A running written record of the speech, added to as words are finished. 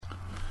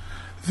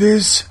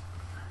This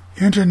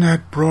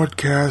internet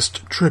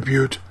broadcast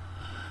tribute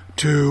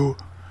to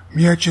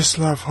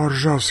Mieczysław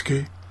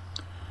Horszowski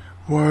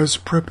was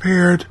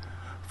prepared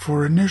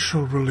for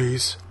initial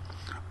release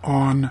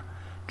on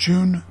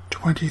June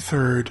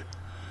 23rd,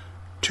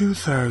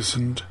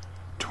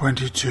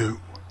 2022.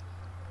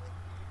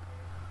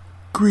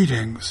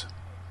 Greetings.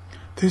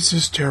 This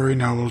is Terry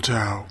Noel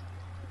Tao.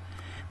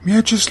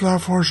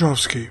 Mieczysław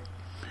Horszowski,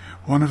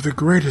 one of the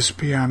greatest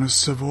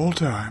pianists of all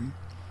time,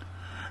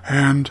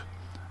 and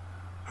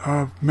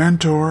a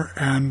mentor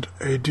and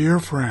a dear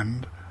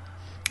friend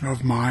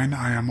of mine,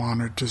 I am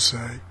honored to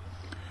say,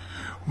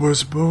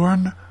 was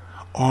born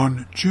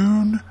on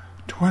June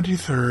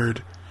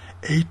 23rd,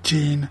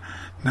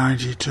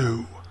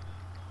 1892.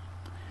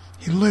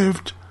 He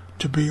lived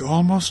to be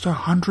almost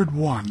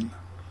 101.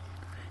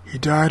 He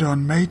died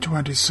on May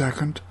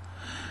 22nd,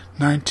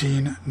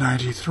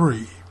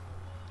 1993.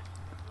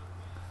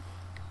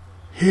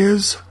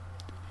 His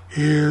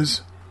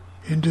is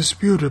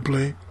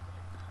indisputably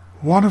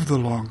one of the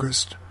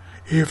longest,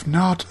 if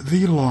not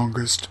the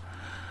longest,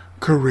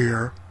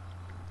 career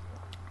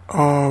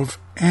of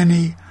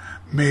any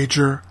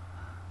major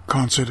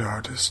concert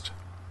artist.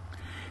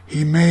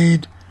 He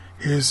made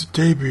his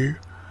debut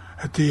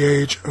at the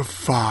age of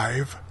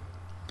 5,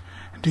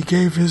 and he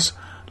gave his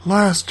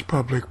last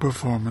public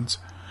performance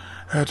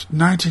at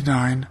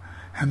 99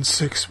 and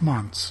 6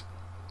 months.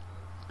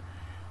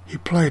 He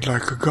played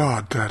like a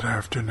god that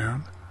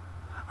afternoon.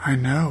 I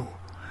know,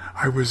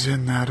 I was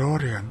in that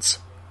audience.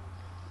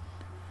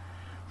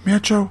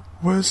 Miecho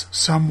was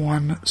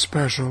someone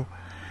special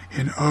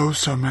in oh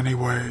so many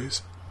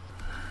ways.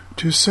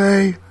 To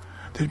say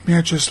that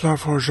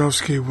Mieczysław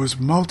Horszowski was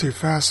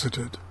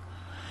multifaceted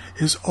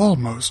is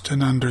almost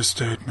an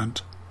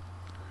understatement.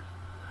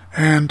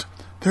 And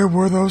there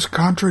were those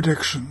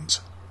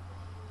contradictions.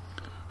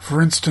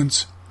 For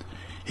instance,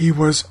 he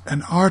was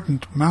an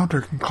ardent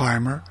mountain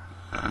climber,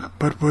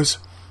 but was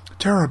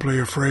terribly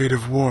afraid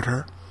of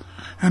water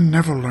and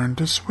never learned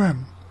to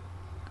swim.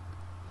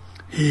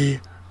 He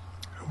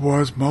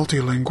was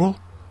multilingual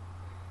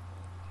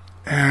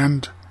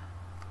and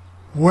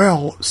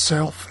well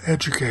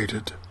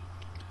self-educated,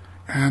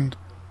 and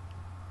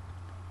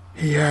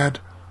he had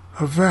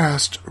a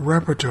vast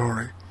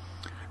repertory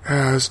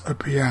as a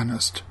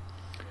pianist,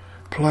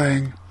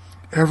 playing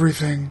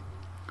everything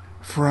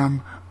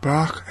from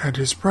Bach and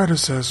his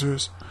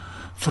predecessors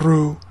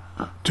through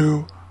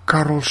to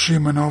Karol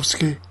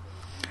Szymanowski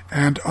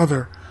and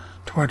other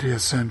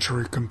 20th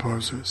century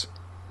composers.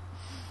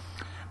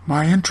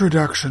 My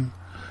introduction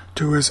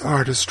to his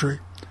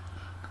artistry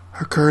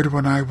occurred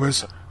when I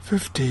was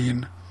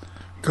 15,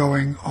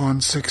 going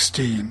on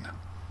 16.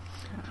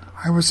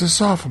 I was a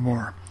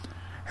sophomore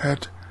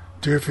at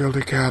Deerfield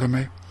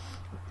Academy,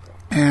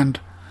 and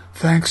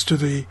thanks to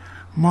the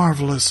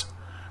marvelous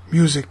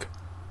music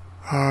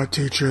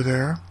teacher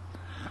there,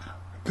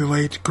 the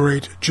late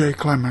great J.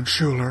 Clement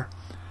Schuler,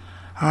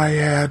 I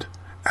had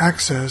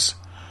access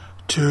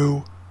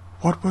to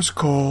what was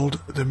called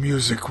the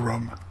music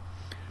room.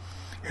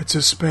 It's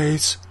a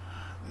space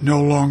no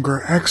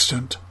longer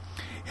extant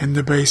in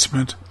the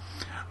basement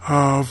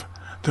of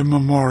the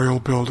Memorial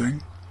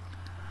Building.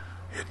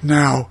 It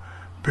now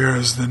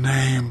bears the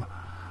name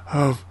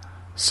of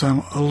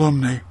some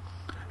alumni,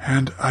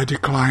 and I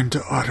decline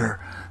to utter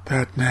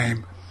that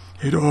name.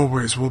 It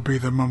always will be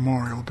the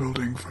Memorial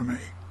Building for me.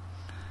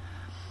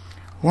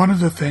 One of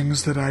the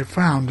things that I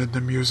found in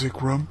the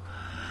music room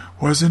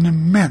was an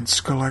immense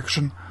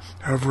collection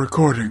of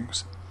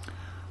recordings.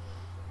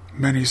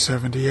 Many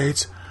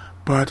 78s,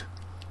 but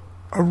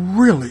a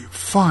really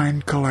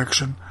fine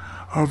collection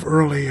of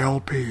early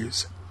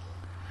LPs.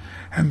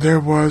 And there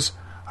was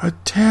a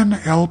 10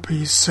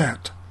 LP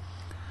set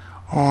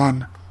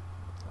on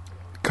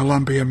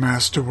Columbia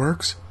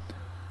Masterworks,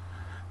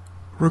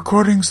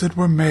 recordings that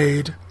were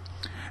made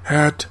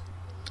at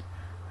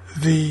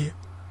the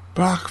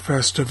Bach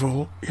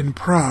Festival in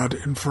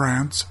Prades in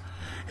France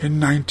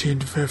in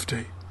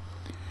 1950,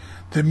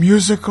 the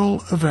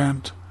musical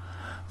event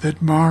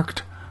that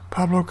marked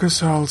Pablo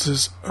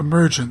Casals'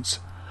 emergence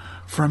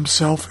from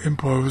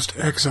self-imposed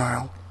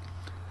exile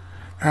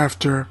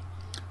after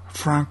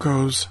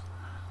Franco's,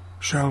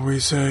 shall we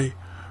say,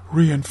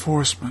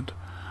 reinforcement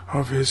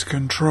of his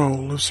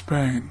control of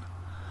Spain.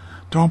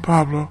 Don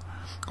Pablo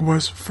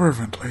was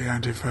fervently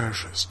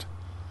anti-fascist.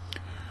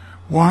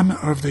 One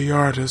of the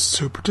artists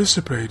who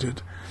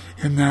participated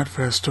in that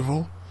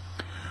festival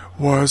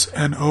was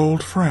an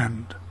old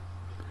friend,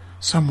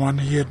 someone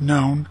he had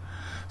known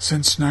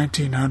since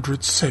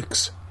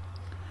 1906.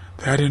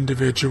 That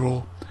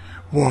individual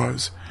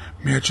was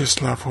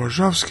Mieczysław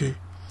Horszowski,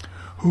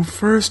 who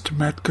first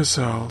met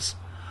Casals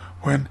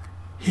when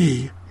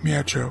he,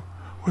 Miecho,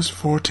 was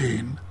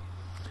 14,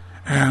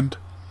 and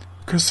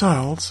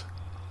Casals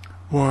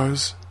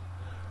was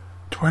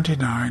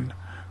 29,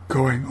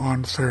 going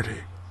on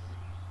 30.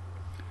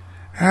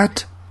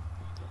 At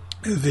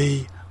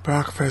the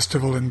Bach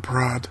Festival in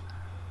Prades,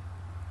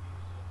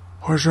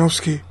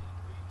 Horszowski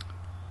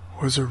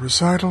was a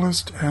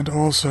recitalist and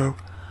also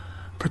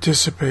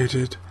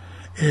participated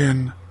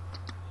in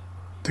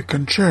the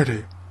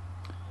concerti.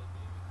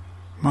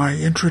 My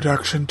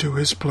introduction to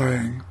his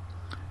playing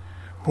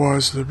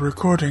was the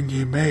recording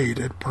he made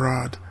at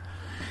Prad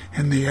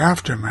in the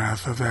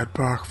aftermath of that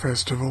Bach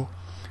festival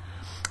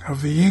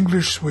of the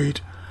English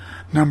Suite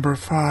No.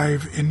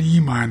 5 in E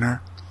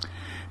minor,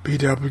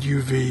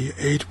 BWV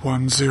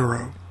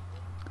 810.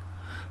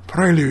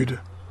 Prélude,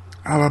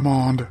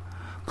 Allemande,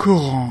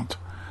 Courante,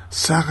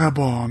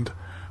 Sarabande,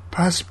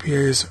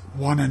 Passe-Pieds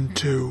 1 and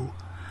 2,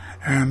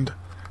 and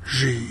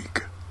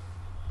Gigue.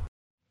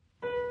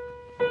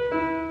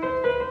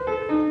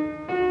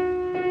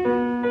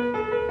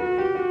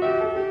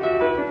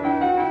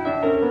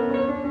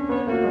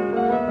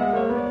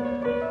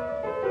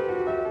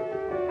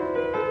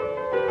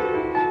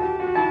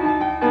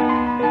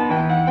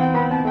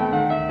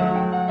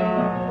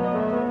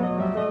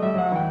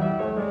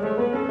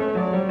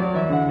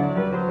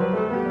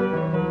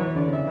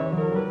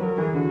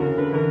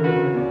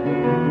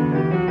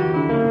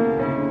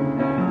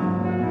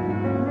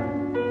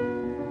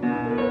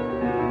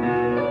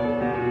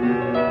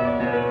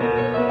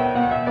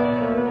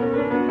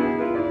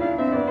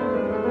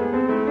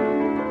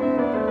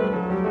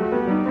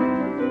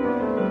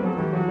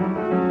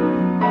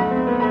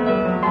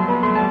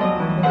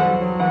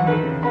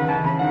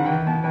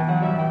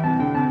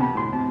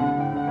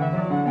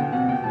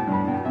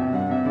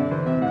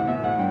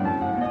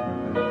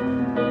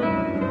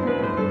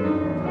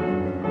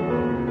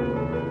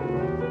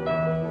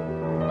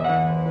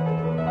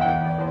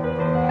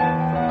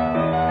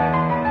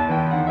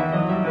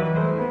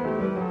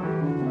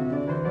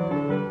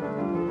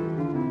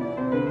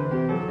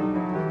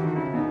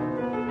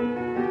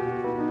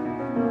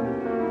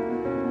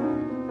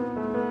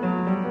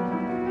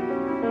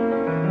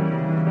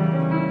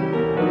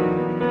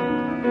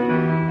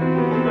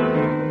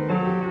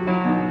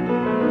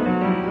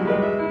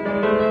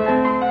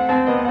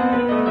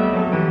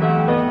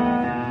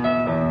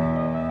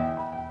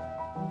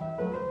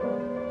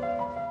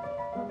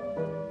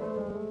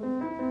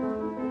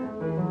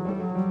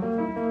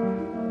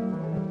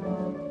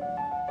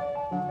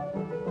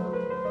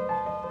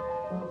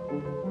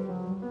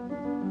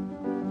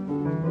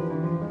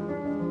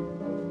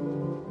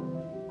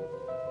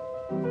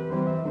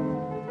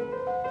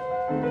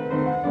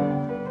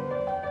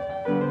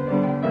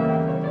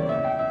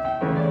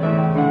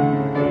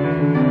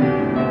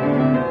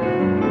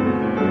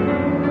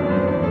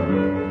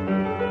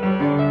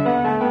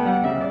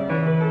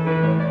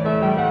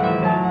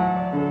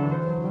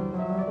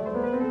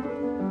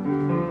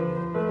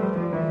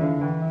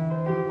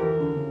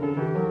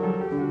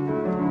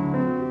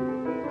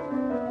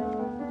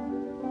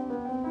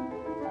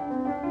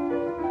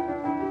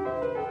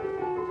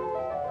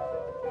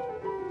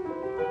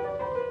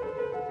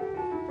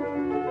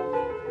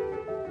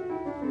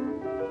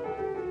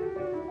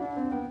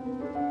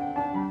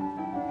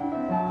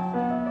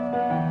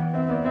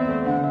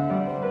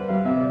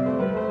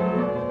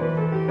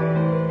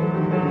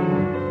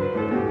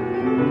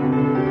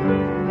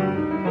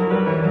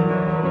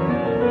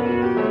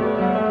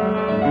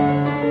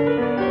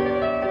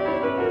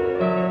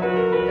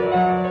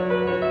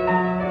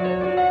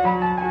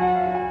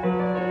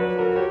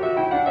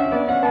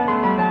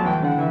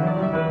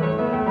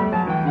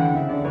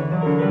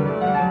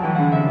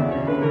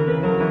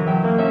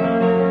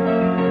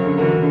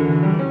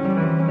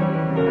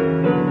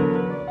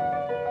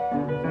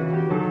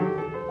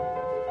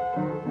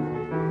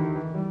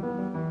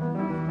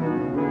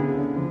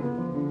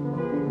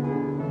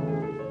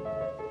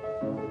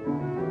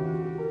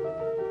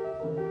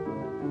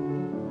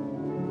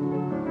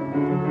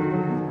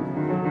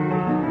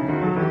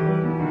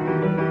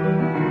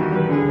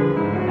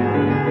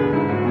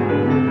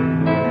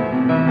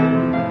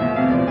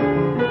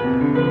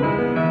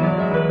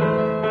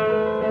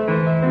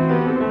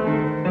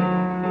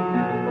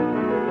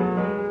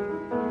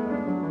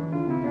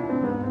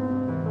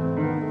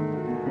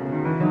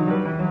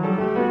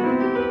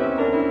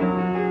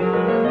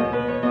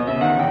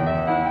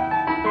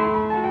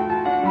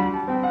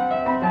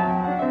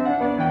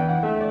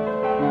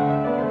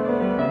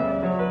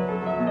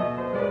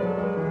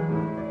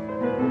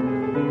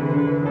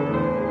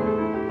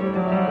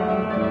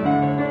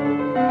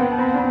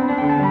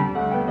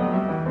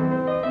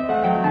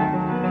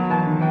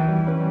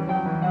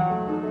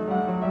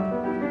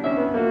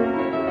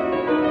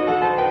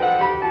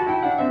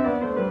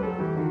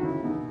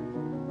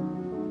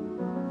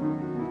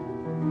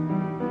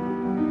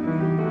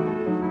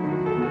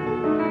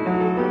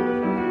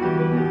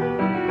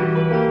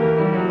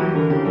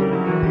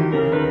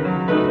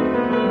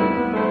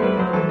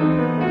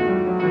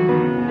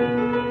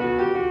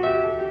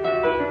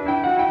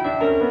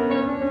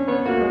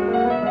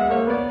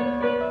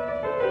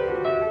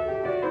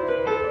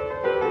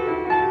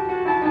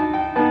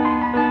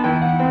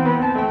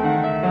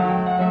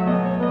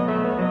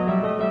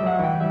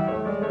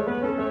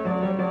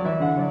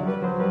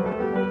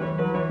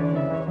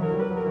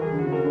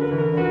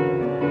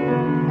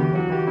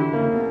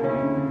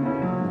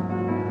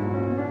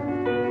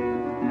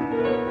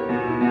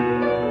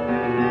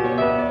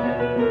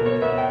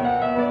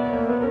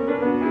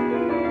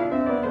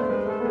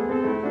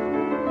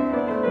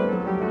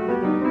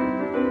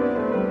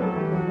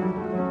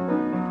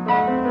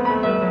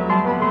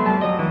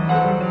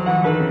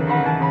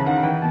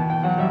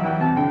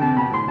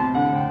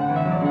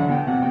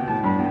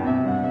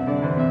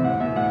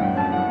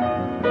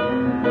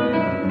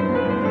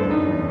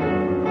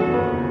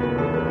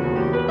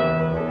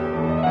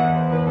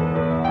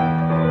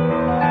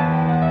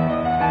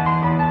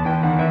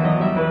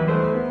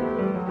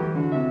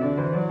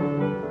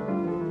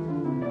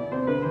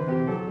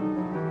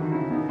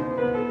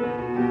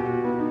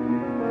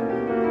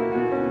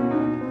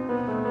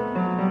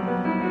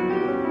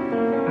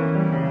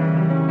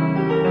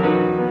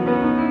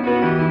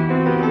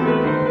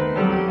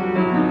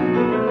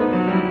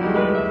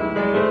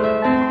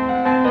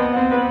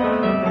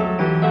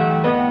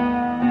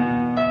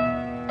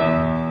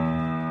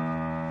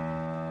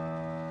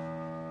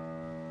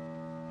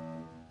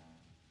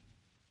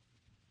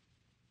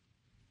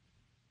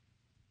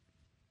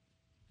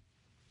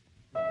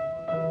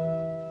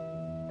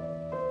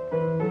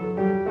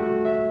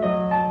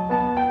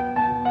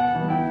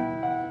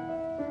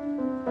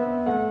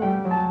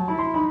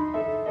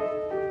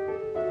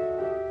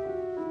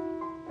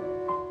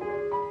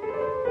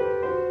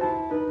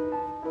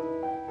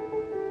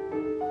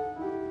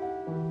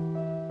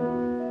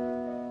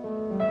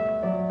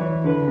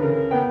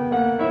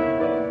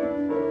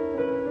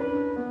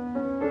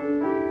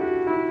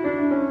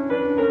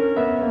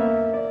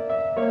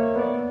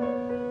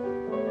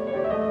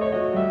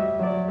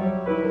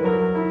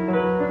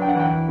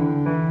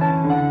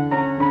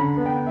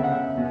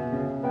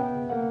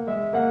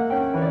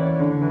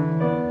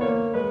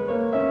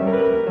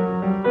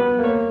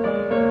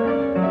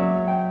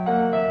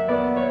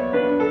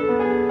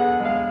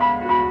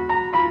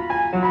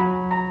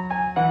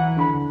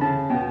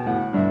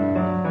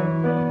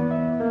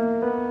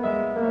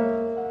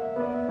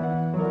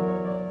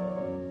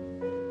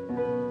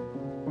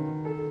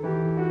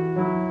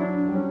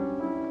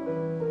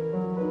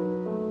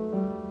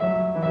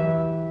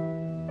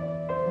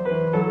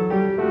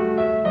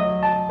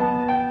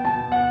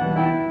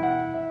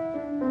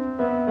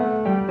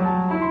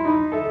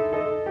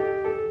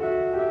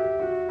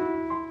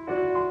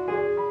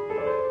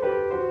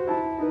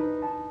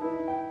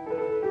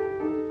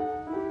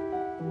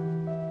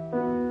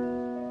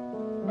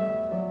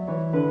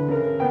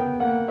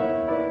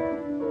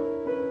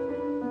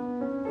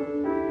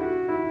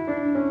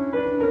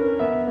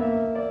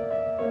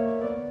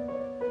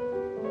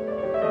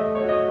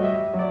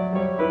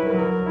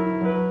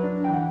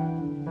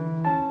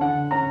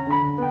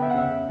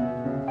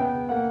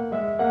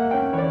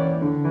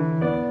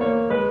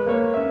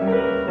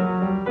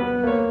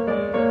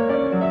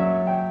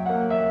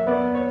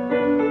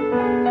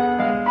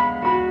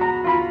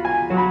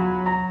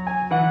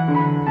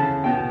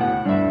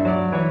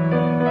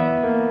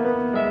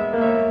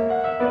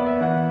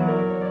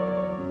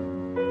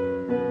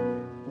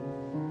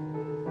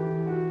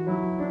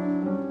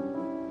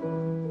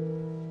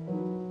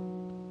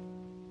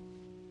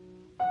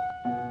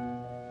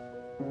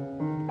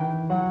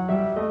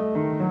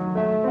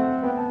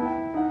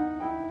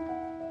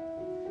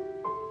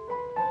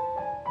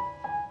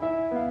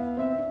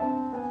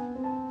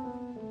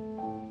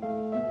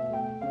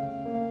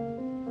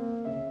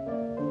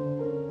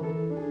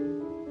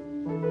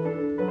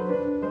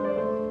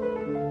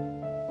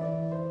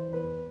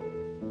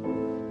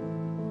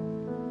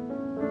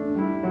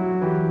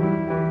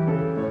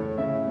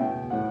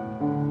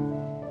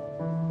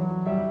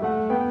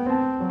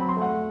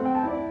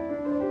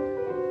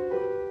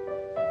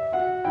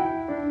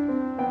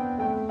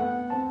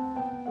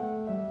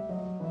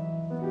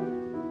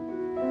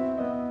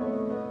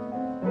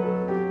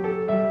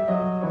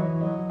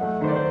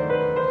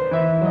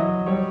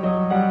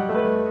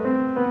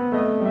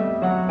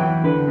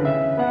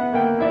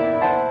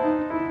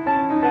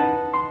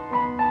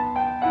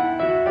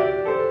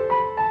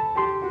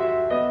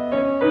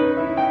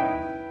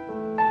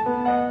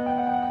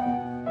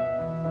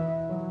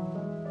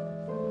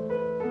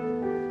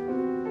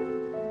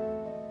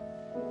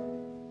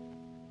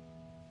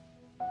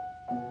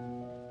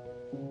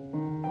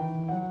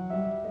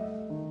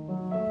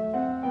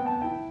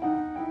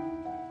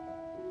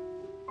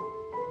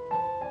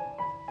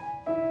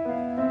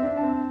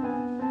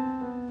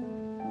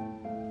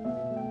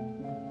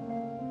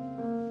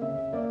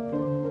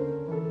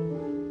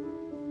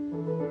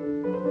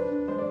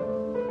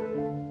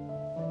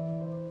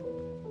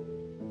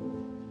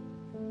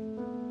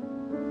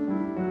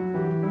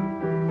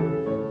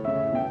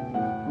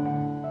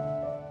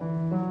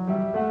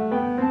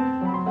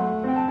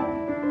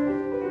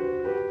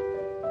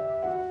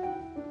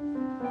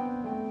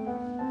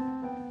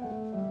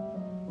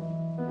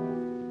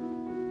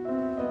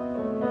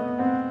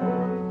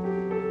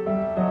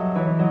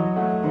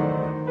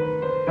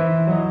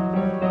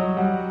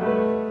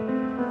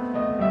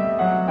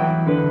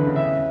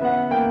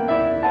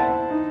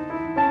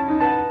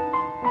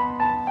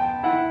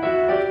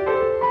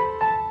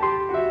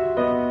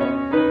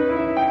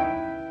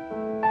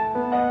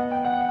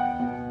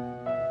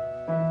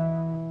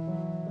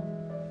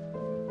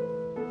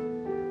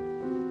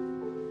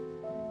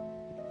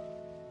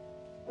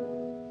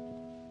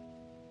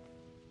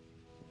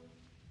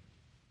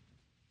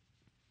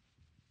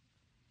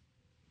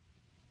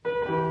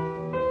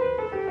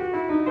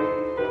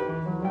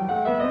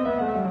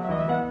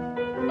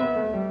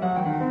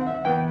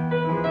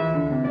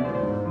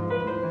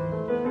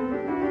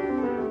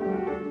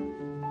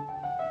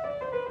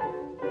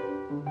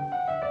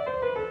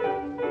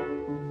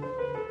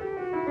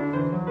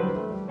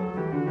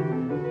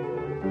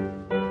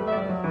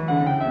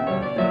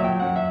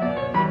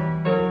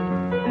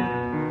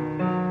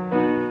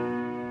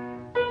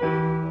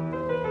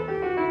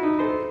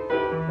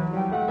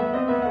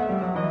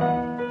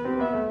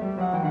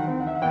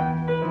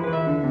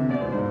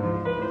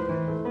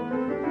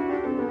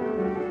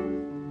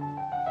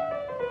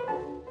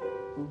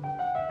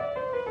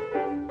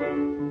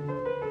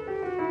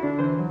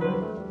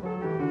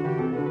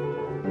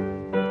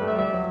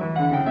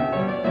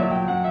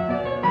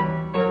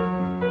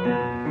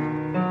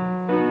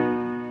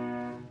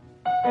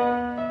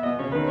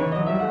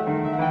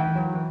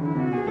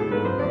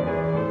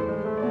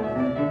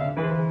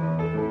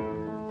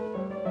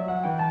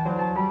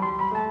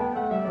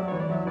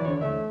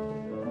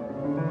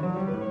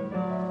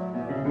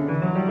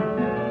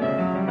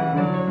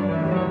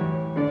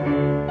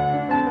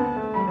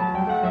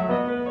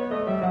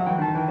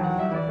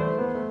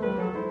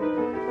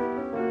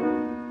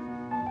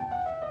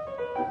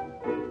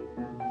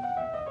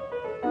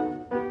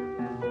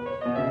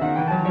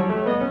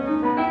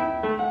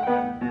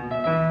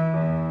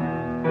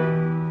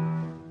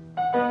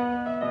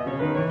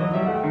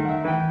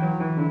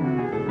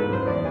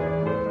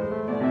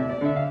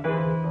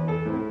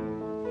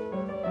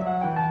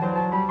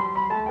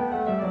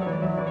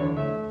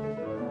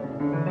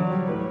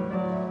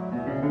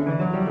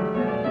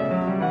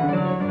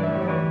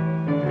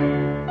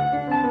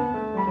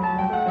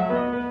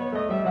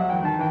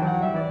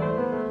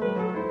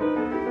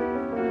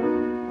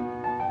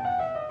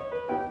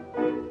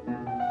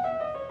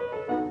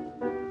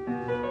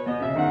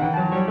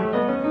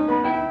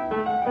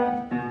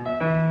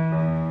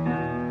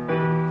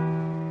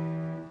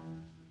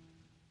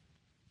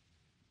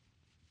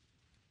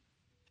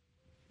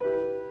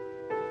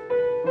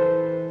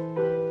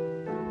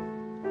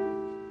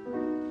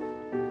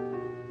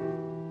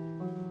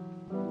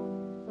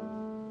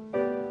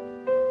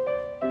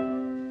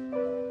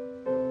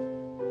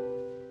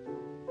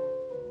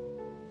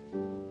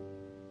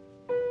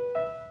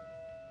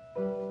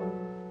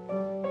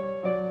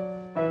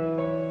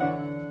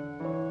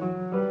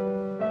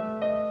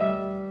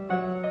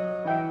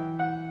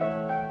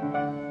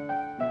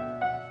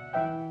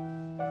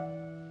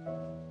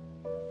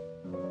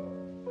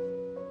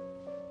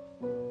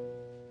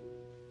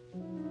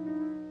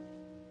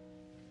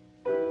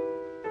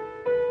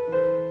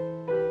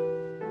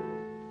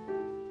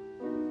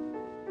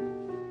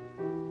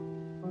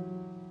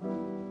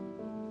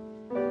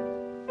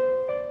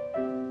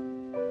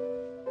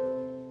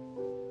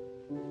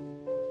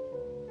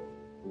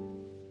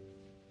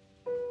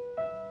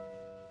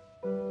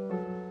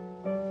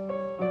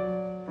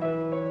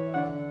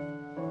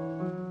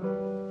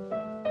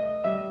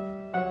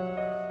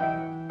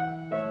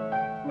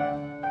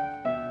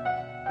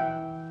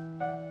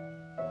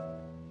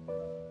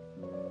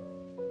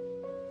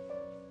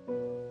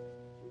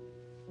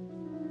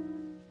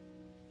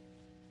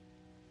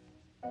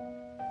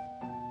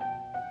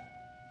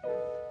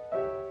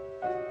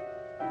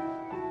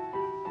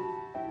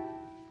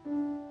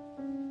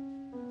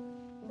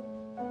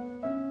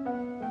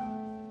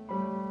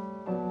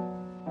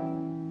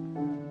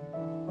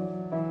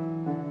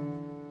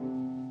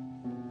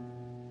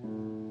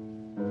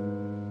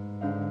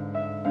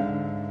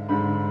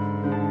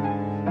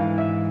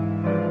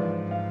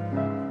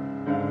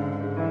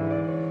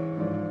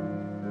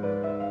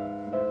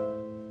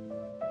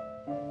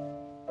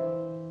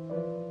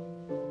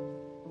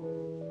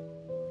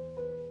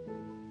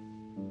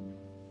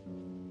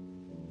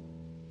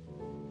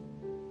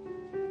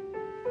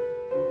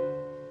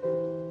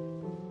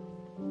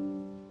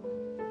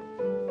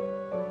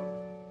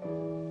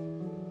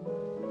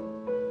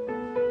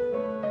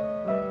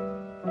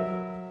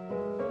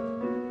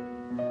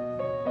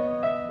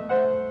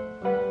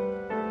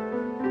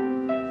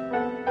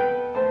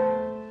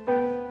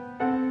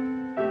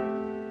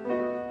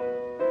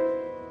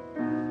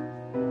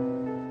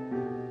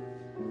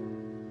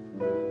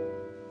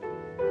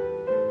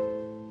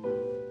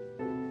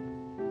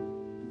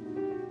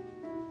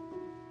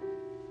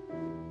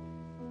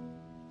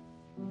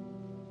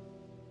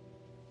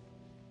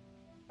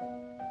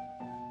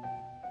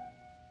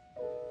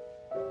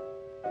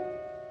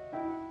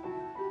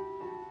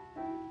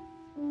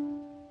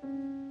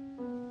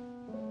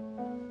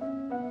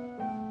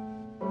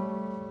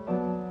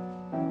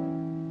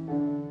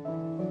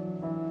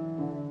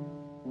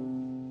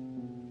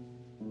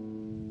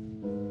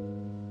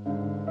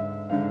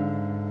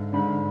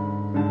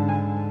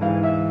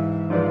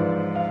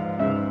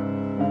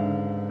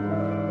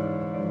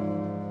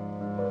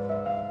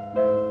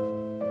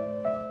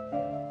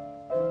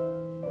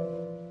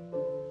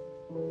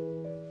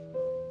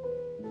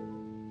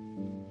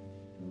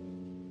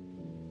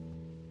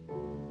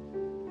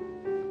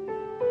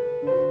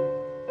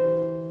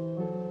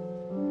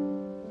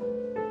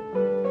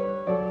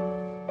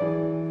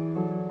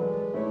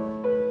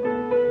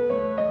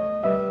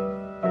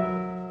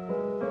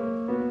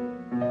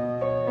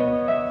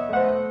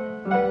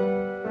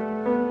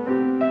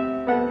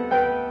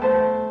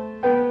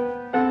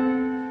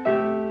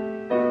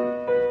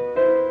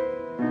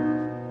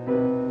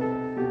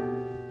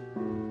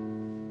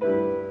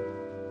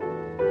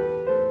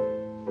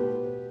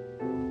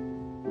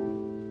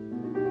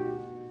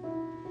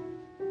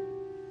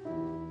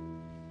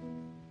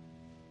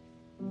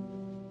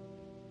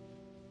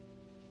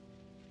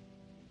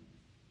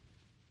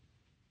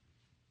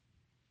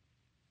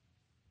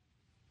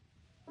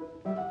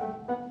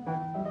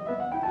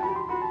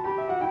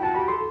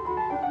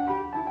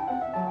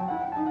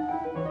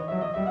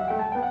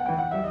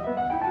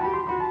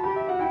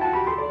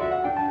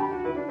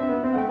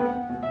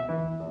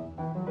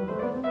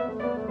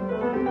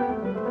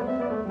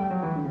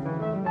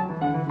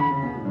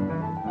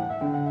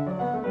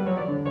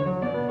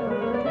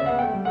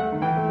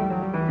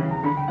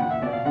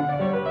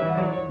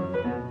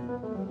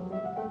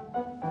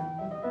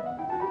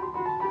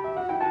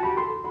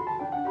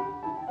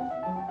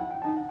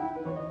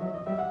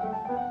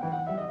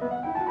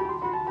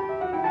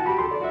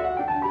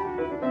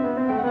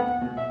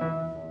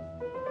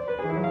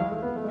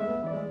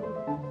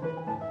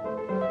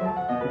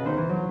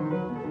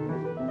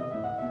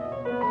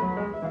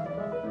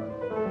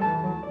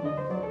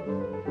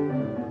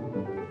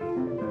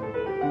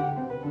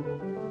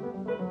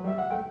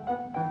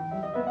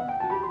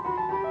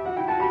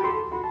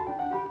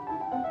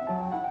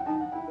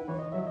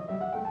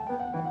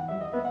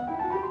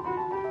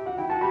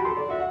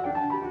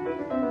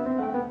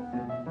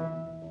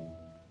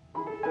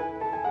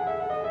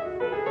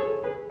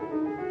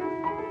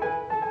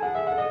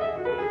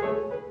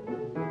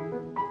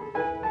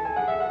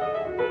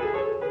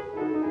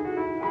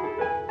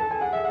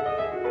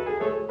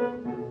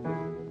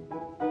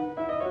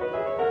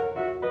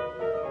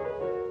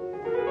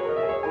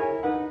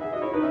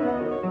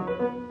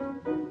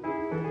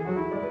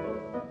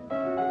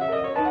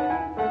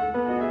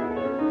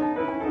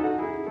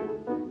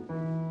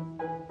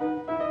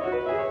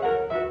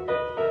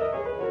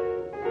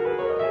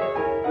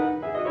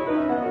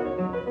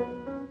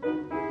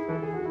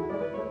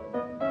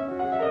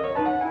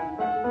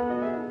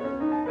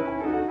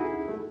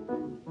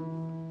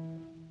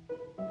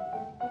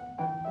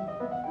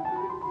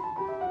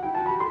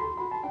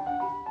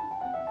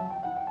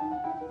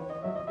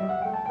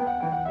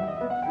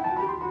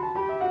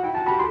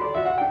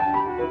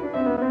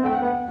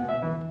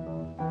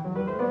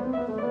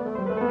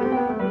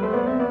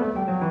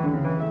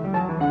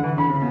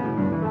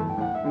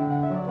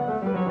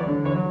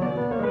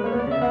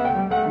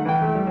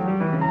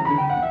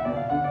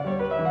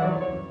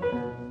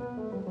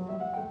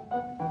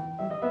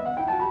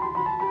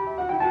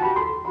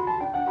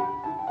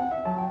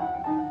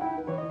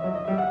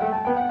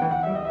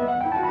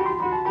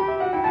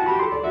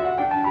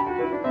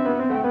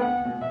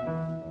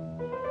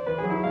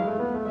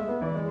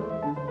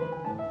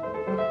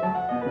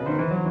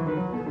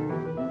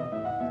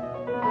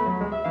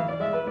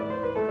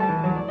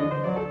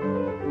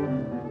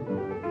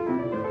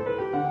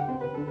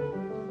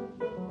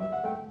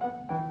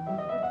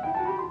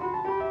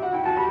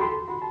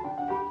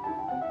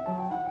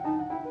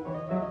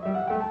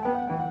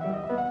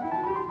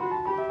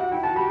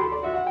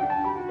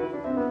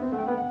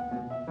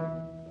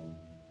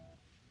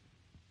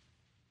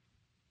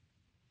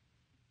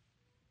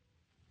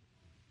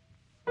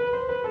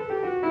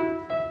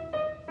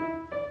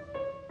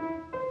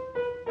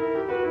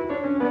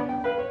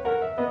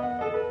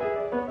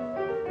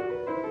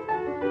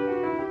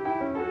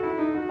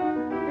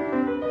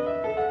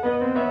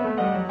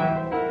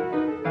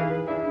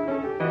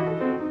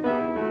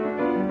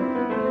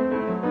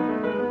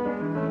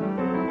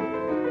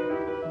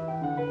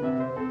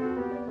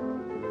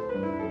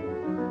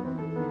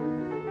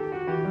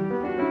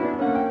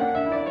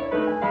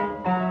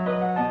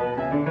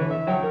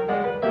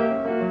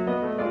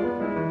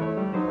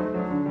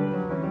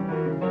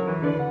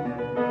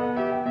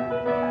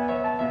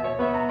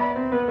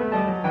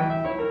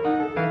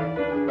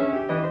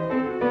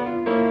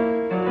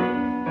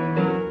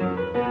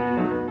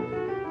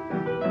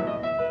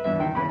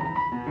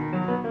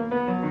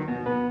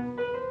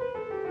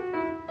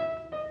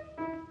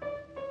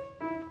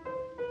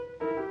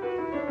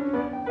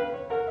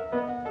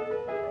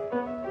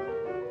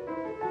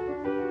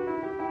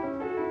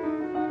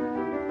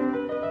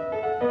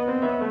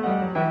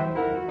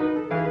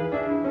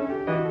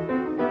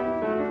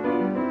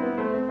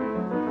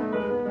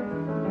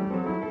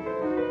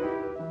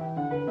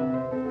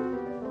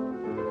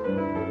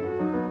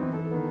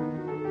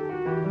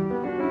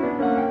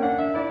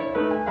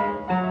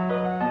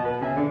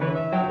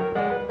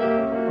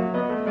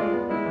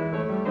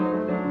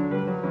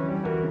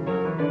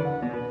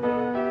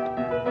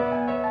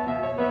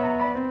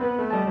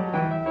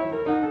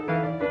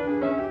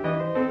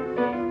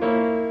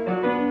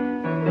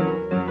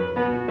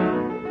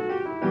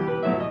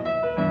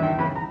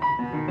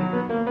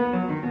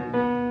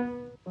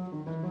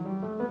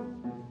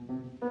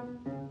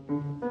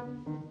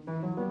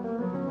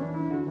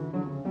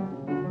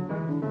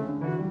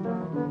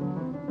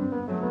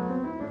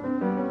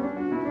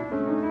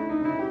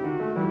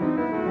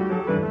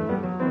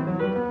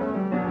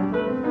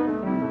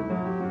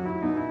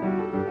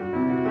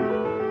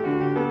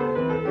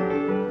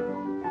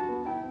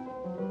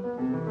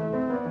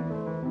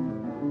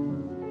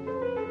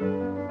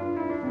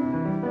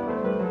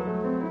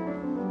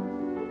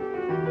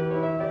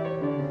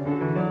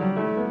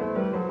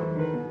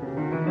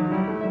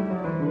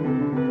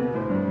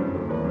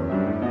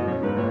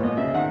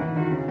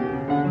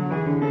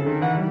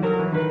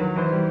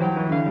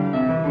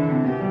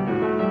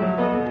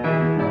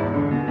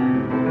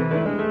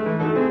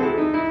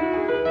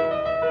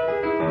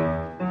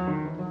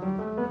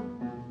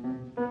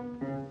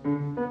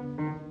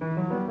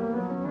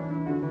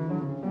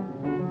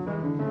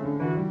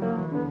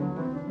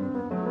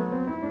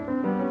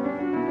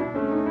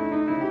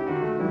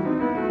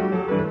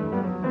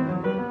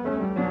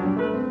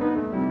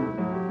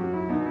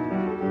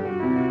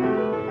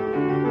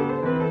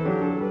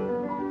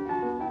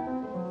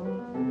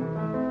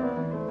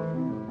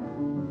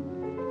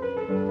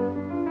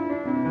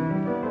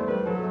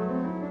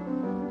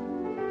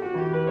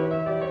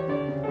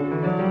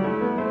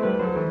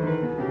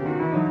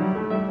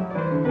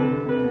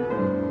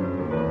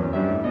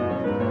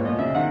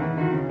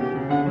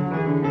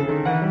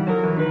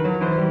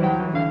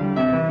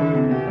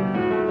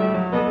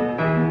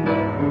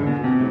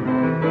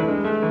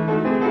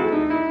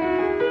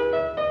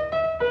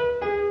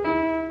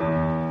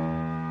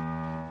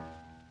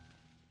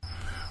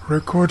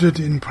 recorded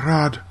in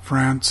Prades,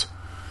 France,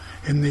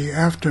 in the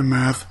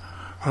aftermath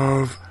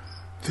of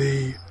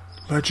the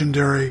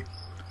legendary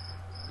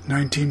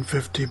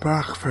 1950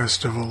 Bach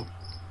Festival,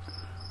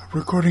 a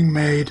recording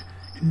made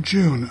in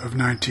June of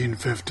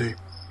 1950.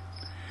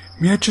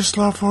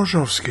 Mieczysław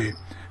Horszowski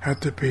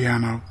at the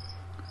piano,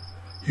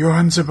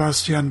 Johann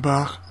Sebastian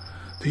Bach,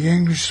 the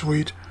English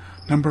Suite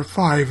No.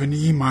 5 in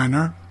E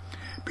minor,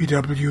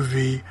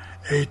 BWV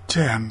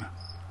 810.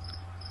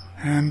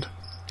 And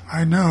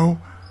I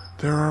know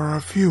there are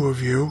a few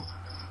of you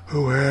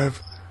who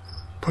have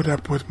put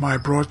up with my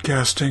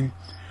broadcasting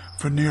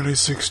for nearly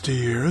 60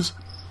 years,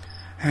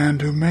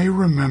 and who may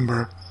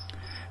remember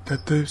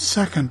that the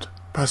second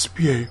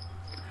Passe-Pied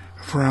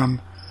from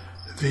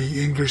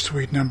the English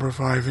Suite No.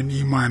 5 in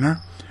E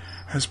minor,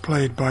 as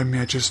played by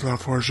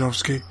Mieczysław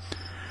Horszowski,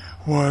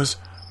 was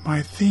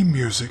my theme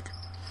music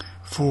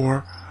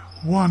for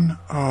one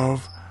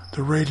of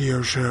the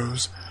radio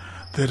shows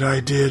that I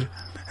did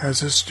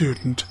as a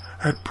student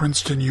at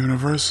Princeton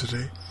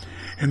University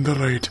in the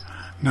late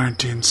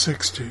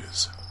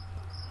 1960s.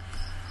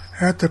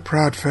 At the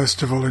Prades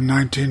Festival in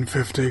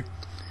 1950,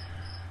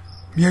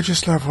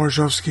 Mieczysław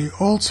Horszowski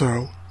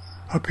also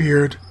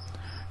appeared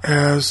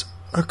as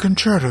a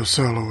concerto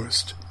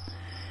soloist.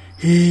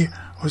 He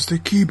was the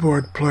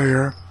keyboard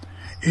player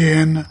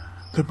in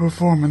the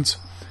performance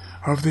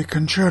of the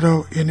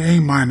concerto in A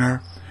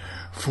minor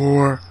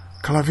for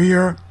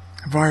clavier,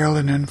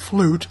 violin, and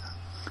flute,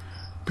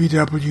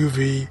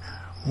 BWV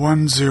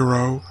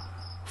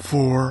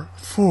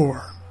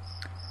 1044.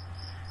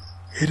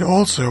 It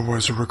also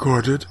was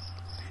recorded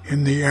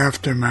in the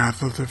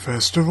aftermath of the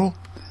festival,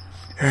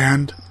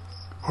 and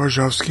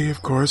Horszowski,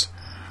 of course,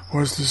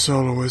 was the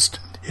soloist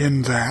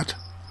in that.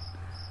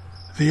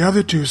 The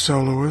other two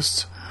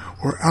soloists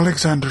were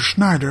Alexander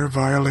Schneider,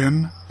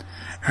 violin,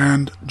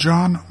 and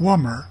John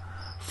Wummer,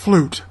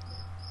 flute.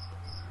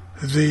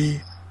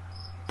 The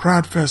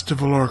Prades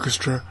Festival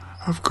Orchestra,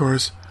 of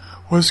course,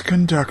 was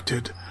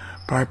conducted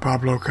by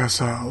Pablo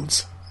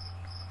Casals.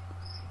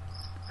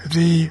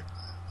 The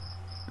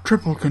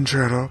triple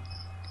concerto,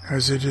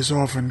 as it is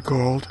often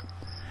called,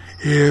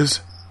 is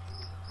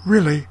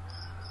really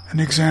an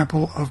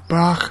example of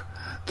Bach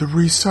the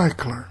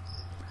recycler.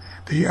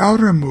 The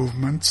outer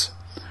movements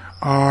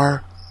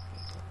are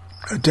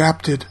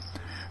adapted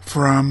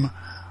from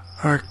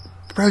a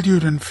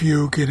prelude and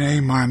fugue in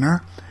A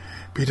minor,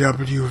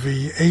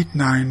 BWV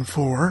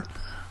 894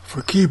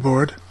 for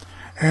keyboard,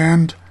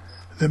 and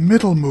the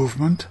middle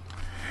movement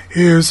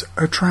is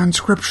a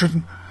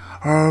transcription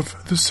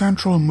of the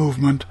central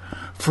movement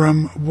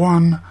from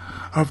one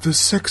of the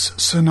 6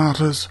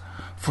 sonatas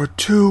for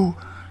 2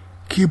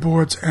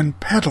 keyboards and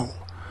pedal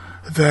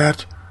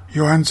that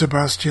Johann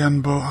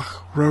Sebastian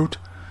Bach wrote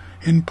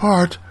in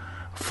part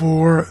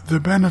for the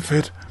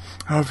benefit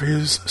of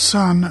his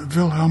son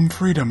Wilhelm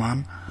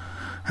Friedemann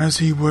as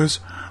he was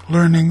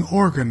learning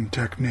organ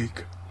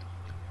technique.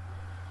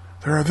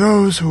 There are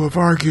those who have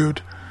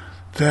argued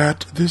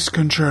that this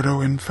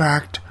concerto, in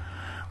fact,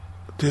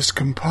 this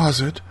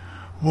composite,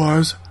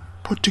 was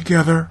put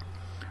together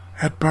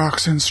at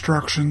Bach's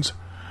instructions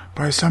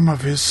by some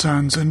of his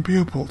sons and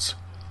pupils.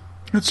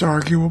 It's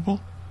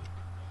arguable.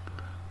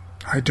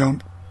 I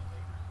don't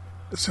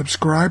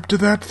subscribe to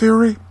that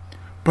theory,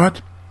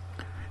 but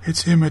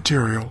it's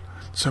immaterial.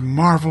 It's a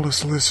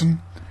marvelous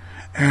listen,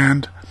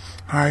 and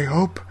I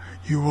hope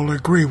you will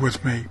agree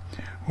with me.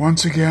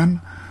 Once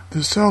again,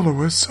 the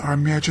soloists are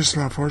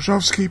Mieczysław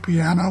Horszowski,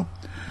 piano,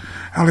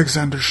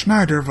 Alexander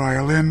Schneider,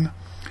 violin,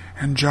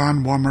 and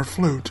John Wummer,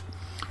 flute.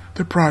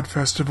 The Prades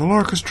Festival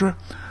Orchestra,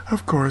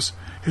 of course,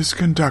 is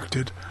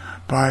conducted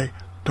by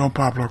Don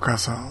Pablo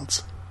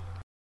Casals.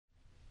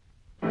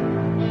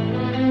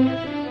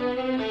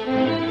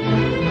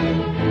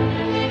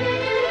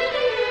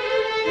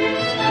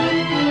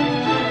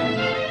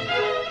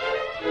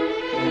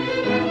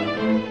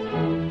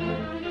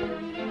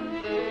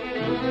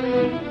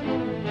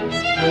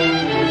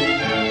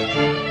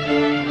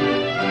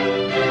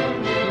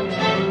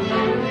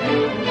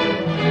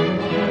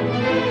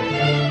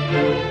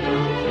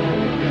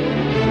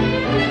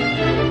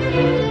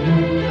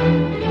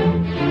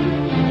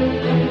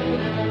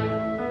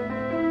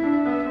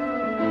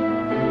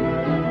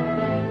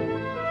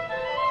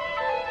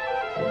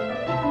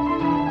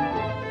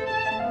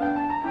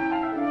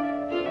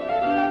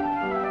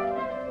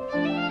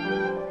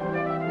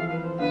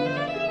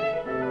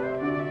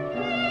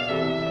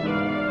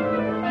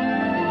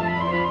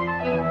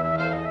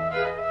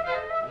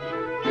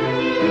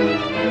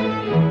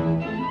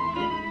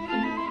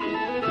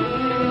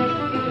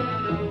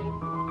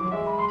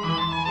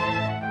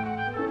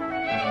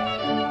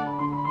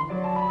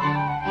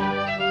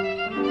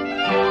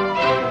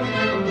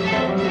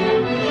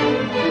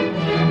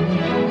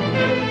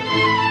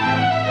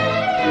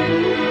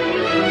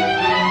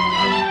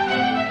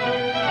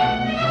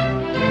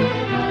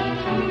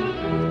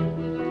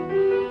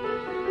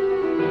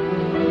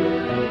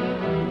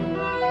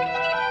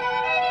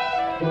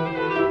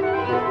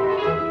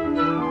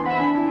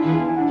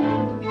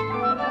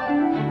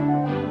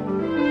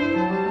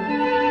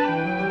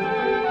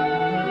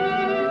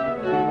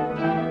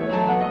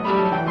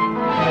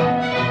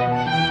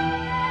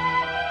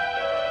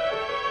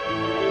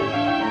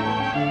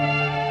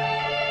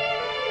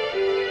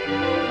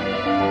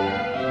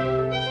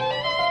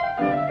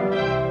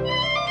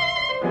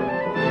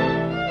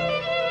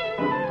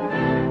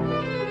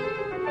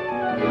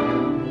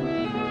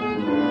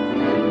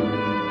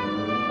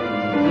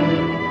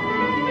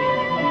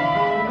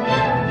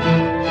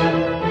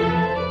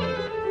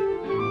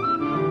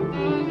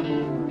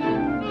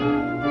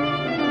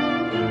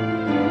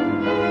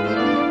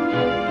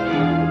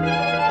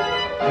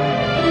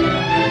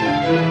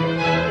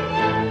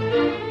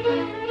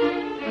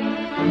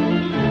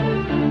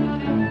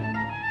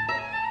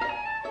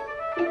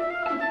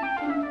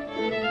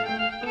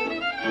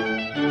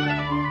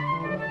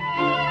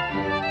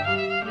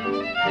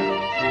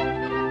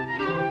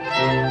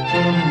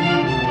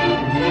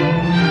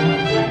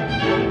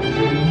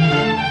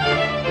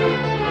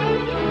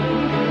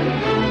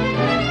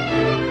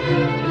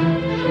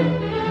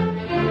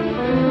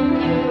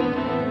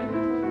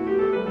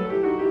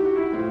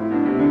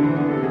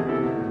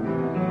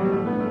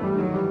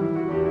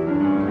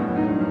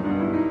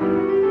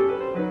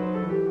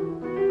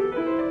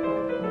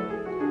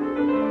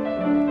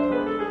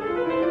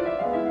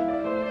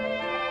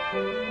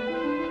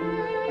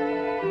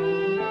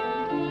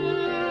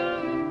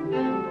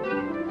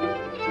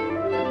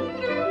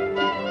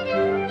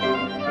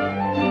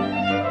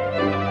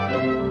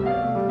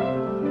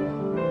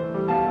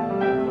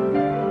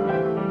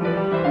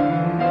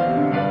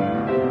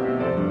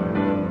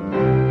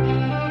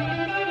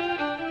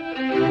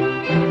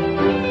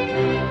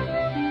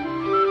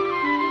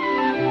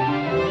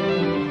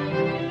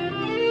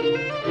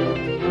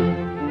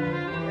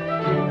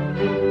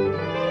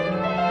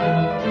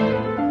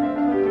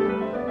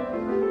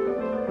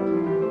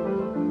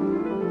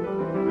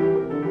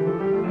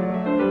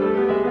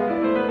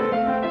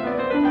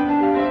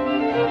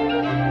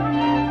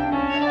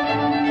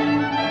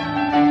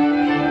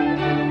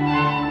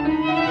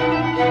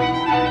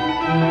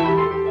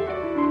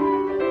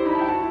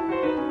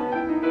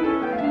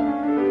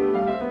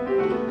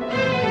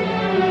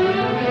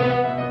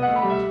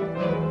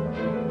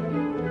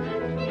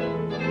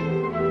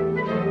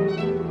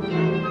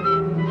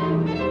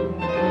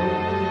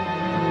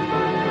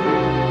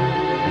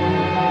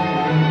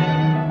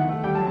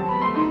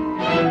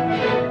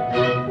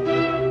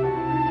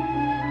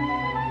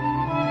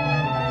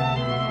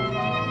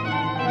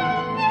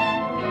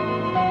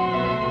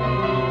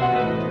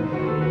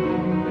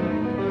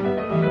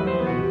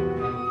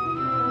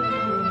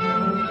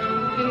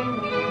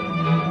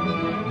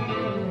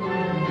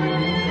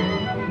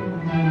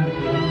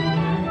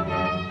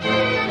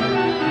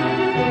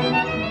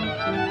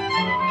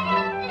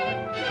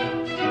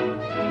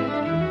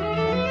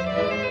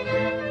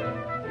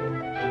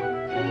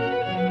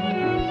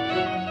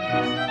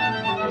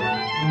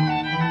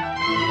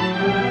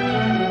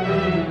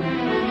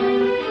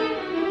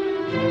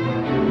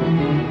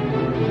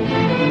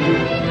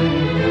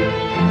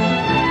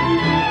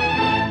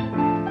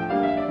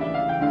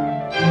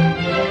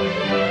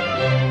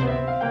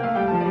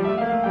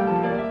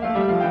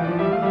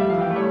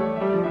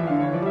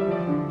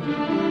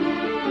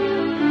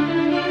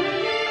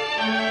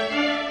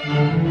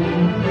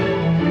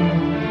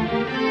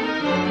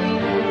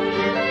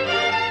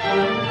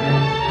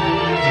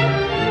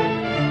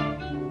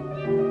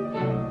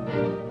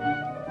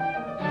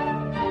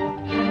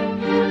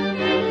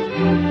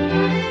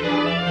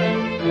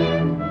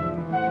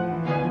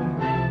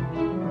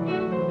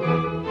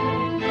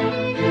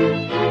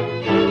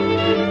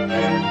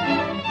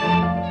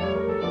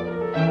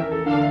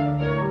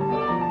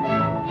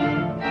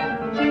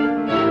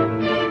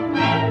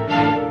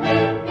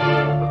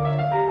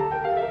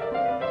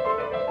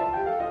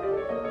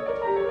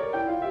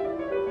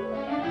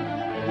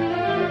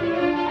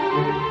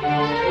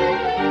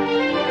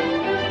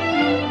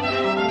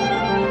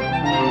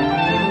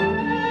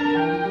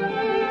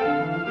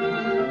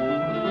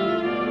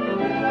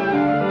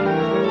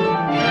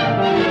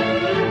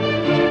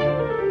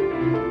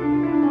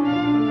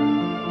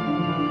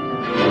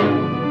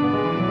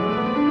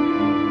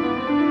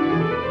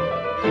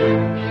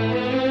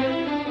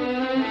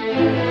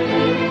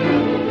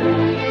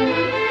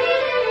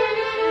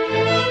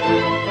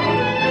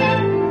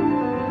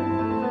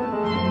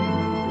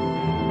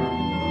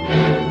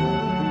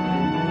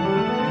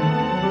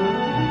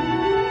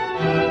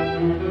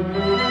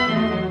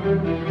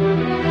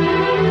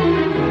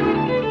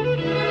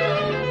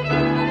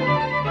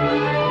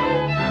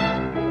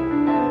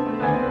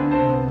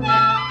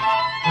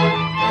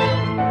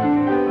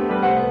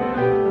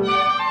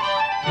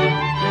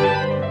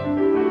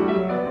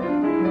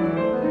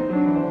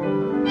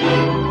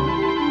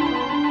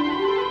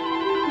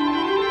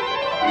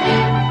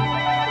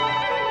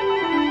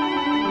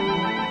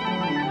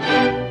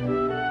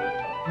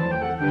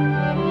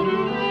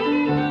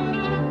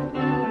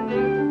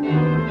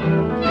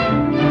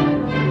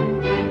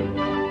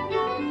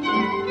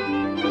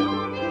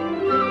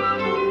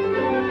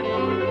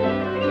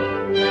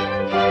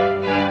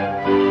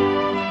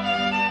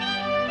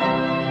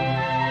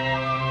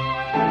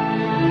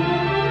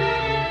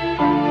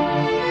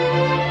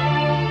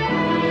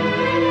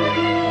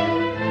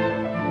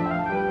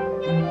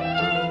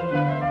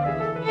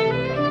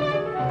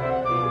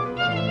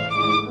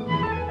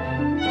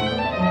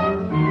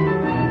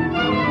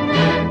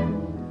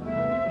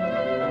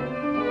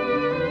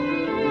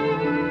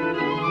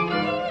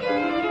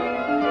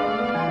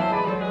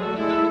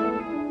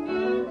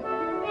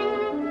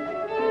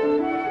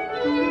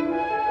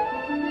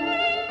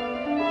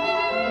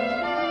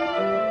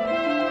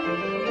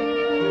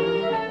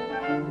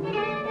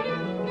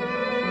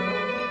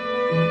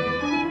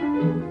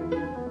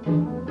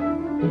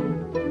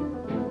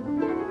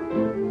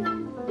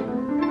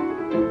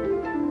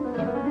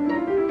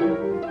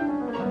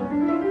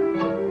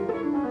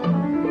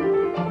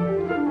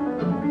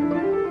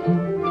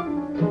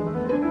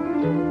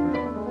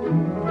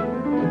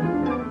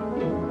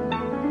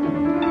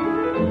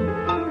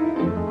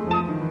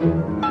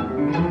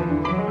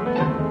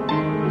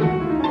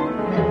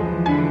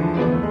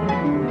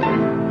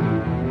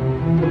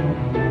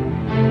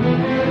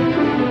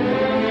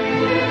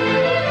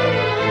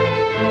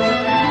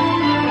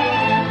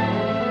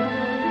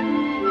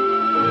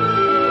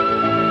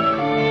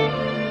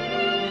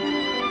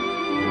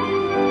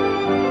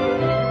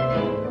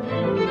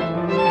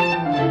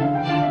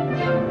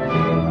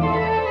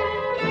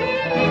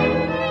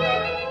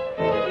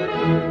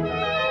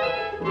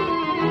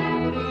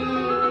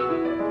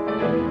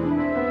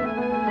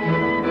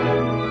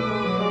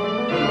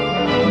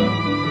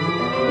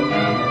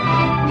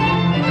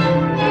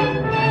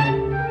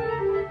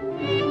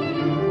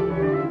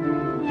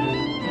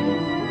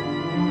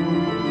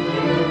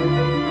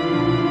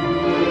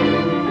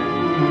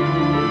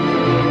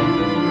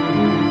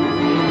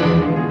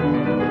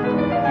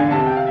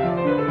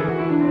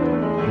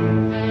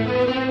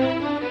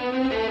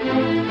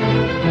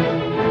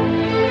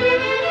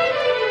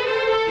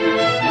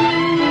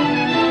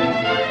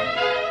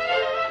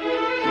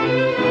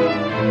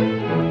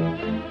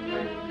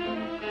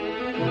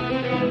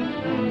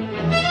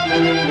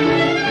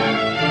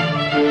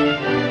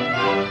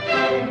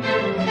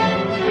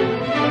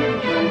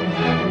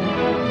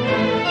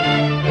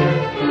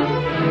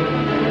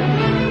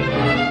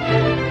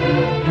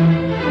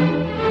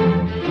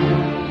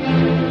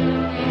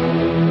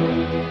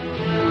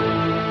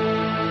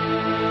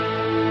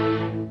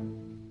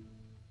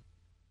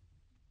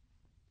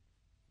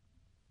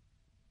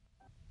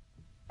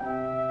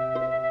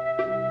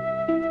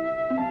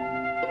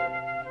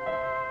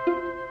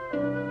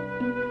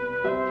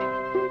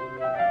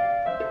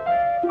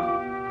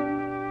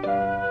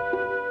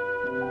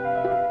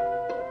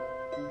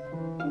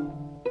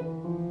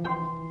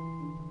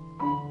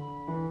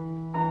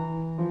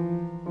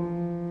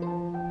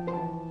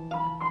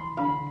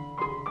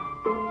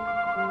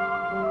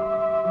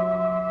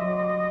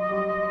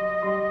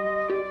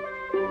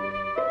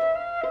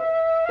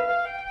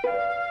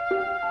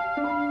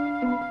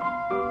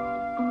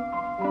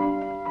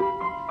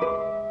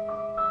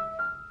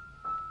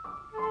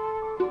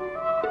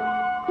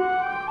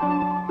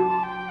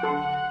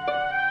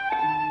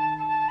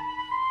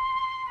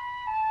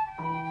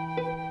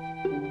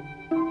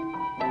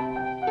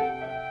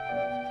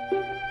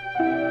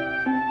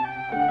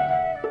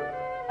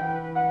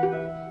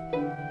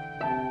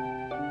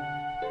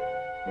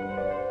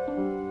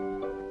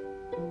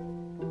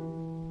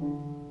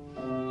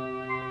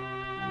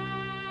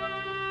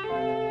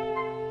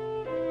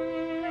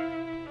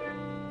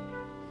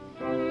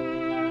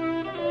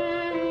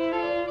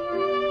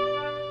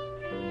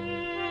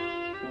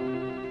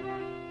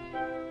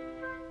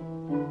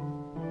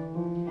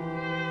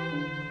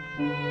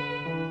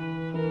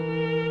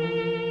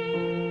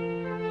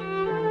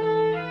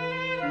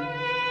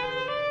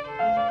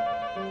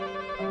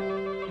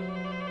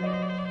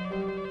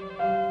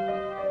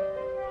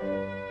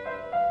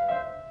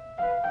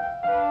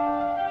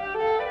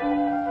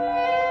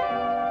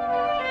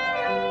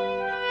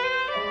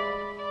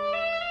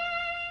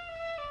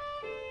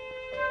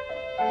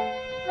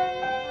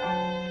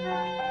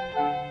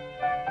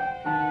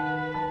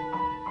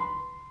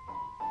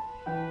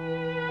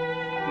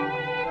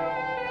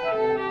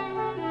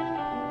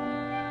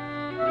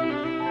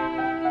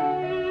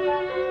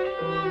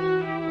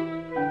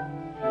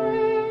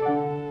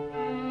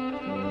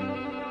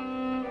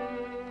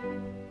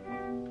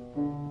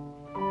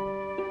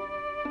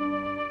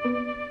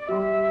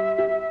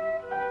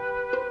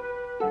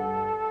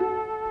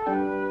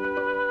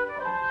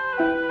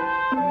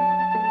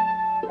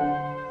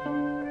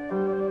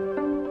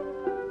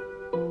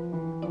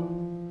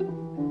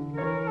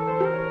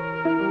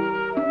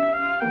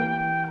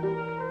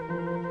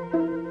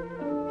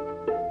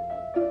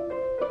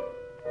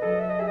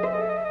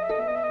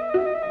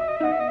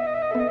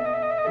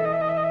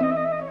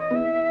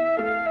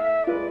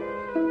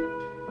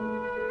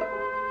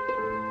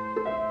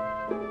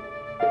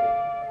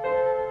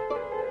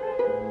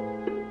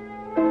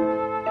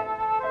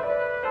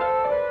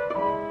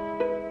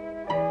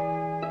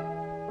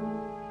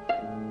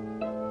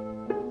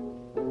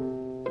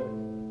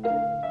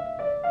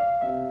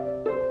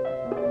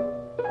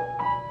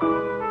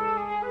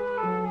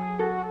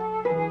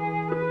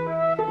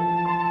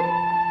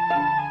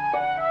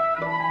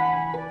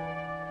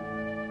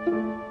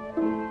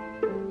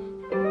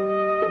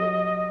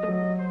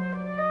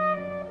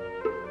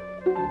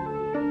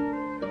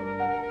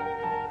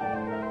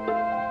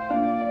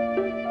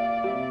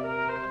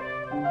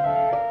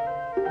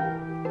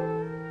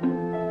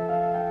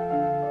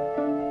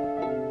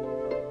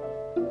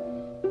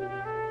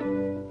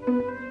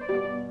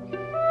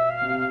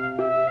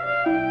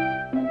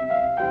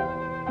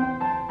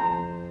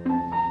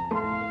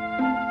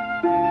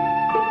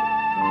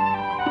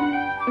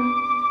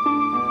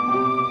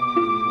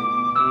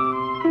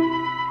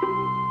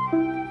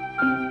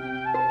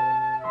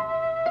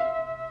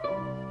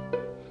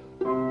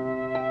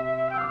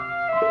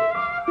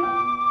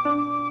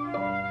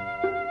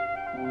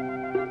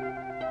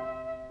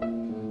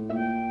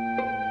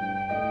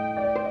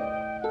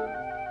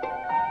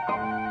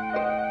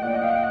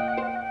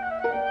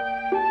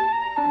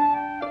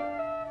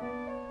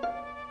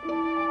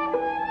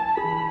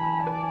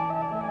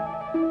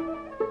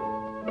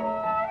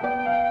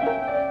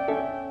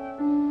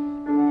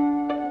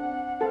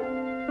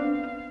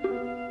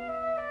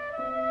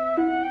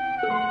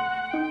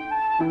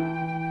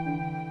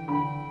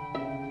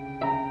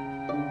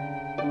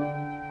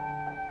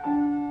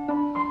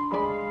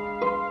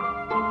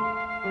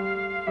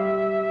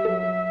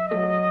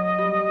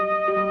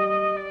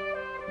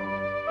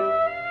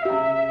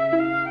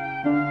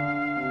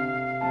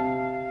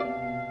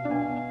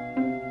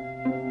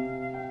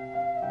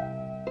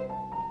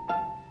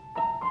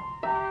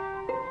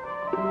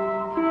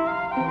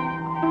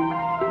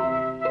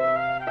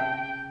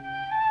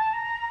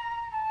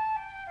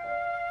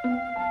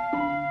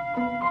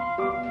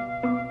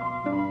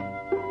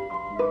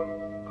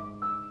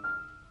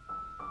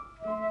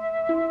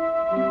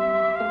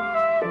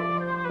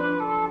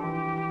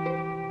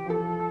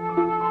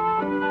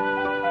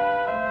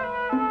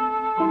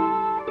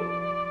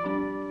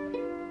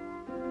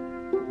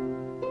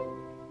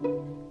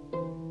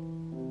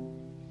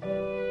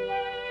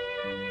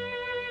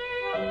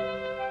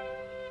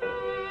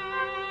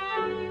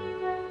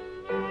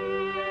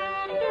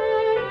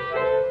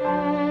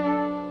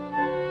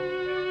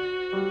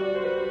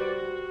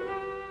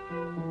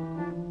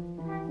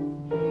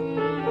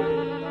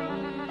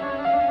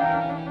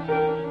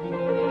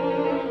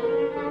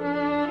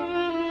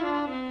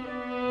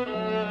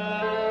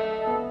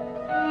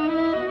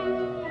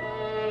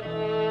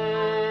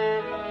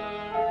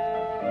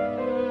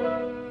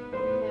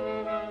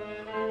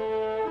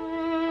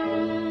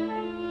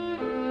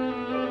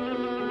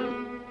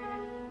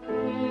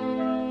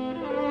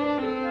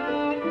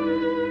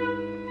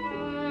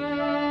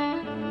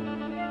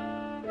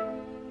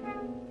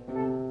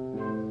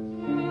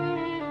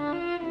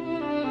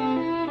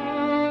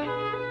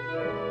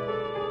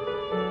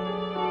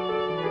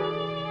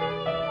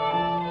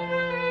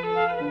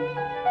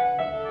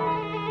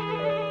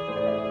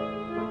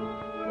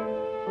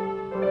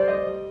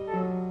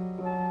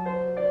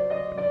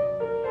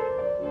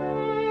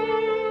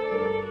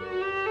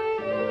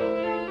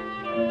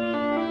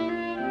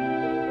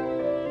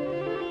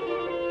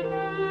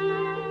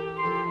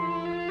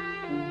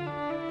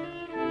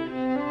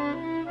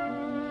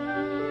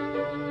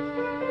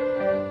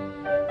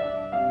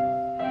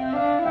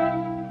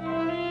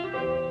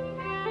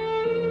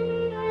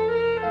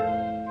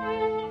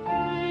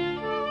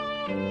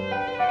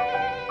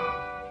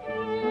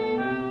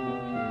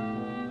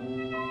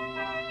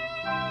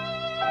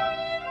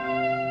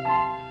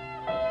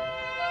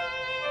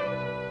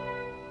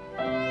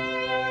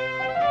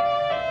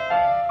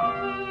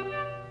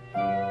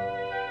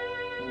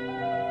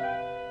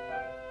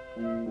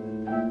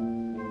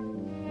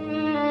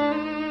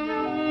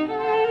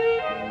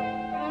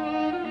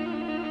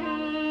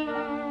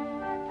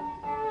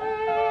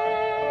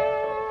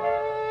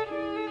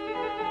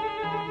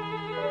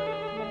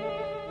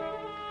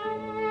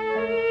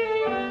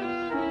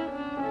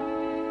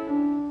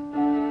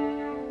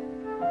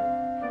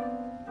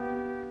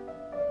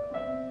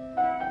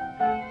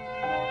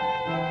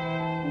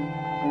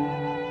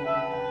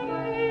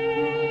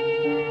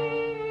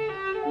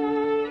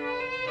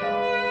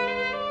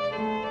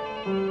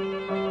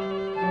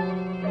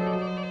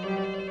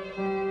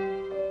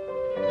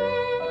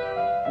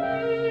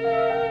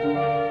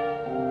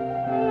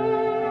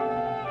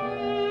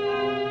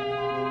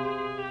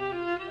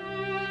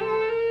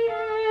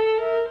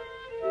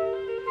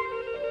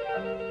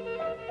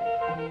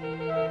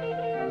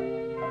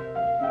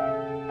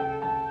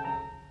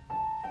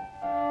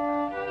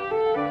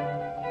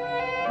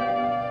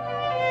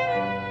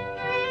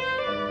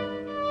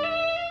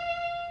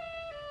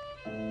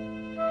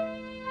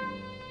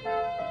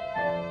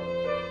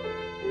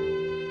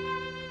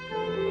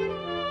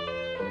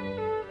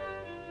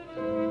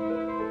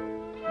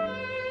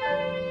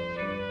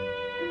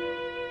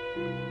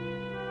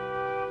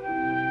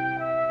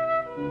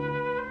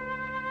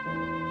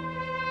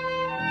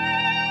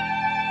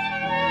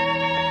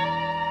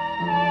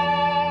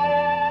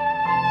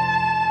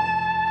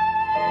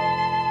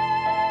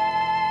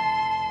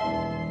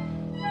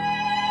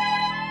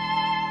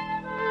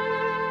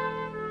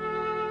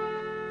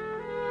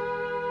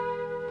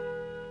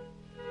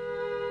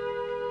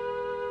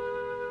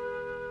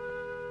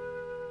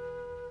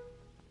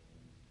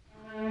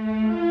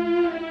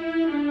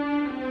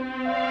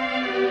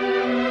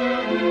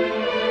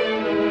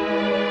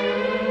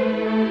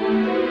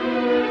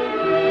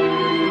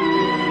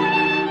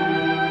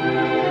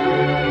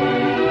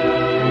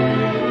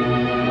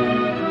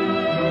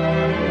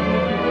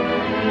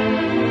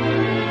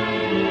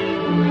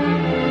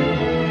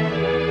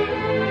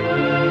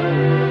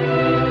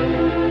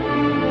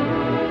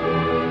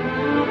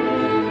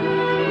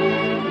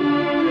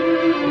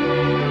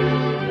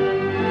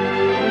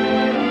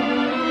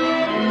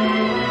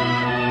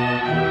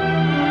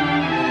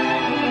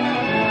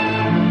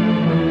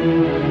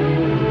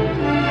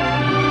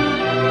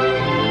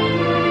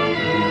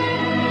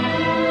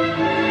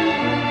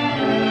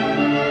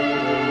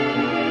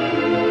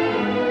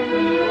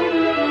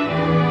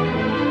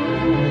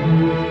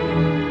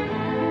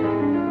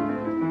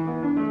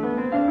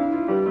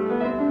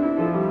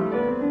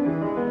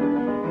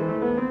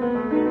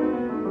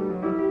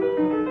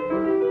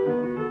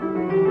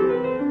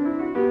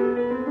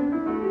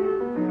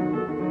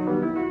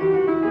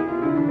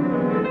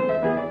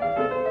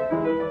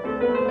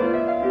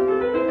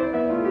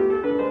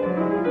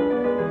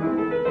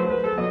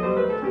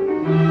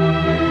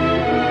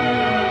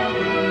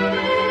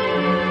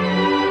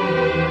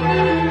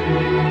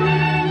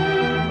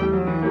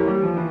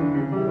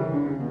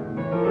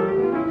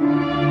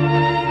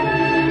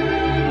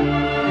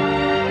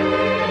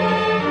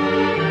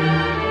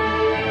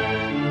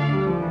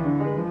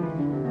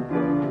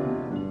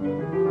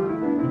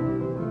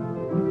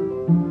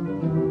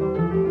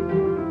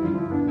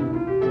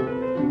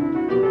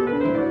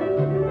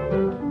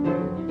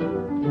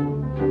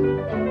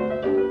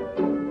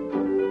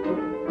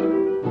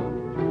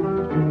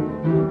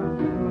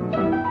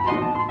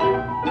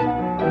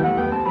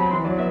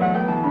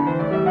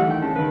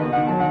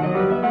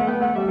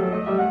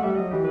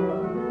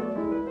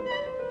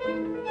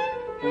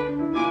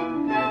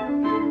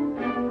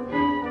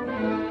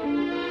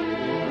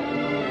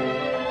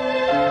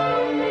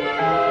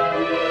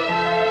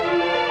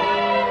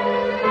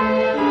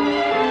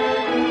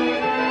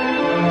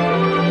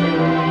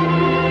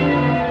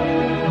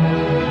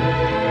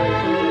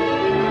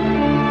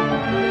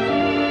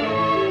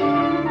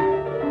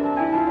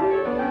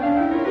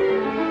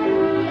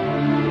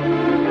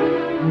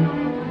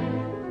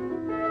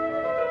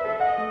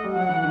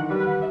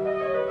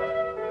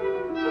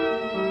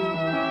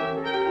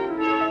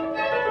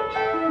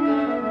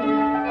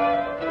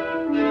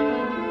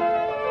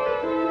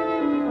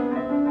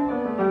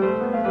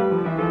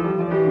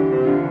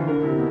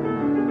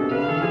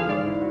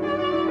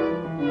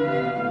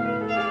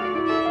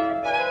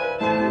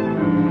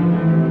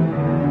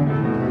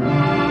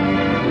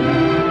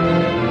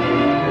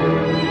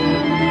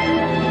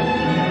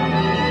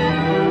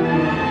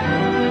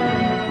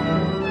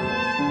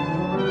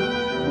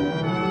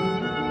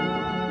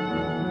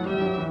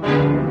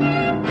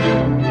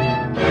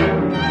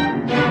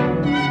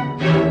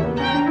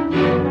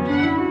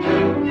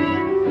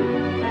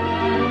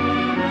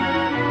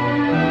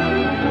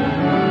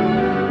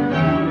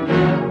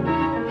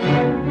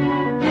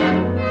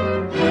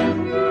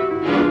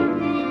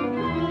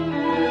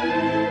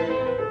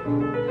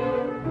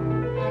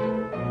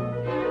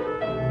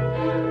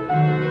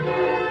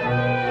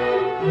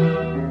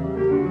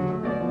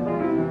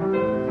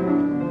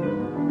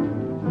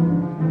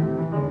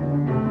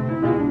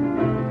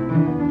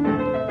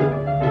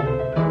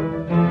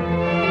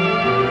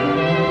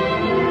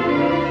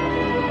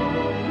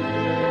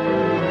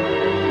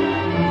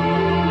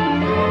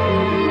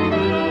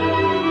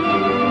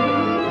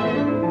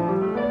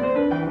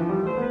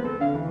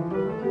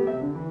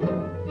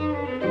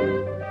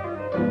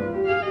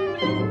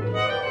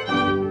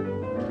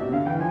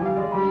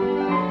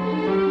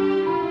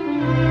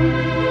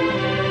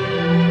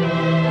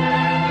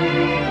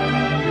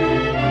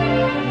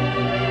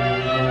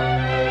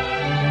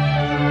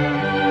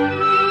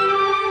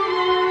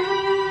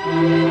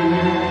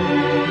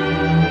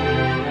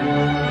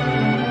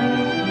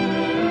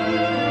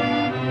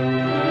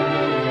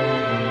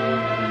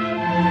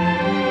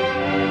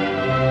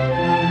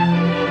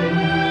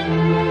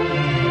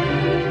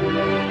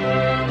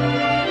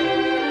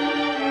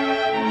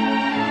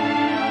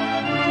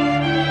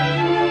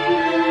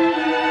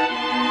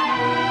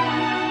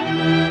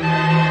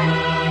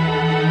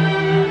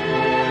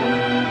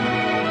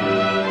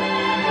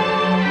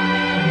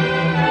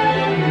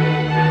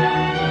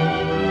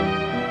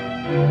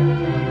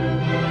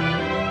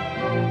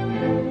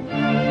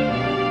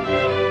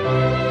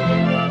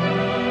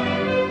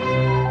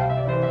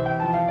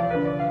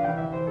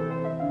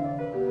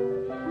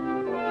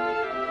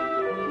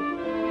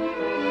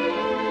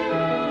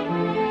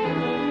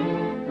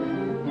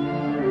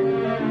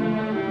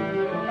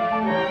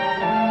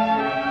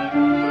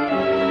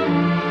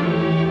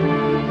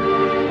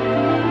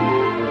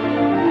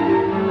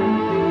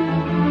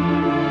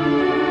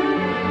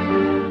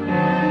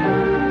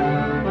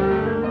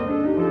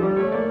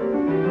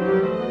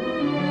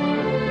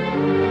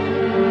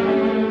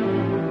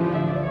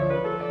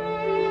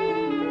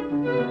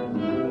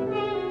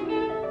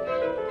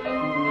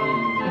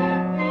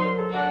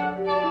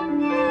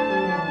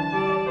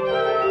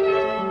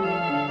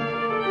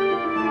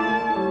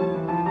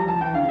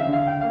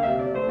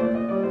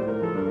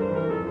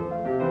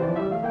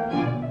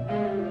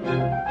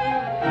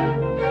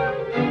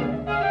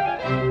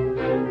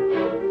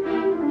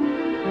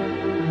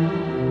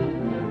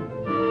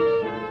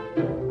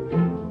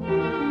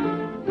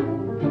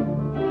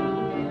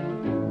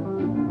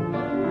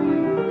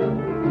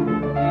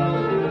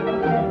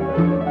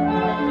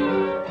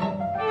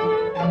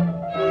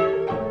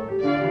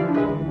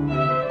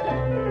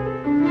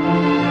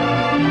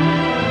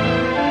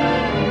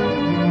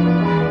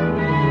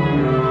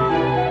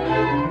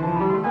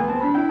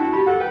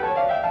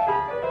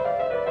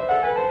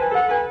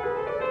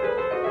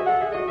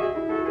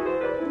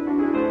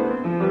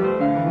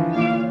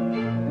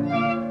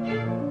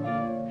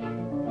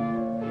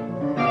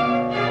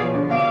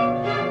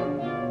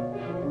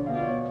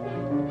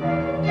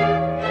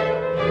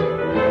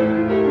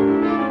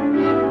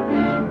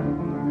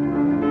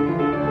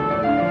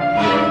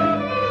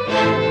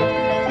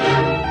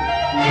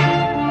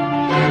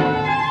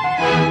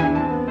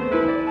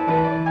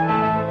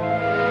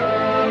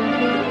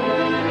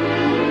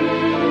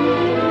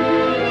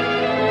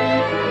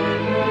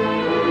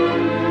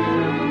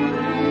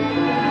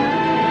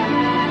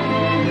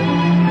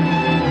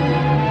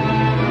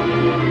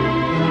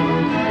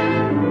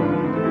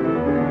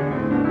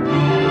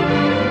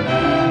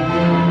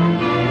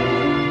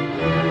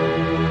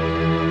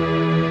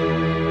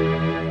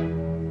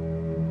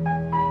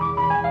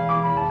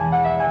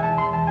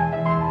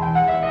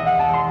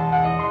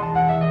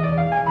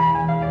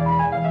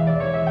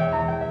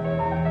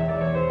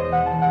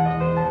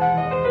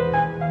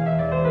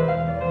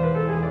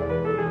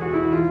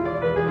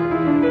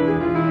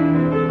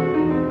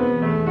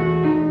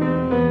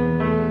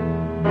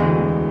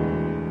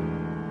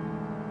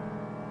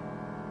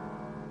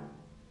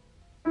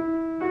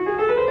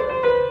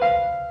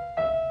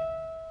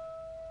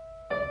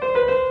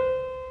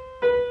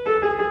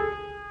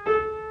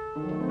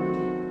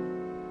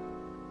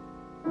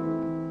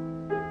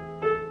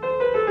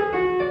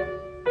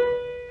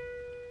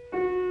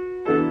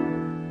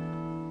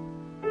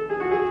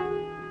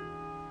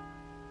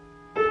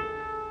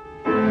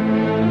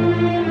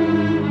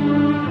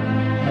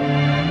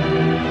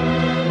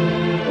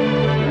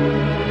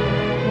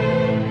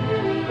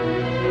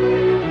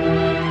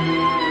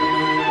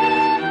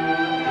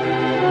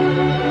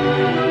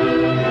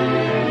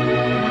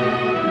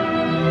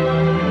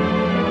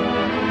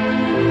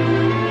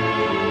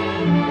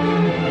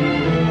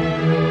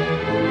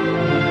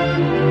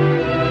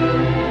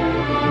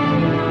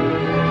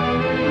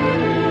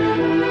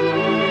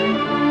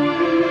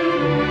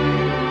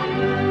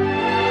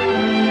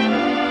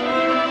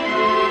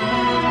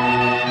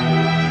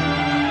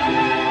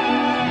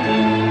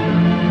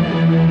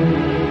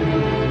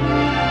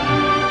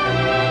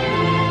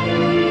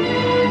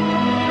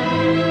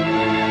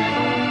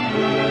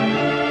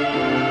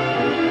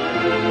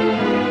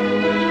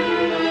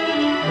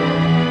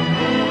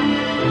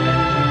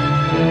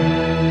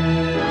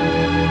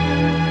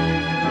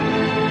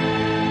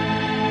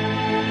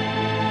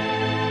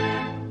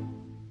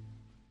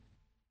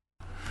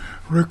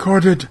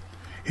 recorded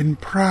in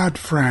Prades,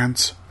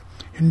 France,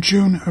 in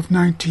June of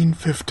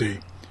 1950,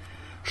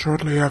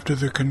 shortly after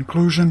the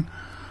conclusion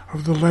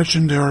of the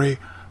legendary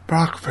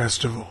Bach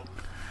Festival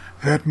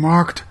that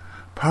marked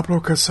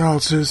Pablo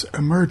Casals'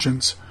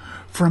 emergence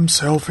from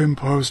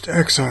self-imposed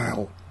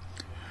exile.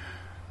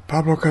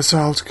 Pablo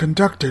Casals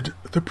conducted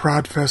the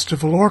Prades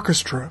Festival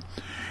Orchestra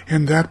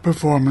in that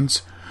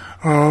performance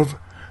of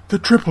the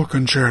Triple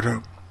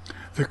Concerto,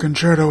 the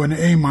concerto in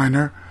A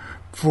minor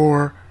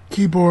for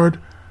keyboard,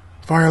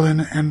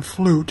 violin, and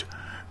flute,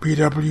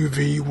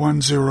 BWV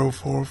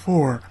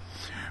 1044,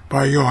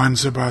 by Johann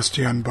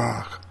Sebastian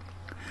Bach.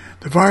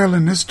 The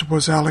violinist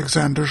was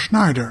Alexander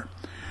Schneider,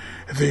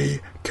 the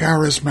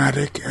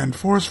charismatic and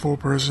forceful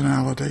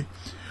personality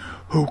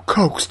who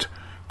coaxed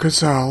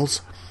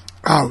Casals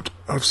out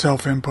of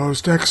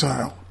self-imposed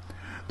exile.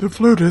 The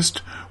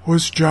flutist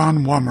was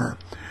John Wummer,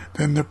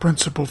 then the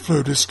principal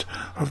flutist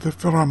of the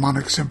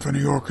Philharmonic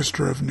Symphony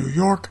Orchestra of New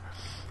York.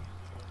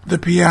 The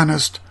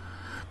pianist,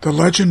 the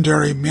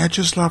legendary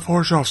Mieczyslaw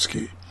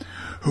Horszowski,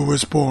 who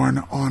was born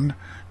on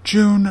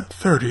June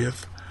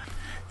 30th,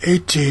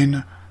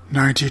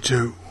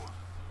 1892.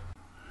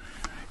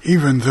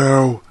 Even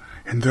though,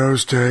 in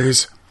those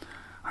days,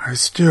 I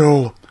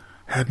still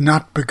had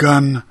not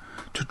begun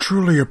to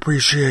truly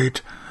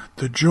appreciate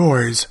the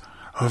joys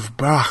of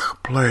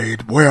Bach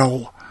played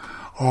well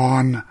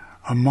on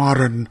a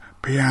modern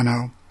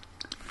piano,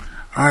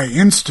 I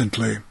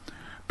instantly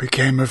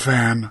became a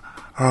fan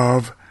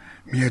of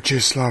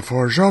Mieczyslaw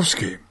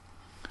Horszowski,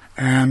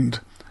 and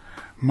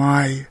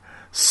my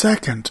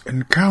second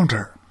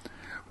encounter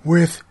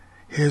with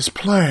his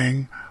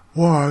playing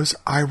was,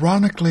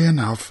 ironically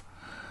enough,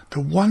 the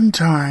one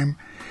time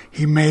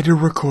he made a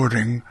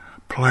recording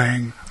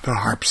playing the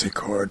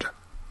harpsichord.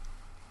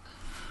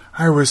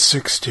 I was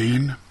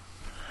 16,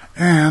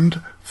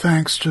 and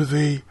thanks to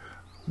the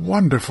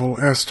wonderful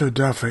Esther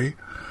Duffy,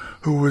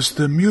 who was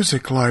the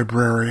music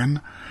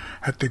librarian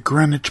at the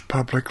Greenwich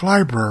Public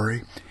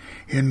Library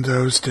in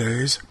those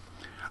days,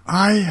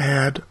 I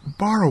had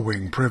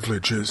borrowing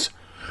privileges,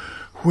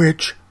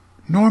 which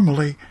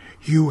normally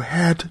you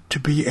had to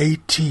be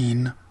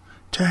 18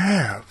 to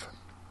have.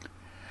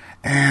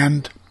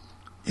 And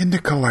in the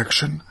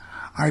collection,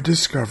 I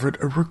discovered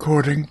a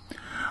recording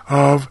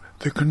of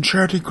the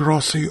Concerti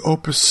Grossi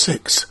Opus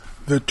 6,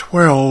 the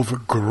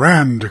 12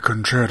 grand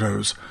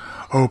concertos,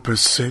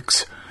 Opus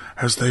 6,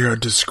 as they are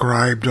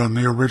described on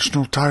the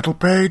original title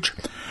page,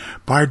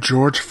 by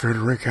George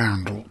Frederick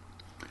Handel.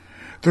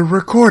 The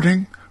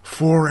recording,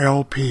 4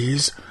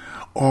 LPs,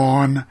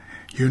 on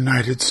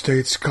United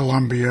States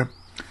Columbia,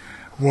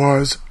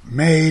 was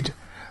made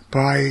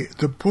by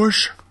the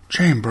Bush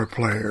Chamber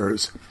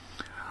Players,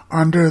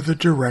 under the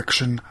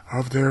direction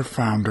of their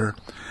founder,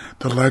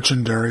 the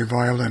legendary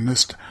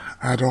violinist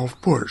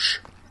Adolf Busch.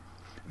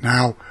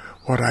 Now,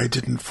 what I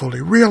didn't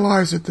fully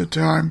realize at the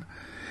time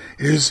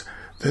is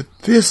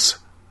that this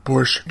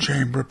Bush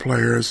Chamber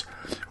Players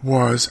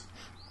was,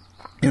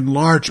 in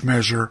large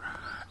measure,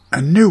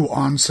 a new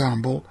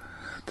ensemble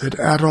that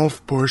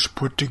Adolf Busch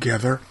put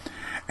together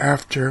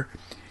after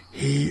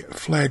he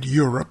fled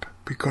Europe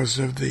because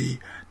of the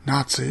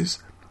Nazis,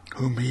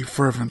 whom he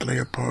fervently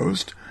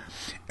opposed,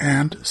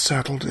 and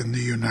settled in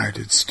the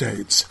United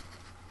States.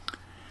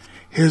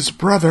 His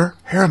brother,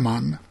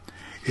 Hermann,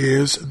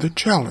 is the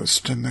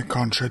cellist in the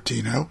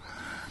concertino.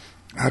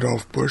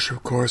 Adolf Busch,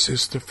 of course,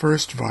 is the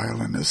first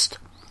violinist,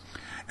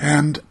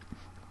 and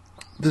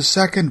the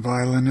second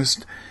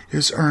violinist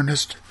is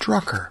Ernest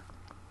Drucker.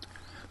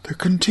 The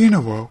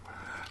continuo,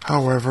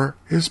 however,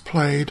 is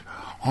played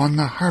on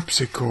the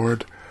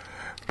harpsichord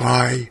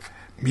by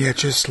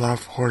Mieczyslaw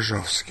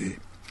Horszowski.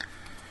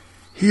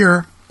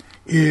 Here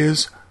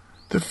is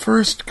the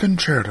first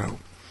concerto,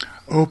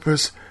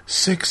 Opus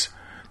 6,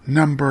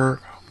 number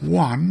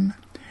 1,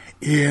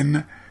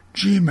 in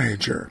G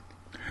major,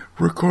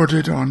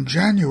 recorded on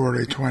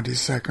January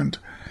 22nd,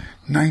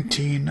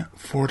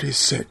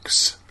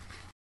 1946.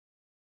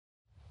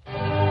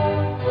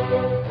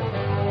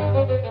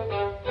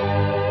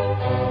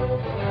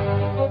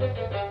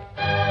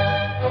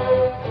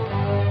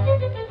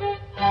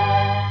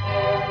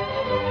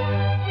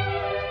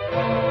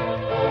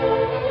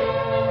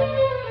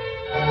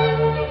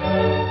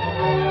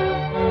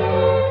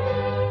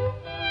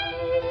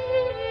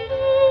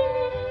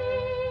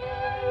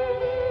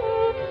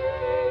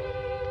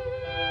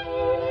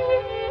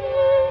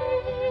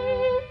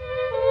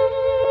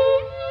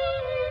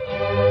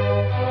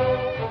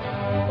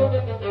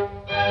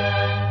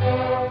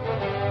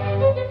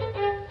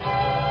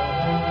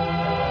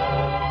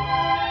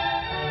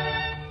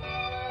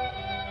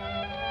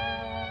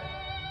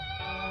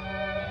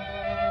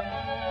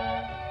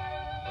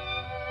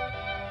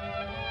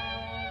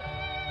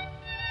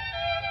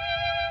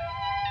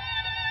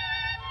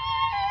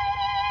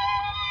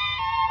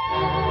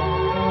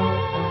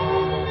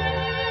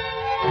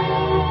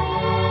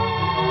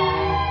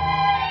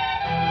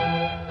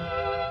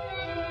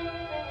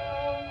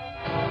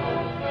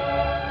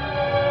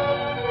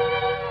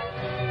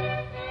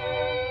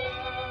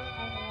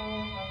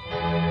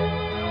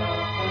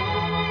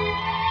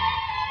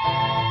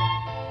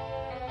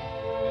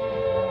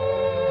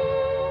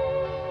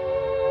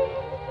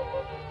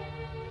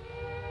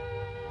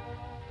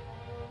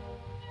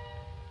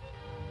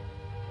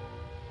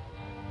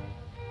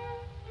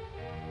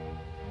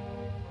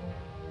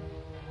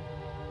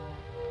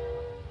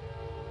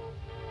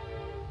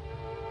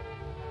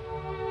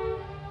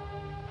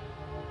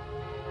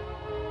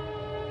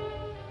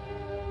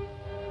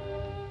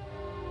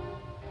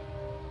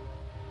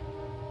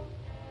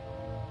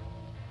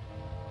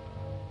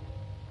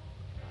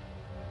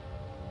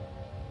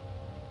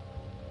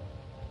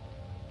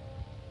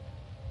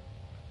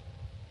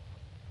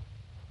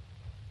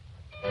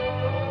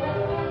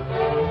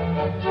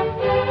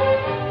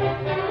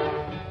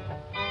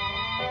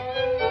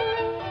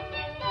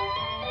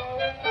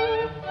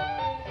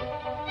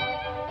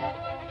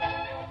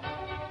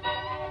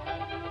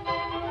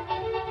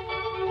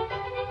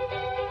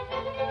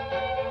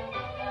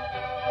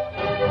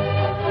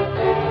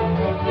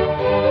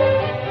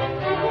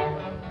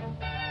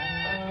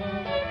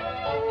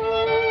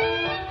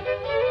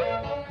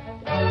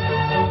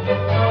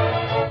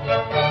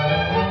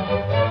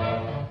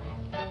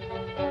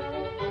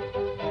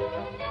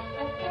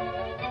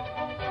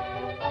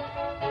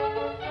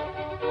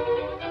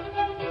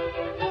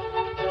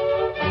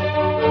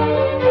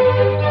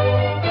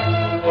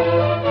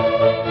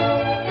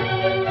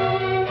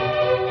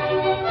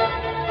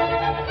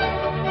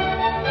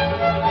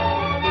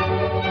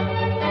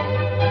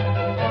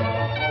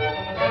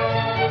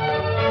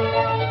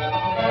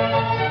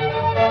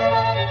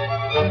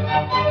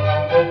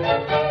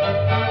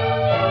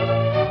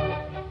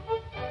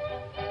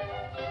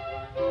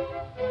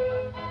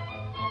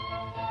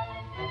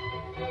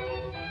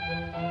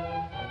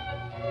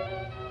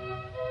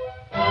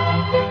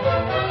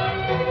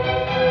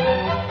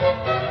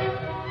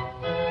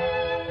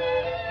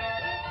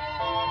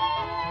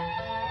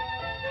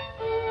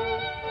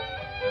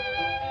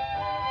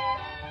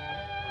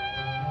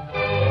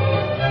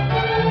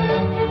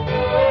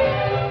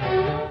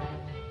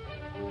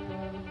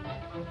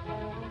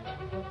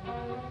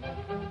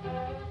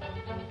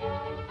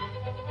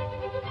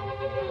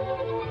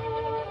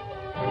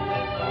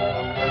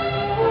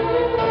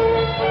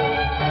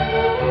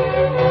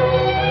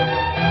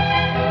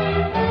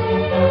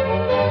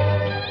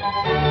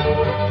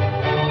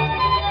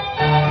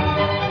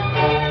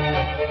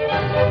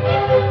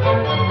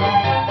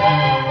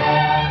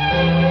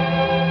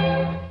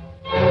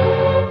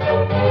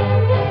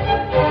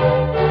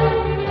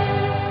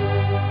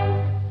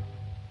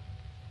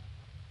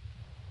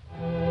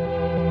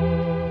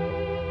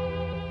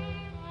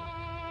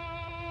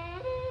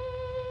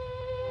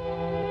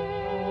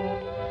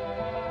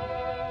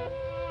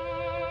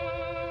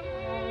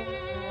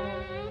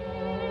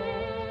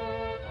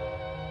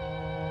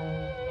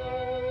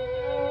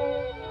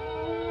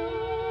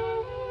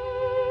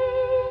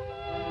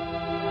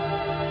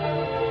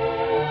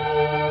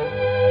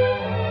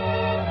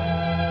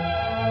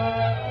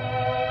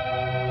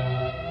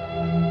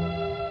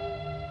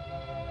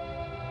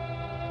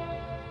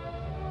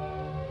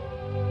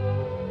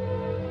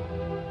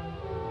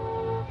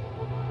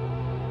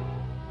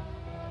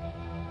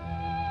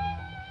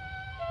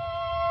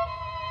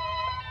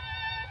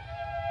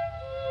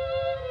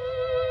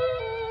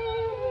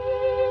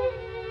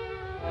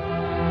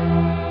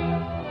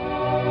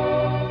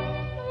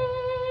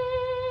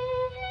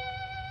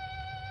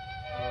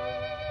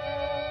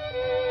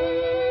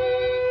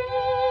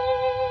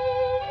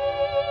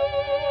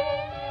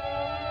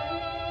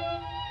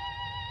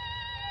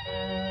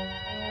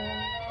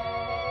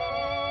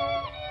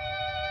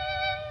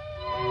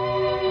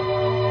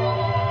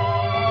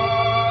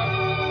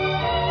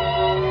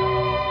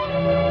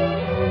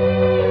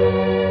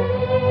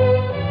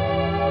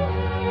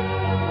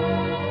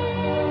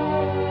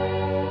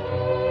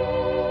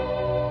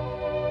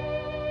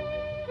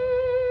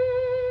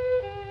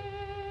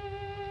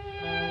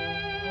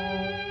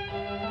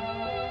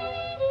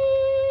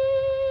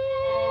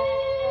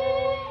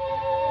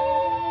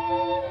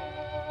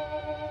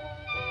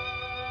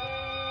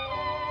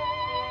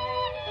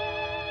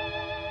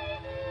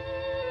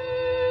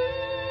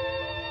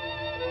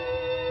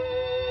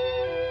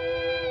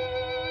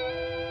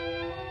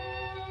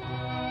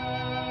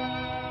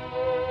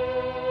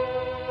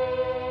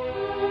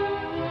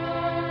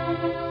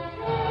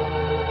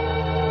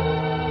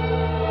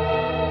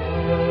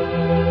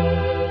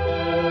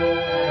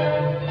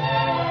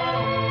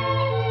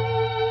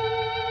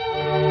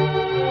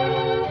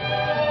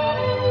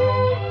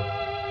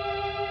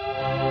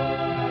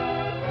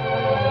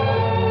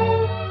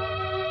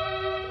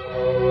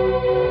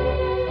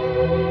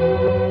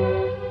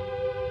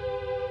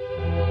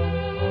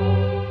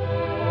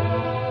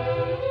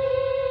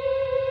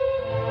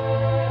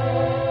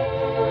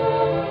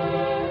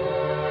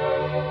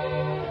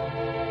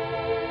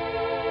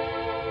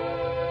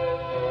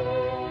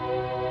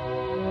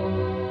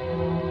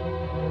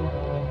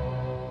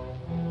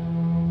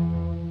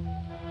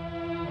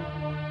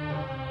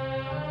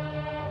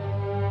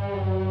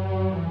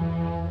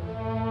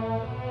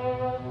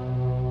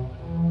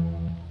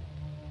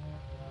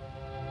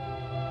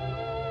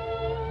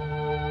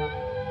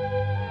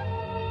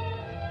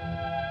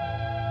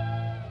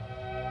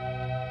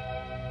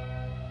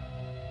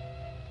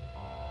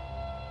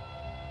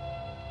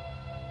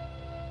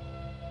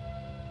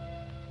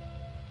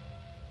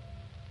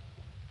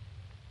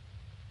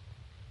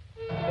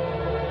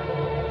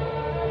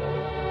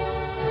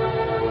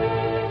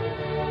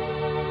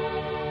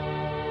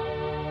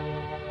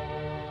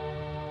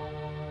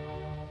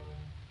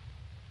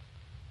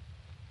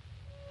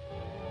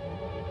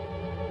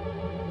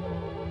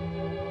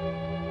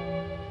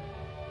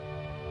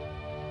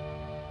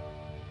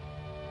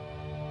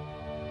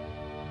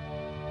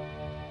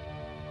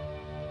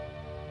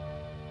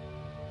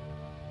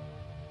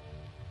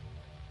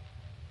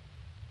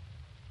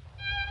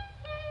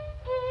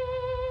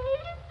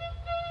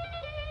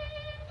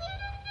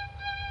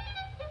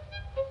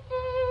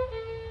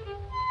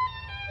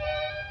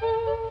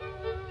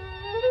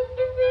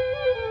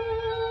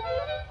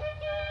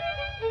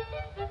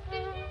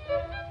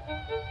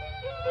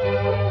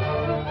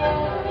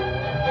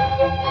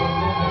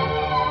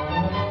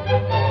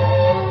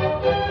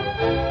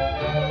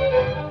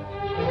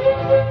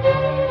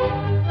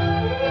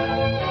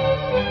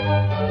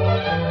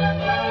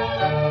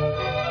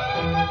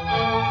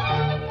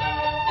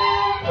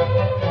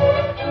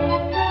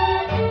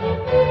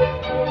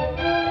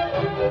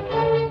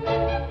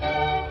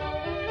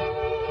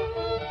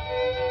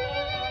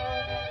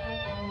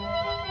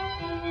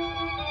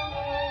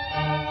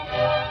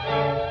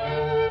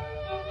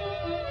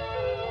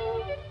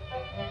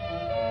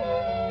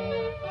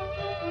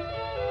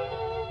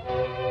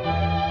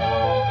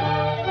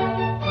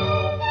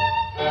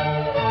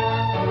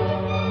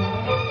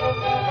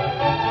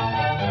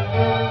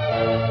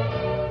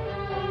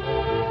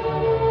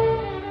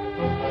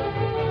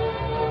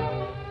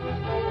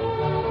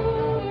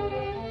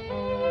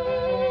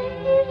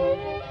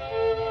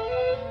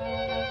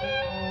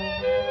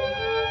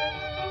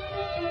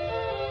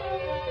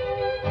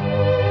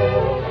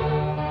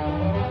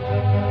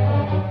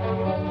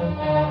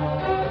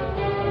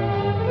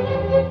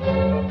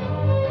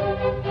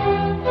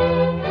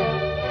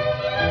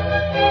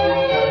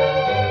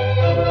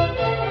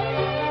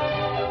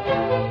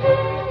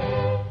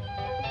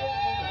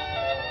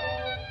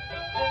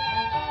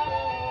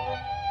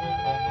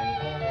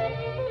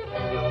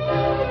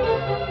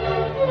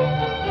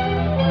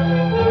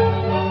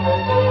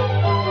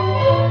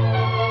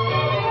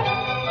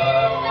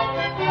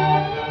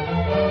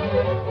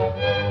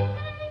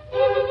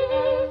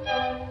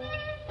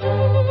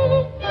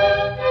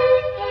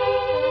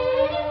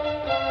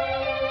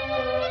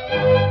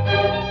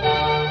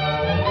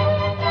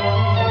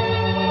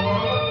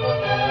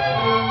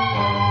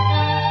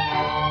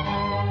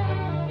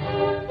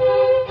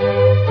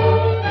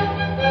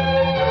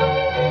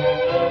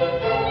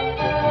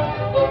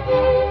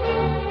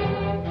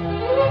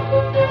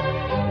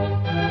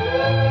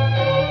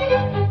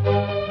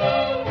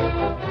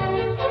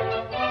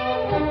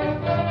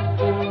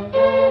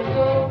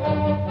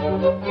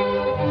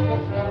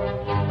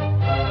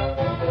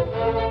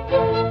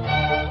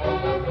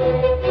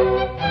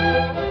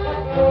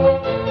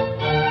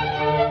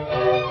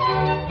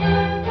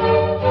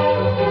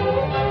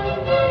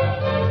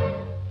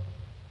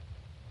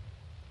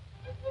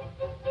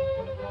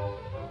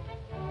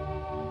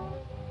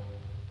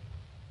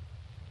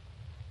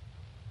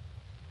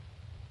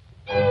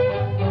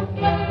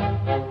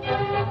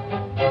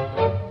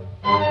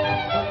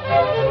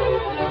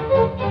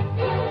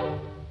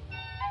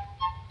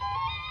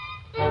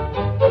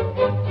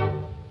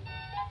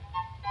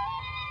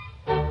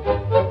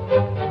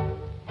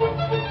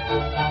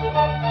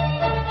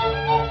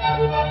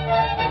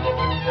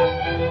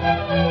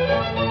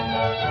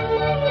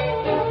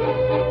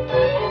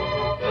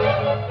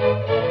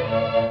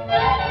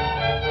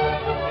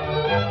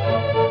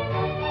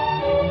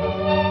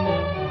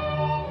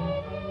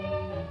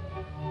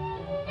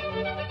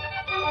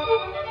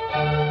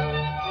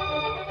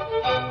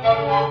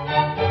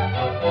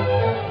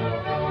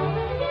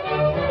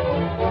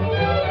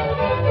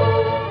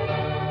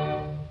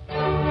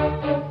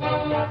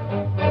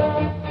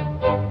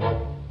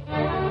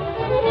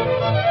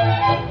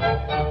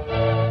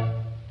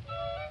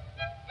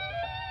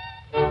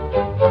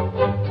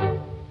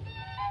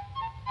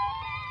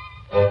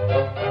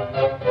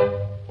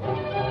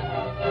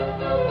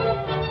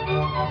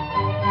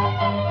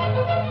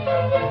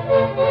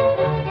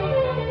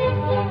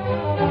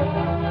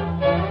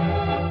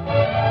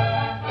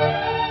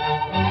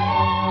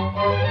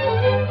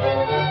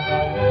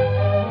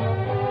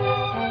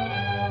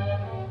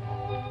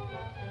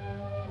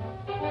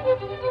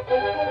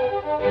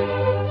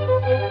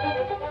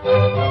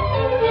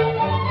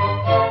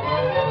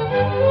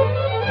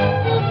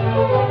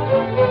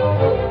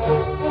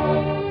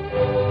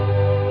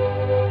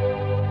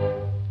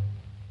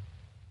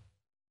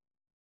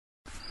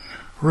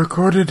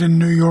 Recorded in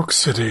New York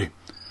City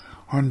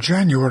on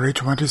January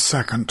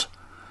 22nd,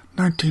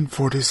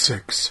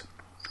 1946.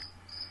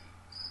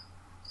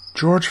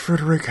 George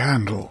Frederick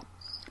Handel,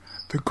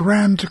 the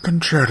Grand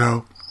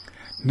Concerto,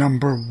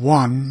 Number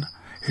 1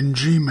 in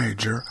G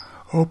major,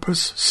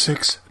 Opus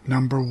 6,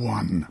 Number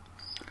 1,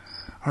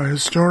 a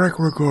historic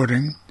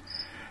recording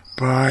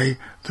by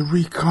the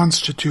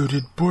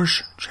reconstituted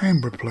Bush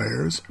Chamber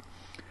Players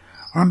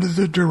under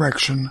the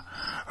direction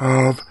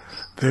of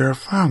their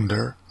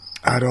founder,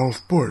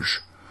 Adolf Busch,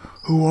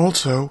 who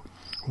also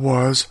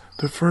was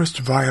the first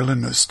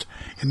violinist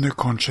in the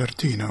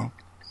concertino.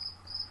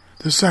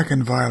 The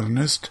second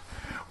violinist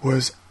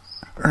was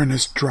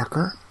Ernest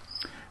Drucker.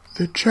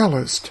 The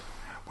cellist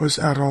was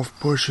Adolf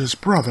Busch's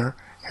brother,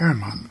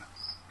 Hermann.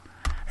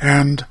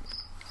 And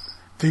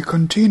the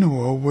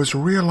continuo was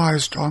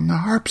realized on the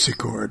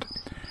harpsichord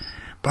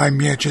by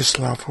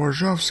Mieczysław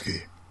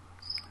Horszowski.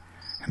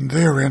 And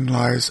therein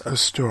lies a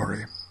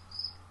story.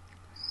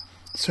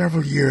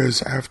 Several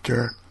years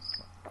after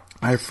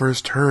I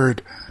first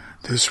heard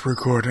this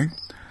recording,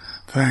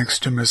 thanks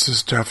to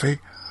Mrs. Duffy,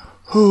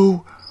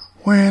 who,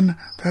 when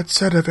that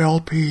set of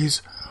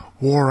LPs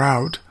wore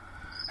out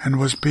and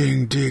was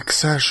being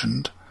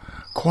deaccessioned,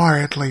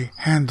 quietly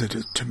handed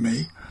it to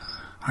me.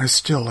 I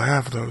still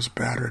have those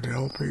battered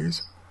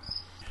LPs.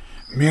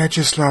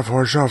 Mieczysław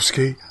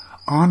Horszowski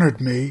honored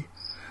me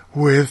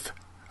with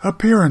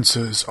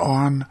appearances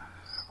on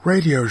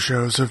radio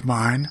shows of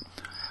mine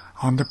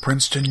on the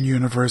Princeton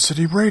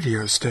University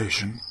radio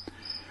station,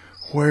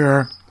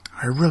 where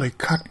I really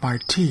cut my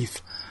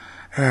teeth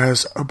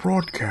as a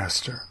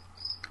broadcaster.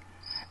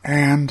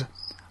 And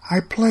I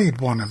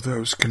played one of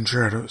those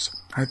concertos.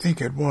 I think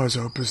it was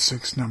Opus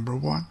 6, Number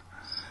 1.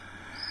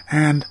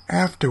 And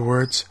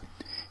afterwards,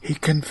 he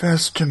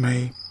confessed to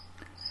me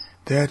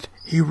that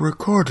he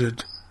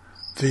recorded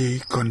the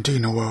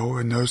continuo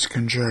in those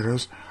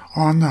concertos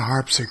on the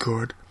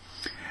harpsichord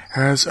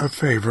as a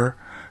favor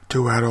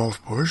to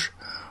Adolf Busch,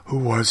 who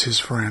was his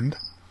friend,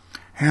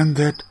 and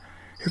that,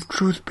 if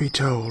truth be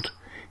told,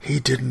 he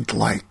didn't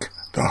like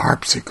the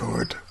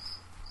harpsichord.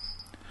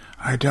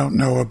 I don't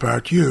know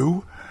about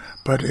you,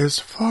 but as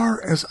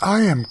far as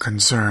I am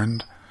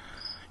concerned,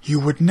 you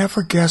would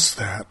never guess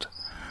that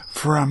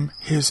from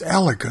his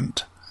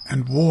elegant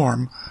and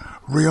warm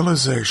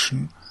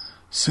realization,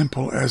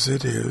 simple as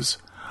it is,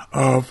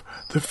 of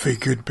the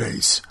figured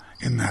bass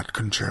in that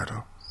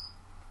concerto.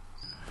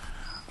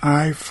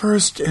 I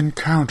first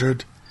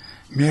encountered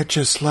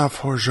Mieczysław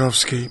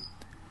Horszowski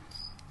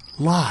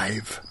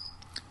live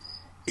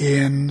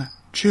in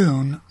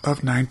June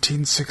of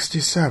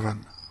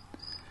 1967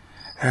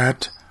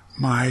 at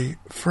my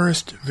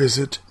first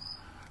visit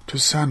to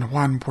San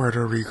Juan,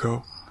 Puerto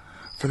Rico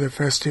for the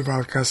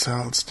Festival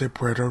Casals de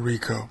Puerto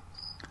Rico.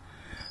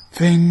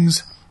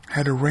 Things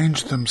had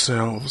arranged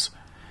themselves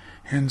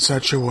in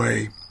such a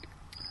way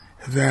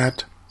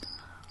that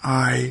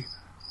I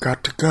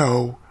got to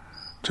go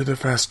to the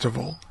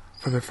festival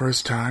for the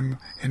first time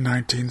in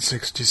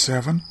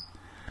 1967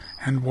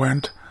 and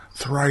went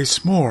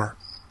thrice more.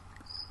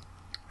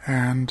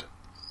 And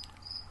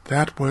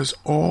that was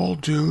all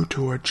due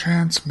to a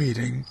chance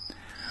meeting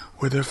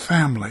with a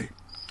family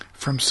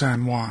from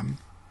San Juan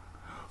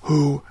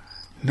who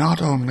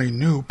not only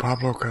knew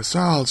Pablo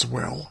Casals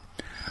well,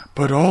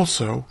 but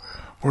also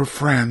were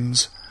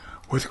friends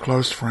with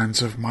close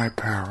friends of my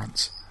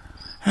parents.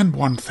 And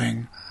one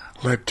thing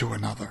led to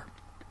another.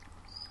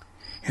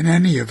 In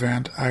any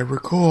event, I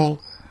recall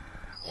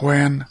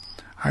when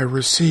I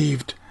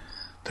received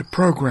the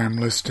program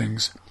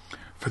listings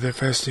for the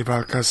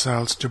Festival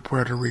Casals de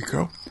Puerto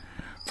Rico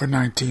for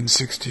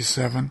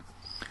 1967,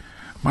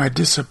 my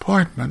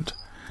disappointment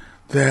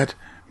that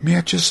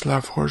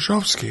Mieczysław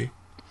Horszowski,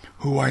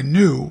 who I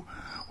knew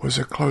was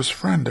a close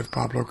friend of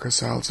Pablo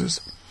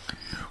Casals's,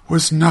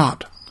 was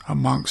not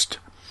amongst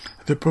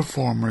the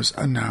performers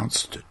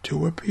announced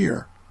to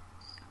appear.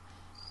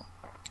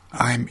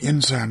 I'm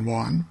in San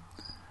Juan,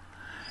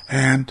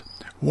 and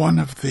one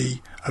of the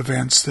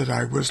events that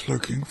I was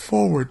looking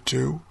forward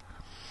to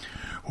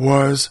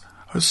was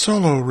a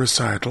solo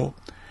recital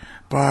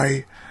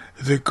by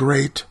the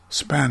great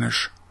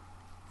Spanish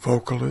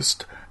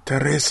vocalist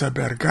Teresa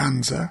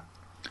Berganza,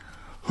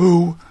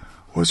 who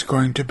was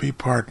going to be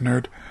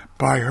partnered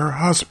by her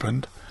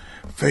husband,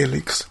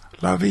 Felix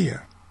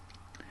Lavia.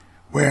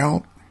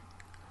 Well,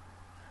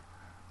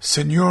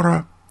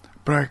 Senora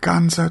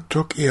Berganza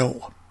took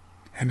ill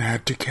and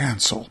had to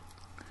cancel.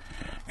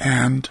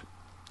 And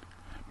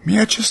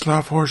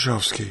Mieczysław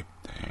Horszowski,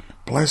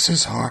 bless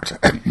his heart,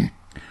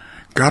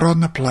 got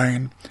on the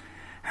plane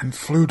and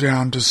flew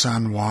down to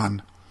San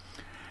Juan.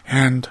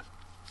 And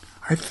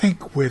I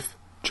think with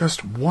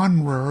just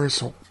one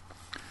rehearsal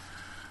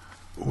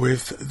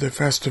with the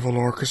festival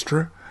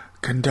orchestra,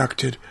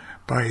 conducted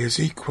by his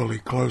equally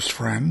close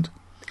friend,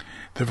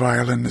 the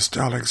violinist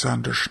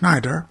Alexander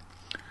Schneider,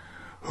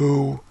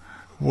 who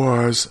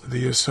was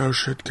the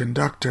associate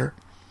conductor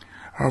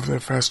of the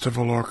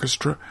festival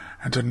orchestra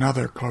and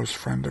another close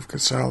friend of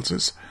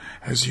Casals',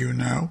 as you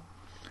know.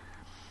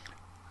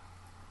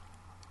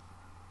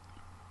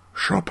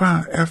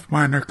 Chopin F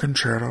minor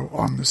concerto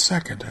on the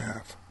second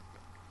half.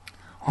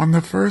 On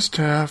the first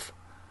half,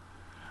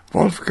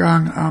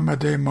 Wolfgang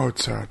Amadeus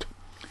Mozart,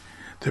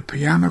 the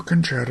piano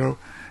concerto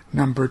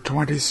number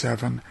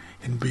 27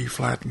 in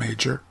B-flat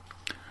major,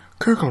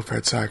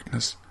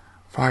 Kugelverzeichnis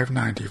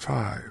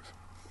 595.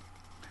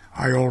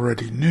 I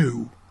already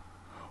knew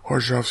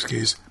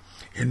Horszowski's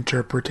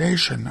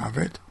interpretation of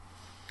it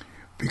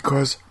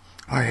because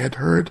I had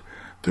heard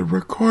the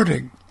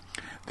recording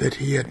that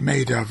he had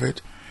made of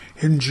it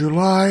in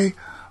July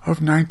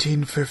of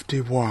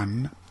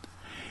 1951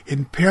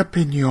 in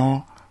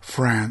Perpignan,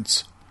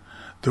 France,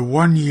 the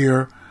 1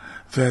 year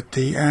that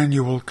the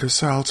annual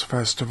Casals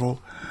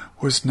Festival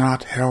was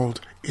not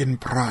held in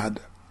Prague.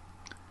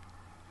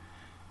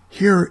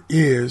 Here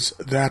is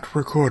that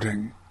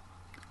recording.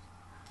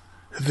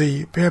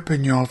 The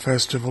Perpignan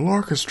Festival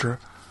Orchestra,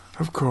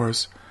 of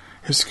course,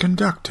 is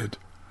conducted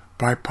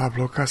by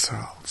Pablo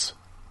Casals.